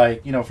jams is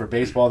like, you know, for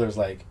baseball, there's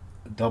like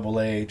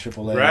AA,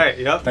 AAA. Right.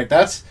 Yep. Like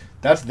that's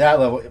that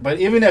level. But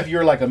even if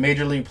you're like a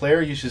major league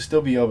player, you should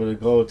still be able to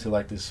go to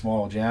like these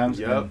small jams.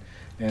 Yep.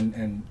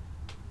 And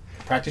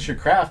practice your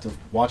craft of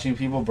watching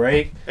people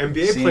break.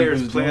 NBA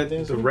players play at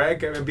the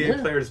rec.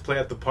 NBA players play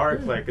at the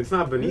park. Like it's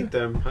not beneath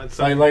them.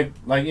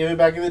 Like even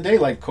back in the day,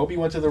 like Kobe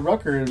went to the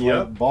Rucker and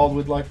like, balled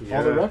with like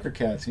all the Rucker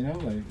cats. You know,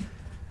 like.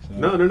 So.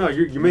 No.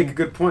 You make a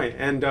good point,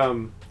 and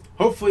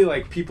hopefully,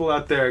 like people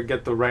out there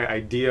get the right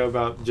idea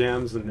about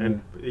jams,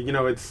 and you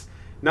know, it's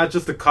not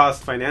just the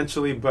cost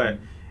financially, but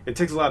it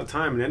takes a lot of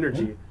time and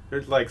energy.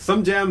 There's like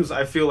some jams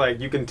I feel like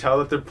you can tell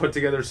that they're put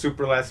together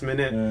super last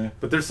minute,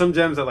 but there's some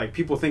jams that like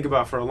people think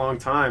about for a long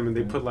time and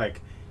they put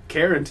like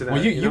care into that.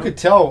 Well, you could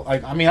tell,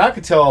 like, I mean, I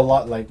could tell a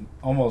lot, like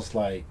almost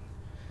like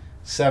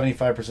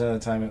 75% of the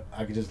time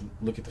I could just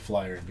look at the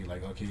flyer and be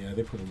like, okay, yeah,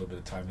 they put a little bit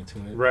of time into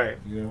it. Right.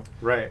 You know?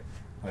 Right.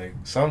 Like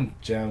some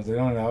jams, they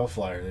don't even have a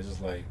flyer. They're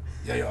just like,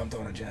 yo, I'm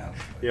throwing a jam. Like,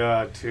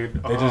 yeah,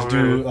 dude. They just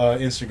do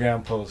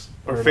Instagram posts.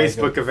 Or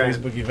Facebook event.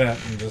 Facebook event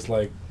and just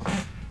like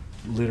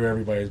litter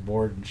everybody's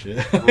board and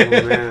shit. Oh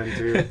man,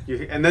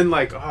 dude. And then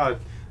like,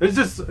 there's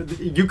just,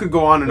 you could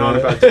go on and on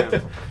about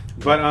jams.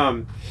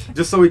 But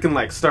just so we can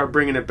like start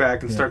bringing it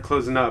back and start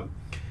closing up.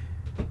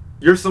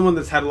 You're someone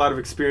that's had a lot of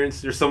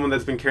experience. You're someone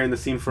that's been carrying the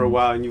scene for a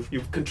while, and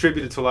you've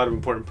contributed to a lot of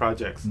important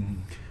projects.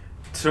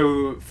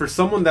 So for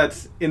someone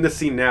that's in the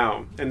scene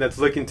now and that's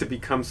looking to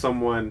become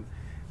someone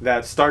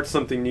that starts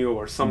something new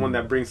or someone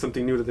that brings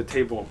something new to the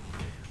table,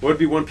 what would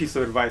be one piece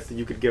of advice that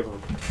you could give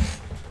them?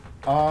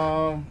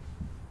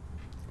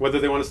 Whether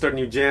they want to start a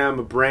new jam,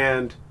 a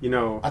brand, you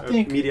know, a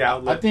media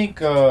outlet.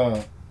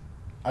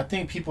 I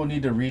think people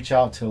need to reach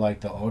out to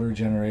like the older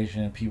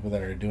generation and people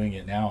that are doing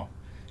it now,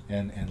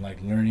 and like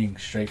learning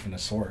straight from the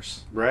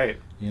source. Right.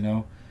 You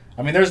know,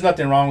 I mean, there's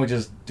nothing wrong with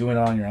just doing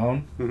it on your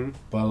own,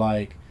 but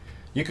like,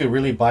 you could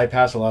really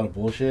bypass a lot of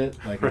bullshit.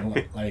 Like,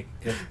 like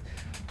if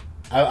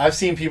I've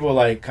seen people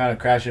like kind of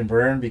crash and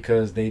burn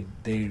because they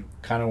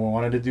kind of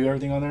wanted to do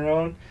everything on their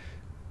own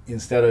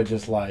instead of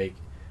just like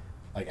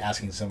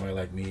asking somebody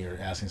like me or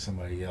asking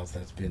somebody else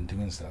that's been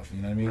doing stuff,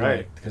 you know what I mean?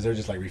 Right. Because they're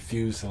just like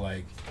refuse to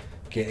like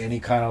get any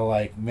kind of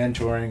like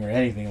mentoring or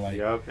anything like.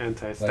 Yep,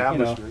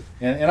 anti-establishment. Like,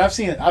 you know,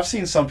 and I've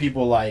seen some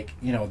people like,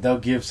 you know, they'll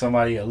give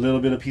somebody a little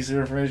bit of piece of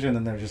information and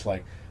then they're just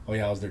like, oh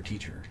yeah, I was their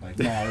teacher. Like,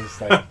 no, it's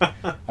like, I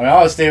mean, I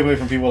always stay away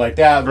from people like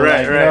that. But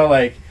like, you know,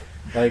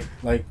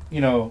 like,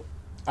 you know,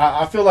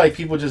 I feel like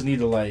people just need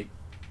to like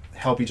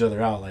help each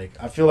other out. Like,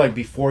 I feel like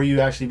before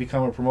you actually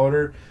become a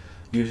promoter,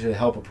 you should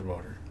help a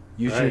promoter.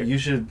 You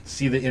should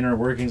see the inner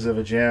workings of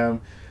a jam,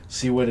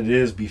 see what it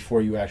is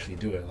before you actually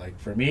do it. Like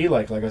for me,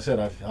 like I said,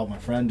 I've helped my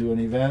friend do an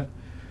event,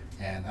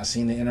 and I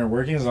seen the inner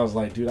workings. And I was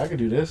like, dude, I could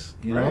do this.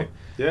 You know?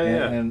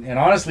 Yeah, and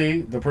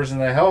honestly, the person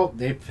that I helped,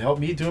 they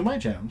helped me doing my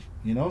jams.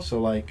 You know,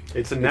 so like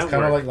it's a network.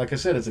 Kind of like I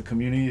said, it's a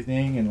community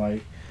thing, and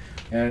like.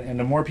 And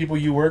the more people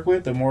you work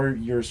with, the more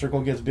your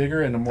circle gets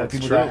bigger, and the more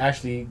people that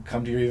actually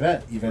come to your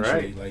event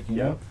eventually. Right. Like you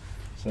know.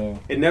 So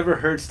it never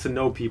hurts to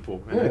know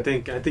people, and I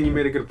think you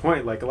made a good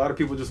point. Like a lot of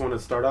people just want to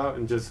start out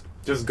and just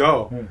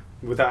go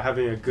without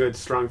having a good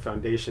strong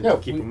foundation to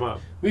keep them up.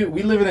 We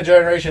live in a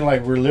generation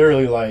like we're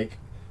literally like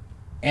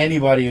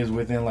anybody is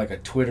within like a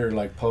Twitter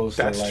like post.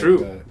 That's or, like,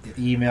 true.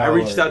 Email. I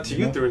reached out to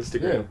you through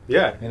Instagram.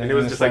 Yeah. And it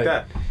was just like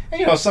that. And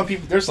you know, some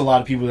people. There's a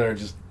lot of people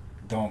that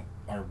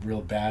are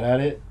real bad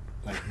at it.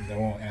 Like they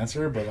won't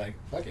answer, but like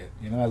fuck it,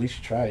 you know. At least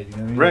you tried. You know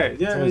what I mean? Right?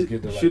 Like, yeah. It's always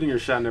good to, like, shooting your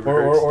shot never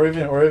hurts.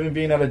 Or even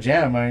being at a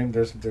jam. I mean,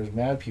 there's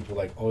mad people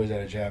like always at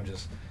a jam,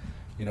 just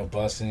you know,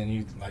 busting and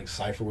you like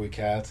cipher with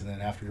cats, and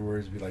then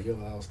afterwards be like, yo,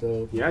 that was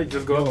dope. Yeah, you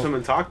just go up to them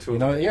and talk to them. You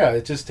know, yeah.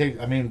 It just takes.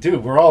 I mean,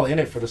 dude, we're all in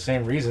it for the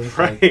same reasons.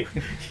 Right.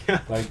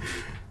 Like, like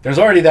there's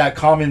already that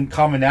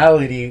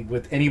commonality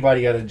with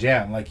anybody at a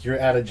jam. Like you're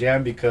at a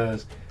jam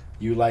because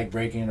you like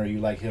breaking or you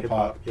like hip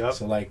hop. Yep.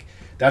 So like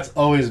that's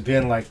always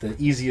been like the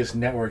easiest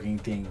networking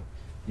thing.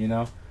 You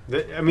know,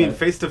 I mean,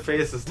 face to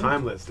face is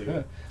timeless,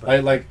 dude.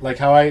 Yeah. Like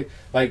how I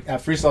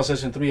at Freestyle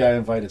Session 3, I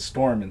invited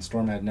Storm, and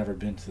Storm had never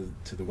been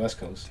to the West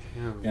Coast,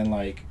 and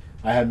like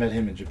I had met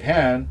him in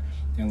Japan,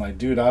 and like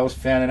dude, I was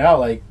fanning out.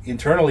 Like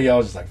internally, I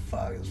was just like,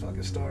 fuck, it's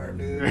fucking Storm,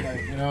 dude.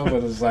 Like, you know,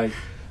 but it's like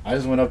I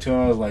just went up to him,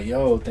 I was like,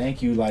 yo,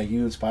 thank you, like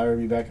you inspired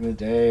me back in the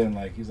day, and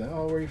like he's like,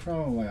 oh, where are you from?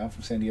 I'm like, I'm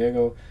from San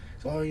Diego.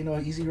 Oh, you know,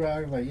 Easy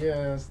Rock. I'm like,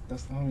 yeah,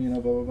 that's the homie, you know,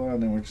 blah, blah, blah.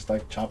 And then we're just,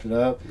 like, chopped it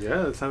up.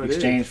 Yeah, that's how it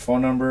Exchanged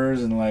phone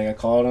numbers, and, like, I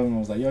called him, and I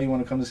was like, yo, you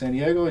want to come to San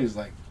Diego? He's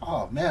like,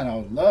 oh, man, I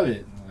would love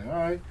it. And I'm like,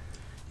 all right.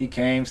 He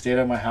came, stayed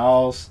at my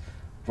house,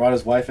 brought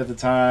his wife at the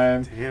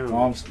time. Damn.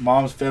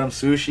 Mom's fed him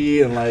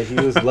sushi, and like he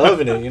was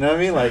loving it. You know what I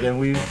mean? Like, and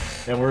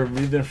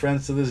we've been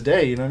friends to this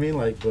day. You know what I mean?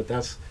 Like, but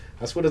that's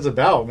what it's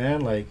about,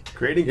 man. Like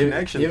creating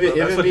connections.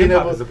 That's what hip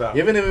hop is about.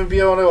 Even if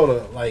being able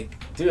to, like,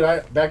 dude,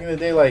 back in the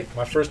day, like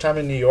my first time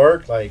in New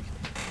York, like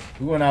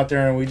we went out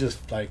there and we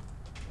just like.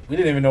 We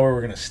didn't even know where we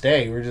were going to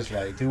stay. We were just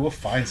like, dude, we'll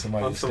find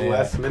somebody on to some stay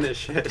last at. minute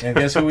shit. And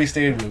guess who we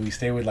stayed with? We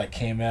stayed with, like,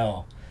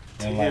 KML.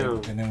 And, Damn.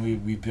 like, and then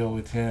we built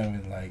with him.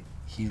 And, like,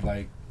 he,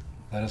 like,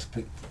 let us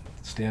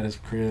stay at his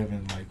crib.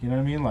 And, like, you know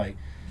what I mean? Like,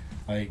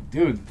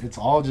 dude, it's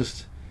all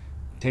just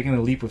taking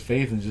a leap of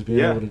faith and just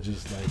being able to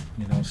just, like,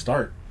 you know,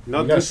 start. You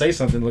got to say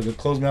something. Look,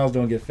 closed mouths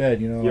don't get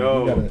fed, you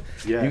know? Like,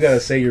 you got to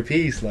say your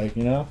piece, like,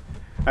 you know?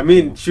 I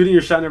mean, shooting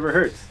your shot never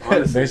hurts,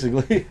 honestly.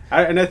 Basically.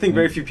 And I think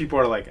very few people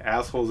are, like,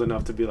 assholes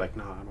enough to be like,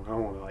 no, I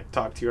don't want to, like,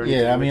 talk to you or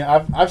anything. Yeah, I mean,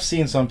 I've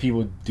seen some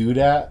people do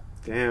that.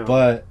 Damn.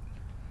 But,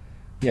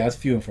 yeah, it's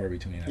few and far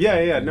between.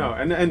 No.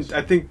 And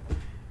I think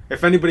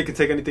if anybody can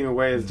take anything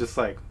away, it's just,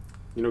 like,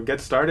 you know,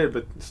 get started,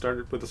 but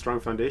start with a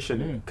strong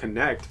foundation and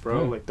connect,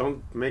 bro. Like,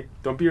 don't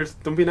be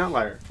an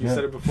outlier. You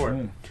said it before.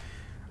 All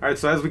right,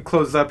 so as we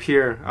close up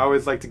here, I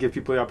always like to give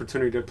people the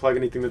opportunity to plug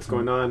anything that's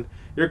going on.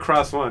 You're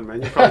Cros1,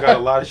 man. You probably got a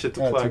lot of shit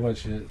to plug. Too much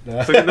shit.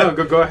 So no,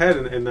 go ahead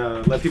and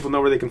let people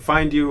know where they can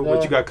find you,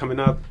 what you got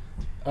coming up.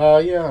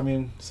 Yeah, I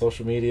mean,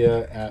 social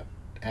media at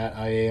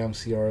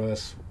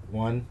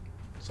IAMCROS1.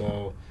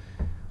 So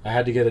I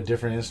had to get a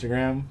different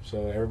Instagram.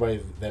 So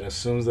everybody that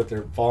assumes that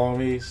they're following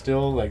me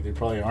still, like they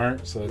probably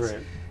aren't. So it's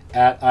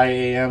at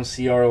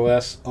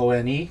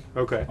IAMCROSONE.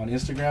 Okay. On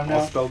Instagram now.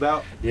 All spelled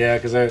out. Yeah,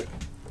 because I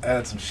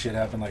had some shit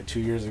happen like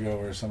 2 years ago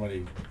where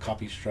somebody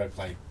copy struck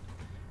like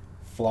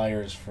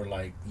flyers for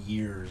like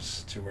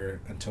years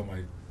until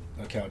my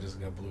account just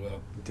got blew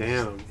up.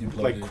 Damn.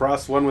 Like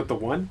Cros1 with the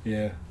 1?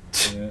 Yeah.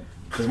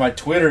 Because my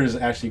Twitter is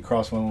actually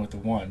Cros1 with the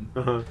 1.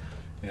 Uh-huh.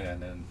 Yeah,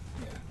 and then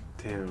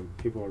damn,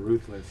 people are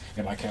ruthless.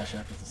 And my Cash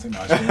App is the same. No,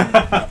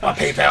 my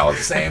PayPal is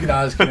the same. No,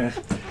 I was kidding.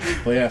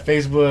 But yeah,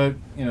 Facebook,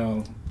 you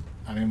know,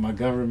 I mean, my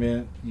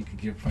government, you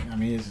could you could find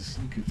me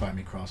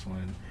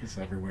Cros1. It's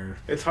everywhere.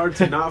 It's hard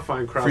to not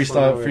find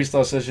Cros1.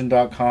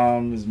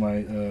 Freestylesession.com is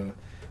my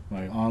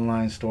my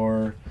online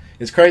store.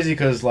 It's crazy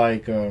because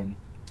like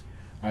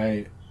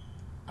I've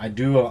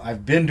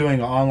been doing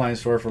an online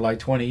store for like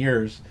 20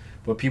 years,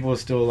 but people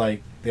still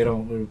like they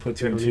don't really put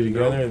two and two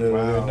together. They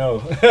don't know.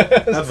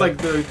 That's like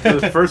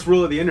the first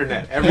rule of the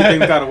internet.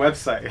 Everything's got a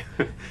website.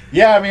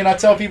 Yeah, I mean, I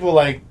tell people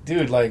like,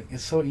 dude, like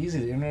it's so easy.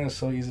 The internet is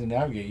so easy to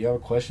navigate. You have a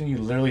question, you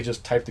literally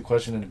just type the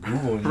question into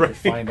Google and you can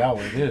find out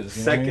what it is. You know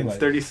seconds, what I mean? Like,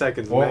 30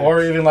 seconds.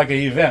 Or even like an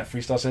event,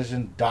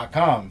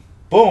 freestylesession.com.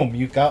 Boom,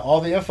 you got all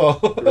the info.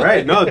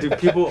 Right? No, dude,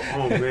 people.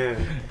 Oh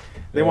man,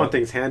 they want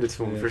things handed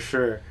to them for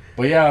sure.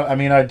 But yeah, I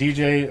mean, I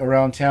DJ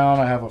around town.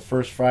 I have a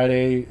First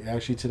Friday.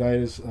 Actually, tonight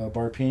is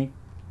Bar Pink.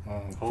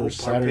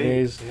 First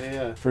Saturdays.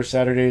 First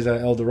Saturdays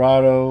at El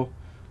Dorado.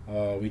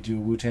 We do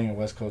Wu-Tang and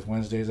West Coast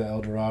Wednesdays at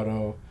El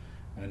Dorado.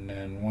 And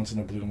then once in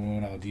a blue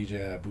moon, I'll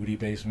DJ at Booty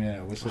Basement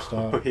at Whistle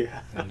Stop. Oh,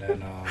 yeah. And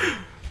then I'll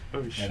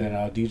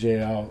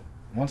DJ out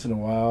once in a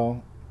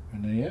while.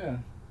 And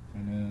then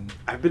and then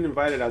I've been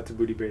invited out to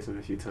Booty Basement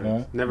a few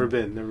times. Never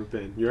been.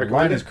 You recommend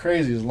line it? is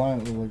crazy. It's line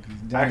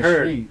like down the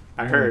street.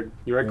 I heard.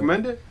 You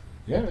recommend it?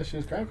 Yeah, that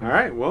shit's cracking. All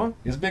right, well,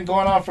 it's been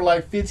going on for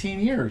like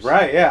 15 years.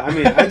 Right? Yeah. I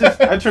mean,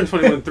 I turned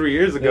 21 3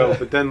 years ago,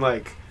 but then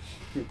like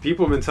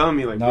people have been telling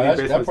me like Booty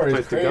Basement's the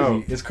place to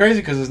go. It's crazy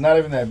because it's not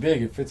even that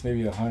big. It fits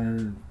maybe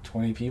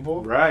 120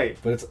 people. Right.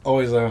 But it's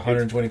always like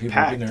 120 people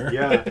packed, in there.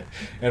 Yeah.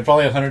 And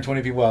probably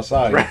 120 people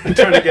outside. Right.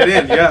 Trying to get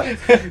in.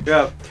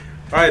 Yeah.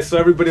 All right, so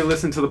everybody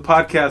listen to the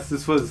podcast.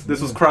 This was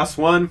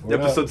Cros1,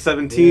 episode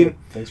 17. Yeah,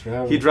 thanks for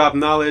having me. He dropped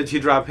knowledge.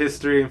 He dropped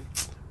history.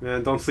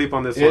 Man, don't sleep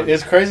on this one.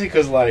 It's crazy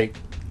because like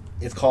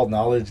it's called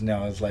knowledge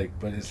now. It's like,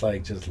 but it's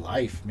like just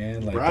life,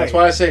 man. Like that's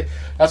why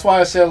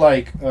I say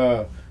like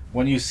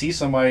when you see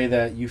somebody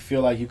that you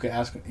feel like you could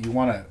ask, you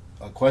want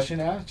a question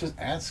asked, just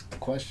ask the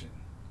question.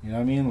 You know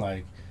what I mean?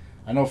 Like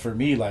I know for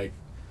me, like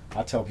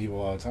I tell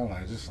people all the time,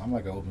 like I'm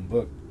like an open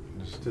book.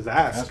 Just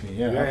ask me.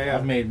 Yeah.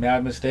 I've made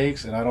mad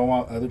mistakes, and I don't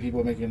want other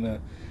people making the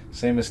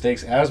same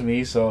mistakes as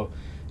me. So,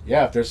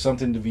 yeah, if there's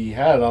something to be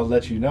had, I'll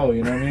let you know.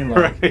 You know what I mean?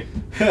 Like,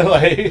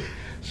 like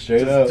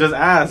straight up. Just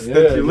ask.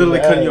 You're literally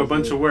cutting you a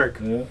bunch of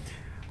work. Yeah. All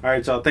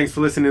right, y'all. Thanks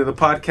for listening to the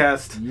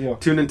podcast. Yeah.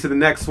 Tune into the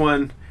next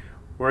one.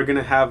 We're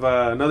gonna have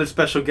another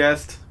special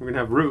guest. We're gonna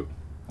have Root.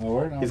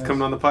 He's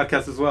coming on the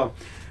podcast as well.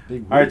 All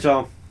right,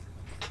 y'all.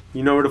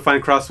 You know where to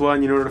find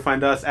Cros1. You know where to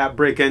find us at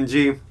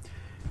BreakNG.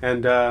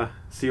 And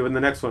see you in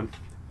the next one.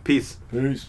 Peace.